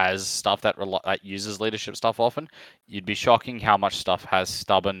has stuff that uses leadership stuff often, you'd be shocking how much stuff has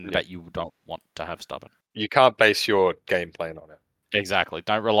Stubborn Yeah. that you don't want to have Stubborn. You can't base your game plan on it. Exactly.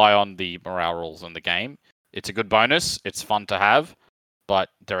 Don't rely on the morale rules in the game. It's a good bonus. It's fun to have, but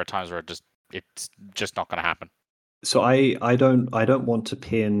there are times where it's just not going to happen. So I don't want to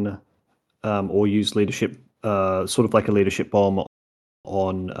pin or use leadership sort of like a leadership bomb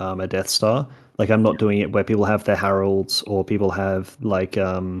on a Death Star. Like I'm not doing it where people have their heralds or people have like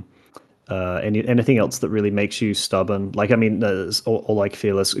anything else that really makes you stubborn. Like I mean, or like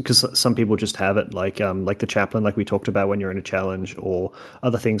fearless, because some people just have it. Like the chaplain, like we talked about when you're in a challenge, or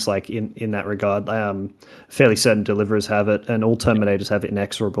other things like in that regard. Fairly certain deliverers have it, and all terminators have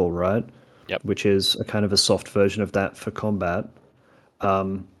inexorable, right? Yep. Which is a kind of a soft version of that for combat.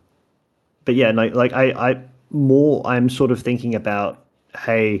 But yeah, no, like I'm sort of thinking about,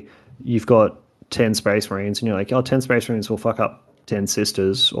 hey, you've got 10 Space Marines, and you're like, oh, 10 Space Marines will fuck up 10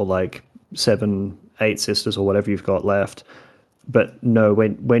 sisters, or like 7, 8 sisters, or whatever you've got left. But no,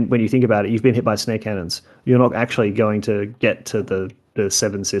 when you think about it, you've been hit by snake cannons. You're not actually going to get to the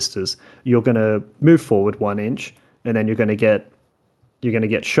 7 sisters. You're going to move forward 1 inch, and then you're going to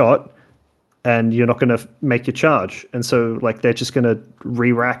get shot, and you're not going to make your charge. And so like they're just going to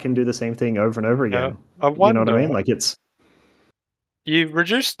re-rack and do the same thing over and over again. I You know what I wonder- mean? Like it's You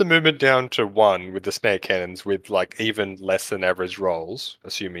reduce the movement down to 1 with the snare cannons with like even less than average rolls,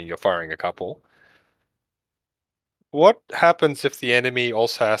 assuming you're firing a couple. What happens if the enemy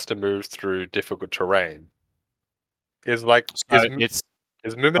also has to move through difficult terrain? Is like So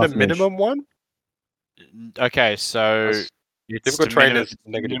is movement a half an inch. minimum 1? Okay, so it's difficult the terrain minimum- is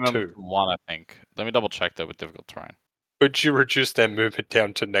negative minimum 2. 1, I think. Let me double check that with difficult terrain. Could you reduce their movement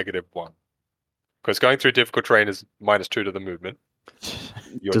down to -1? Because going through difficult terrain is -2 to the movement.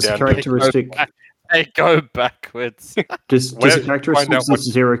 You're does a down to characteristic They go backwards. does Where- a characteristic find out what- of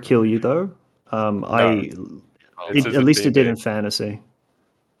 0 kill you though? It says At least it did D&D. in fantasy.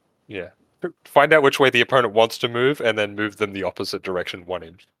 Yeah. Find out which way the opponent wants to move, and then move them the opposite direction 1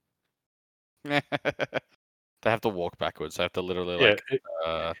 inch. They have to walk backwards. They have to literally Yeah,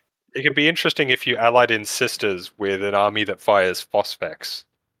 like it could be interesting if you allied in sisters with an army that fires phosphex.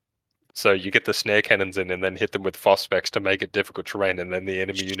 So you get the snare cannons in and then hit them with phosphex to make it difficult terrain, and then the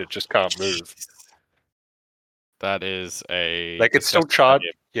enemy unit just can't move. That is a. They could still disgusting charge.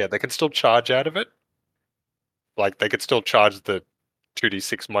 idea. Yeah, they can still charge out of it. Like they could still charge the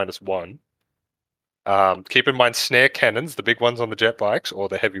 2d6 -1. Keep in mind, snare cannons, the big ones on the jet bikes or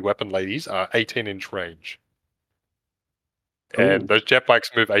the heavy weapon ladies, are 18-inch range. And Ooh. those jet bikes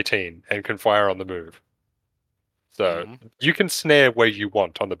move 18 and can fire on the move. So Mhm. you can snare where you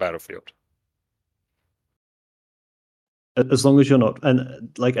want on the battlefield. As long as you're not,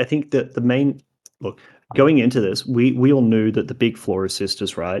 and like I think that the main look going into this, we all knew that the big flaw of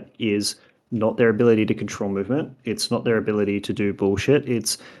sisters, right, is not their ability to control movement. It's not their ability to do bullshit.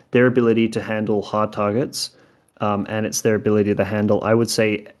 It's their ability to handle hard targets, and it's their ability to handle, I would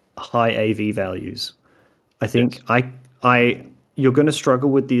say, high AV values. I think Yes. you're going to struggle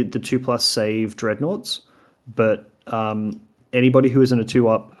with the 2+ save dreadnoughts, but anybody who is in a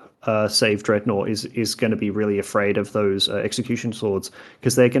 2+ save dreadnought is going to be really afraid of those execution swords,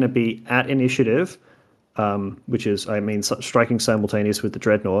 because they're going to be at initiative, which is, I mean, striking simultaneous with the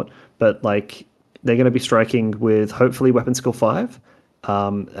dreadnought, but like they're going to be striking with hopefully weapon skill 5,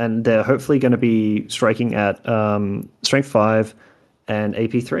 and they're hopefully going to be striking at strength 5 and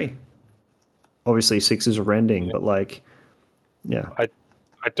AP 3. Obviously 6 is a rending, but like, yeah.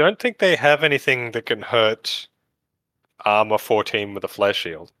 I don't think they have anything that can hurt armor 14 with a flare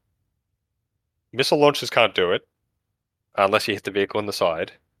shield. Missile launchers can't do it unless you hit the vehicle on the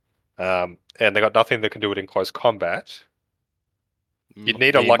side. And they got nothing that can do it in close combat. You'd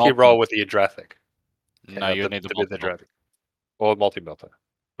need a The lucky multi- roll with the Adrathic. No, you need the to be the multi-roll. Adrathic. Or multi-melter.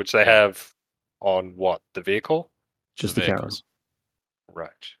 Which they Yeah. have on what? The vehicle? Just the Karen. vehicles.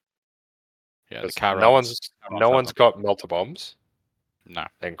 Right. Yeah, the 'Cause car. no one's got melter bombs, No.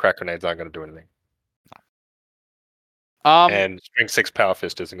 and crack grenades aren't going to do anything. And Strength 6 Power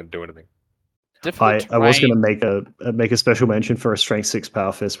Fist isn't going to do anything. Difficult I was terrain. going to make a special mention for a Strength 6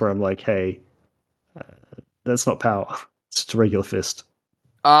 Power Fist where I'm like, hey, that's not power. It's just a regular fist.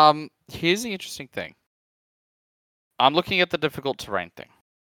 Here's the interesting thing. I'm looking at the difficult terrain thing.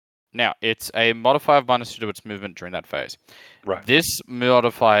 Now, it's a modifier of -2 to its movement during that phase. Right. This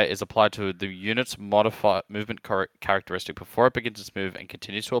modifier is applied to the unit's movement characteristic before it begins its move and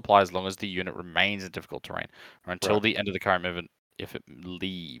continues to apply as long as the unit remains in difficult terrain or until Right. the end of the current movement if it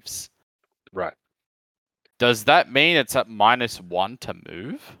leaves. Right. Does that mean it's at -1 to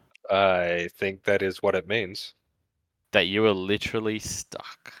move? I think that is what it means. That you are literally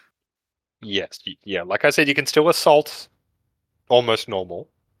stuck. Yes. Yeah. Like I said, you can still assault almost normal.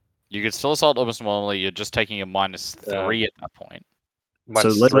 You can still assault almost normally. You're just taking a -3 at that point.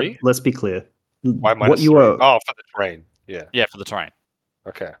 Minus so 3? let's be clear. Why What minus you 3? are Oh, for the terrain. Yeah. Yeah, for the terrain.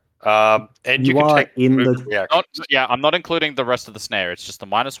 Okay. And you You can are take in movement the- reaction. I'm not including the rest of the snare. It's just the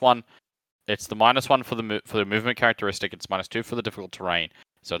 -1. It's the -1 for the movement characteristic. It's -2 for the difficult terrain.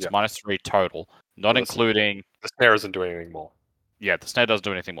 So it's Yeah. -3 total, not Well, that's- including. The snare isn't doing anything more. Yeah, the snare doesn't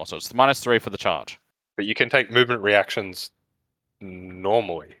do anything more. So it's the -3 for the charge. But you can take movement reactions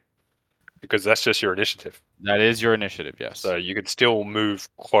normally because that's just your initiative. That is your initiative, yes. So you can still move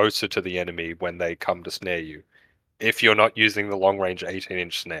closer to the enemy when they come to snare you if you're not using the long range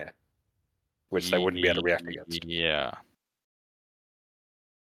 18-inch snare, which they wouldn't be able to react against. Yeah.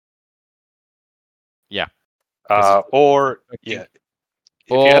 Or yeah. If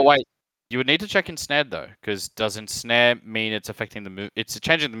you had- Wait, you would need to check ensnared though, because does ensnare mean it's affecting the move? It's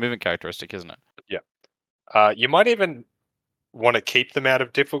changing the movement characteristic, isn't it? you might even want to keep them out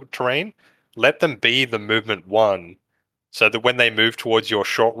of difficult terrain. Let them be the movement 1, so that when they move towards your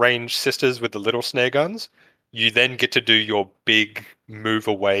short range sisters with the little snare guns, you then get to do your big move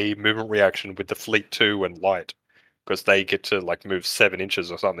away movement reaction with the fleet 2 and light, because they get to like move 7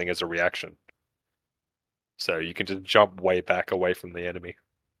 inches or something as a reaction. So you can just jump way back away from the enemy,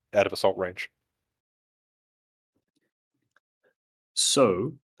 out of assault range.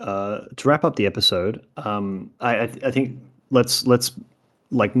 So to wrap up the episode, I think let's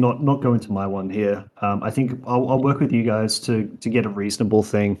like not go into my one here. I think I'll work with you guys to get a reasonable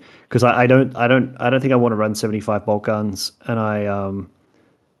thing because I don't think I want to run 75 bolt guns, and I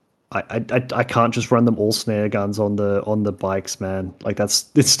can't just run them all snare guns on the bikes, man. Like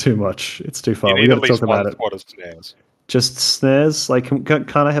it's too much. It's too far. You We need got at to talk least about one it. squad of snares. Just snares? Like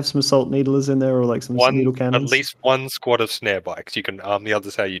can't I have some assault needlers in there or like some needle At cannons? least one squad of snare bikes. You can arm the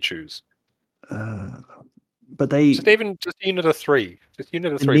others how you choose. But they Just unit of 3. Just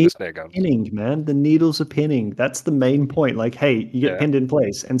unit of The 3 needles for snare guns. pinning, man. The needles are pinning. That's the main point. Like, hey, you get Yeah. pinned in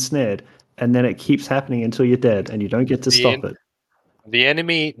place and snared, and then it keeps happening until you're dead, and you don't get to The stop it. The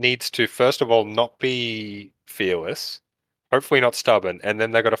enemy needs to, first of all, not be fearless, hopefully not stubborn, and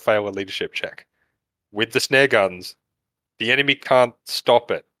then they've got to fail a leadership check. With the snare guns, the enemy can't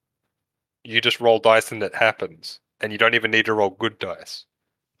stop it. You just roll dice and it happens, and you don't even need to roll good dice.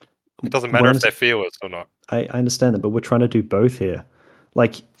 It doesn't matter Well, if they're fearless or not. I understand that, but we're trying to do both here.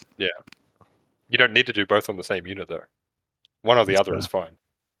 Like, You don't need to do both on the same unit, though. One or the other is fine.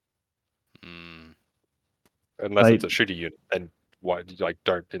 Unless it's a shooty unit, and why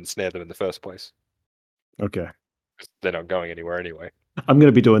don't ensnare them in the first place. okay, 'Cause they're not going anywhere anyway. I'm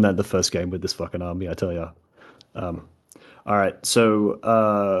gonna be doing that in the first game with this fucking army. I tell you. All right, so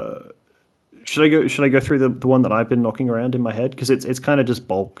should I go through the one that I've been knocking around in my head because it's kind of just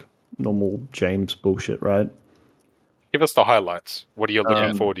bulk normal James bullshit, right? Give us the highlights. What are you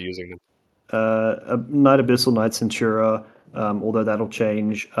looking forward to using them? A Knight Abyssal, Knight Centura, although that'll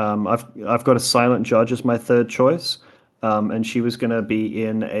change. I've got a Silent Judge as my third choice, and she was going to be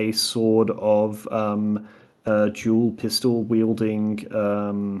in a sort of dual pistol wielding.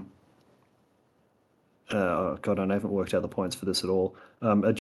 Oh God, I haven't worked out the points for this at all.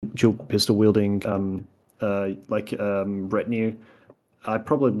 A dual pistol wielding retinue. I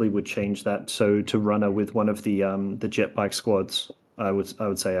probably would change that so to runner with one of the jet bike squads. I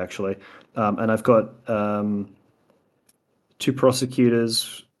would say actually, and I've got two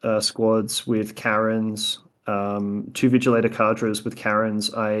prosecutors squads with Karens, two vigilator cadres with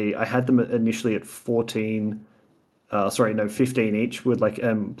Karens. I had them initially at 14. 15 each with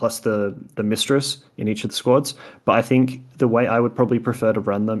plus the mistress in each of the squads. But I think the way I would probably prefer to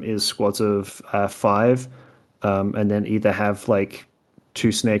run them is squads of 5, and then either have like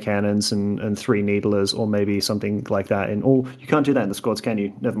 2 snare cannons and 3 needlers, or maybe something like that. And you can't do that in the squads, can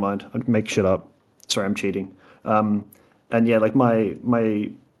you? Never mind. I'd make shit up. Sorry, I'm cheating. And yeah, like my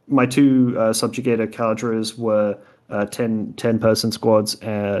 2 subjugator cadres were 10 person squads,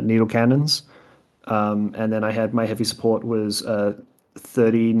 needle cannons. And then I had my heavy support was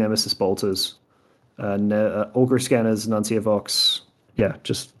 30 Nemesis bolters, auger scanners, Nuncia Vox. Yeah,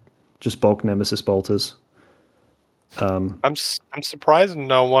 just bulk Nemesis bolters. I'm surprised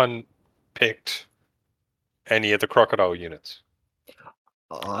no one picked any of the crocodile units.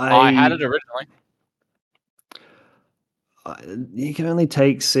 I had it originally. You can only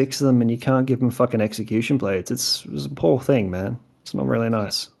take 6 of them, and you can't give them fucking execution blades. It's a poor thing, man. It's not really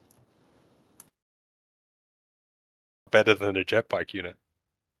nice. Better than a jet bike unit.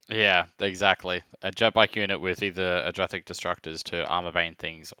 Yeah, exactly. A jet bike unit with either Adrathic Destructors to armor bane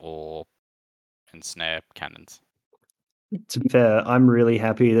things or ensnare cannons. To be fair, I'm really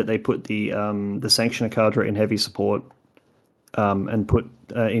happy that they put the Sanctioner cadre in heavy support, and put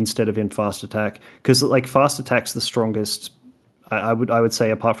instead of in fast attack, because like fast attack's the strongest. I would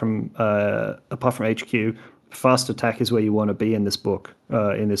say apart from HQ, fast attack is where you want to be in this book,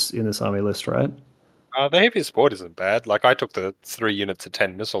 in this army list, right? The heavy support isn't bad. Like I took the 3 units of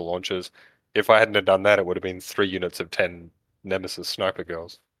 10 missile launchers. If I hadn't have done that, it would have been 3 units of 10 Nemesis sniper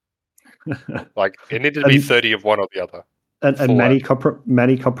girls. Like it needed to be 30 of one or the other. And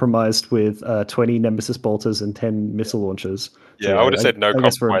Manny compromised with 20 Nemesis bolters and 10 missile launchers. Yeah, So, I would have said no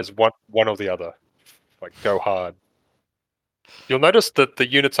guess compromise. One or the other. Like go hard. You'll notice that the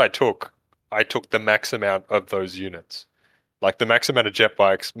units I took the max amount of those units. Like the max amount of jet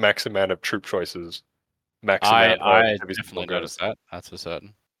bikes, max amount of troop choices, max amount of I heavy definitely support noticed that. That's for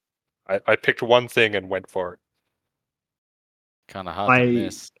certain. I picked one thing and went for it. Kind of hard to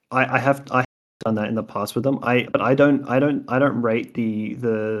miss. I have done that in the past with them. But I don't rate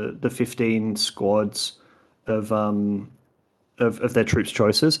the 15 squads of their troops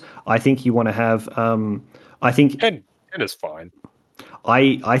choices. I think you want to have I think 10 is fine.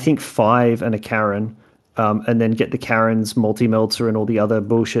 I think 5 and a Karen, and then get the Karen's multi-melter and all the other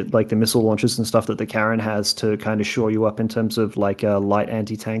bullshit like the missile launchers and stuff that the Karen has to kind of shore you up in terms of like light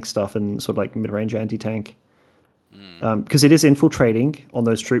anti-tank stuff and sort of like mid-range anti-tank. Because it is infiltrating on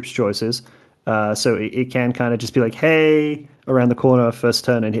those troops choices, so it can kind of just be like, hey, around the corner first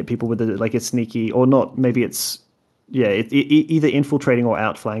turn and hit people with like it's sneaky or not. Maybe it's either infiltrating or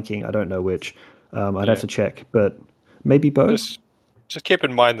outflanking. I don't know which. I'd have to check, but maybe both. Just keep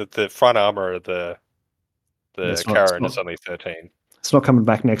in mind that the front armor of the Karen is only 13. It's not coming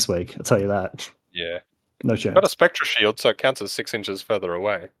back next week. I'll tell you that. Yeah, no chance. Got a Spectra shield, so it counts as 6 inches further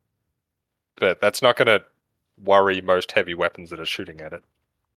away. But that's not going to worry most heavy weapons that are shooting at it.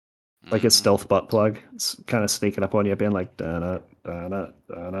 Like a stealth butt plug. It's kind of sneaking up on you, being like, da-na, da-na,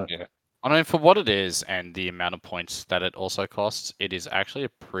 da-na. Yeah. I mean, for what it is and the amount of points that it also costs, it is actually a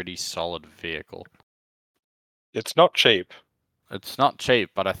pretty solid vehicle. It's not cheap. It's not cheap,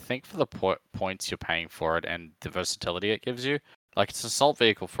 but I think for the points you're paying for it and the versatility it gives you, like it's an assault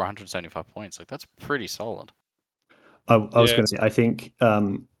vehicle for 175 points. Like that's pretty solid. I was going to say, I think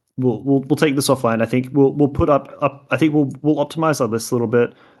we'll take this offline. I think we'll put up. I think we'll optimize our list a little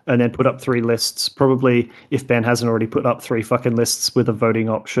bit and then put up 3 lists. Probably if Ben hasn't already put up 3 fucking lists with a voting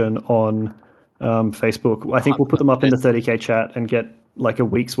option on Facebook. I think we'll put them up in the 30K chat and get like a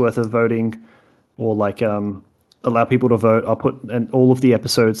week's worth of voting, or like allow people to vote. I'll put all of the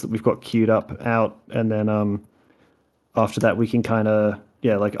episodes that we've got queued up out, and then after that we can kind of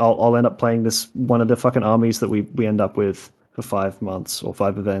like I'll end up playing this one of the fucking armies that we end up with for 5 months or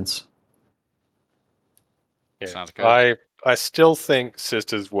 5 events. Yeah. Sounds good. I still think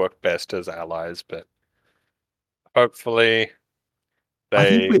sisters work best as allies, but hopefully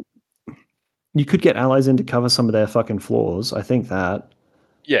you could get allies in to cover some of their fucking flaws. I think that.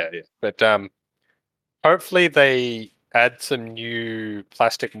 Yeah. But hopefully they add some new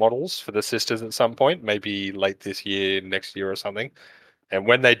plastic models for the sisters at some point, maybe late this year, next year or something. And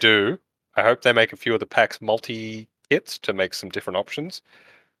when they do, I hope they make a few of the packs multi-kits to make some different options,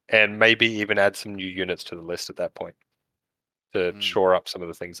 and maybe even add some new units to the list at that point to shore up some of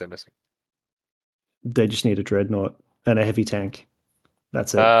the things they're missing. They just need a dreadnought and a heavy tank.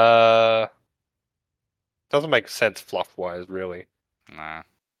 That's it. Doesn't make sense fluff-wise, really. Nah.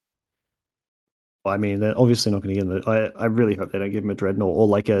 I mean, they're obviously not going to give them. I really hope they don't give them a dreadnought or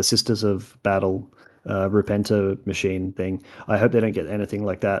like a Sisters of Battle, Repenter machine thing. I hope they don't get anything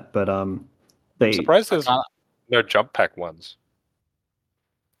like that. But I'm surprised there's no jump pack ones.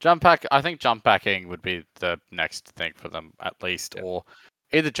 I think jump packing would be the next thing for them, at least, or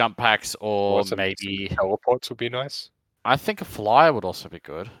either jump packs or maybe some teleports would be nice. I think a flyer would also be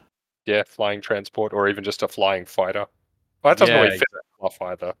good. Yeah, flying transport, or even just a flying fighter. Well, that doesn't really fit that fluff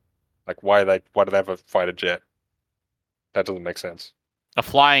either. Like, why do they have a fighter jet? That doesn't make sense. A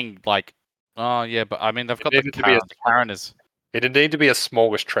flying, like, oh yeah, but I mean they've got the Karen. The Karen is. It'd need to be a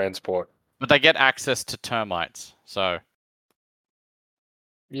smallish transport. But they get access to termites, so why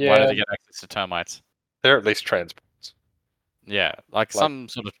do Yeah, they get access to termites? they're at least transports. Yeah, like some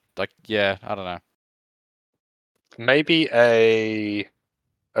sort of yeah, I don't know. Maybe a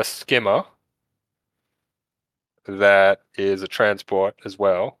skimmer that is a transport as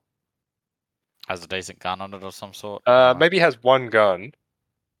well. Has a decent gun on it or some sort. I don't know. Maybe has one gun,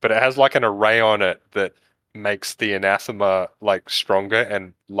 but it has like an array on it that makes the anathema like stronger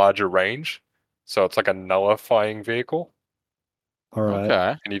and larger range. So it's like a nullifying vehicle, All right.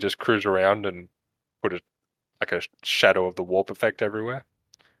 Okay. and you just cruise around and put like a shadow of the warp effect everywhere.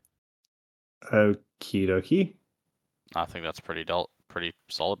 Okie dokie. I think that's pretty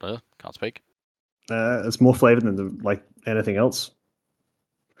solid. Can't speak. It's more flavor than like anything else.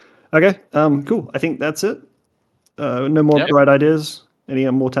 Okay. Cool. I think that's it. No more Yep. bright ideas. Any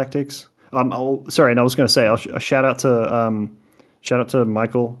more tactics? Sorry, and I was going to say, a shout out to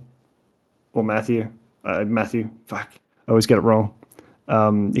Michael or Matthew. Matthew. Fuck, I always get it wrong.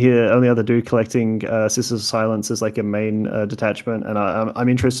 Here, only other dude collecting Sisters of Silence is like a main detachment, and I'm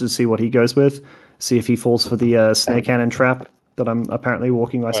interested to see what he goes with. See if he falls for the snake cannon trap that I'm apparently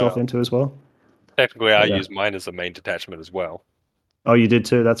walking myself into as well. Technically, I Yeah. use mine as a main detachment as well. Oh, you did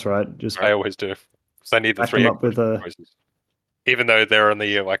too. That's right. Just I always do. So I need the back 3 them up with choices. Even though they're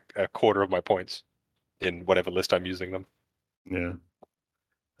only like a quarter of my points in whatever list I'm using them. yeah.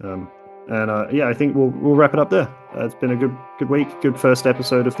 Yeah, I think we'll wrap it up there. It's been a good week, good first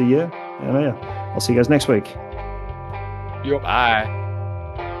episode of the year, and yeah, I'll see you guys next week. Bye.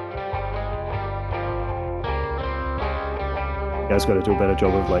 You guys got to do a better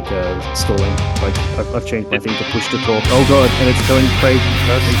job of like stalling. Like I've changed my thing to push to talk. Oh god, and it's going crazy.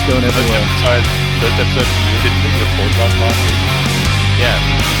 It's going everywhere. First episode, you didn't record last week. Yeah.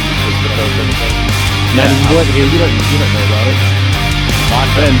 Man, you weren't here. You don't know about it.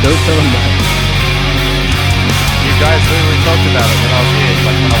 Ben, don't tell him that. You guys literally talked about it when I was here,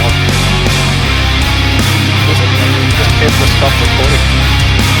 like when I wasn't here. Just hit the stop recording.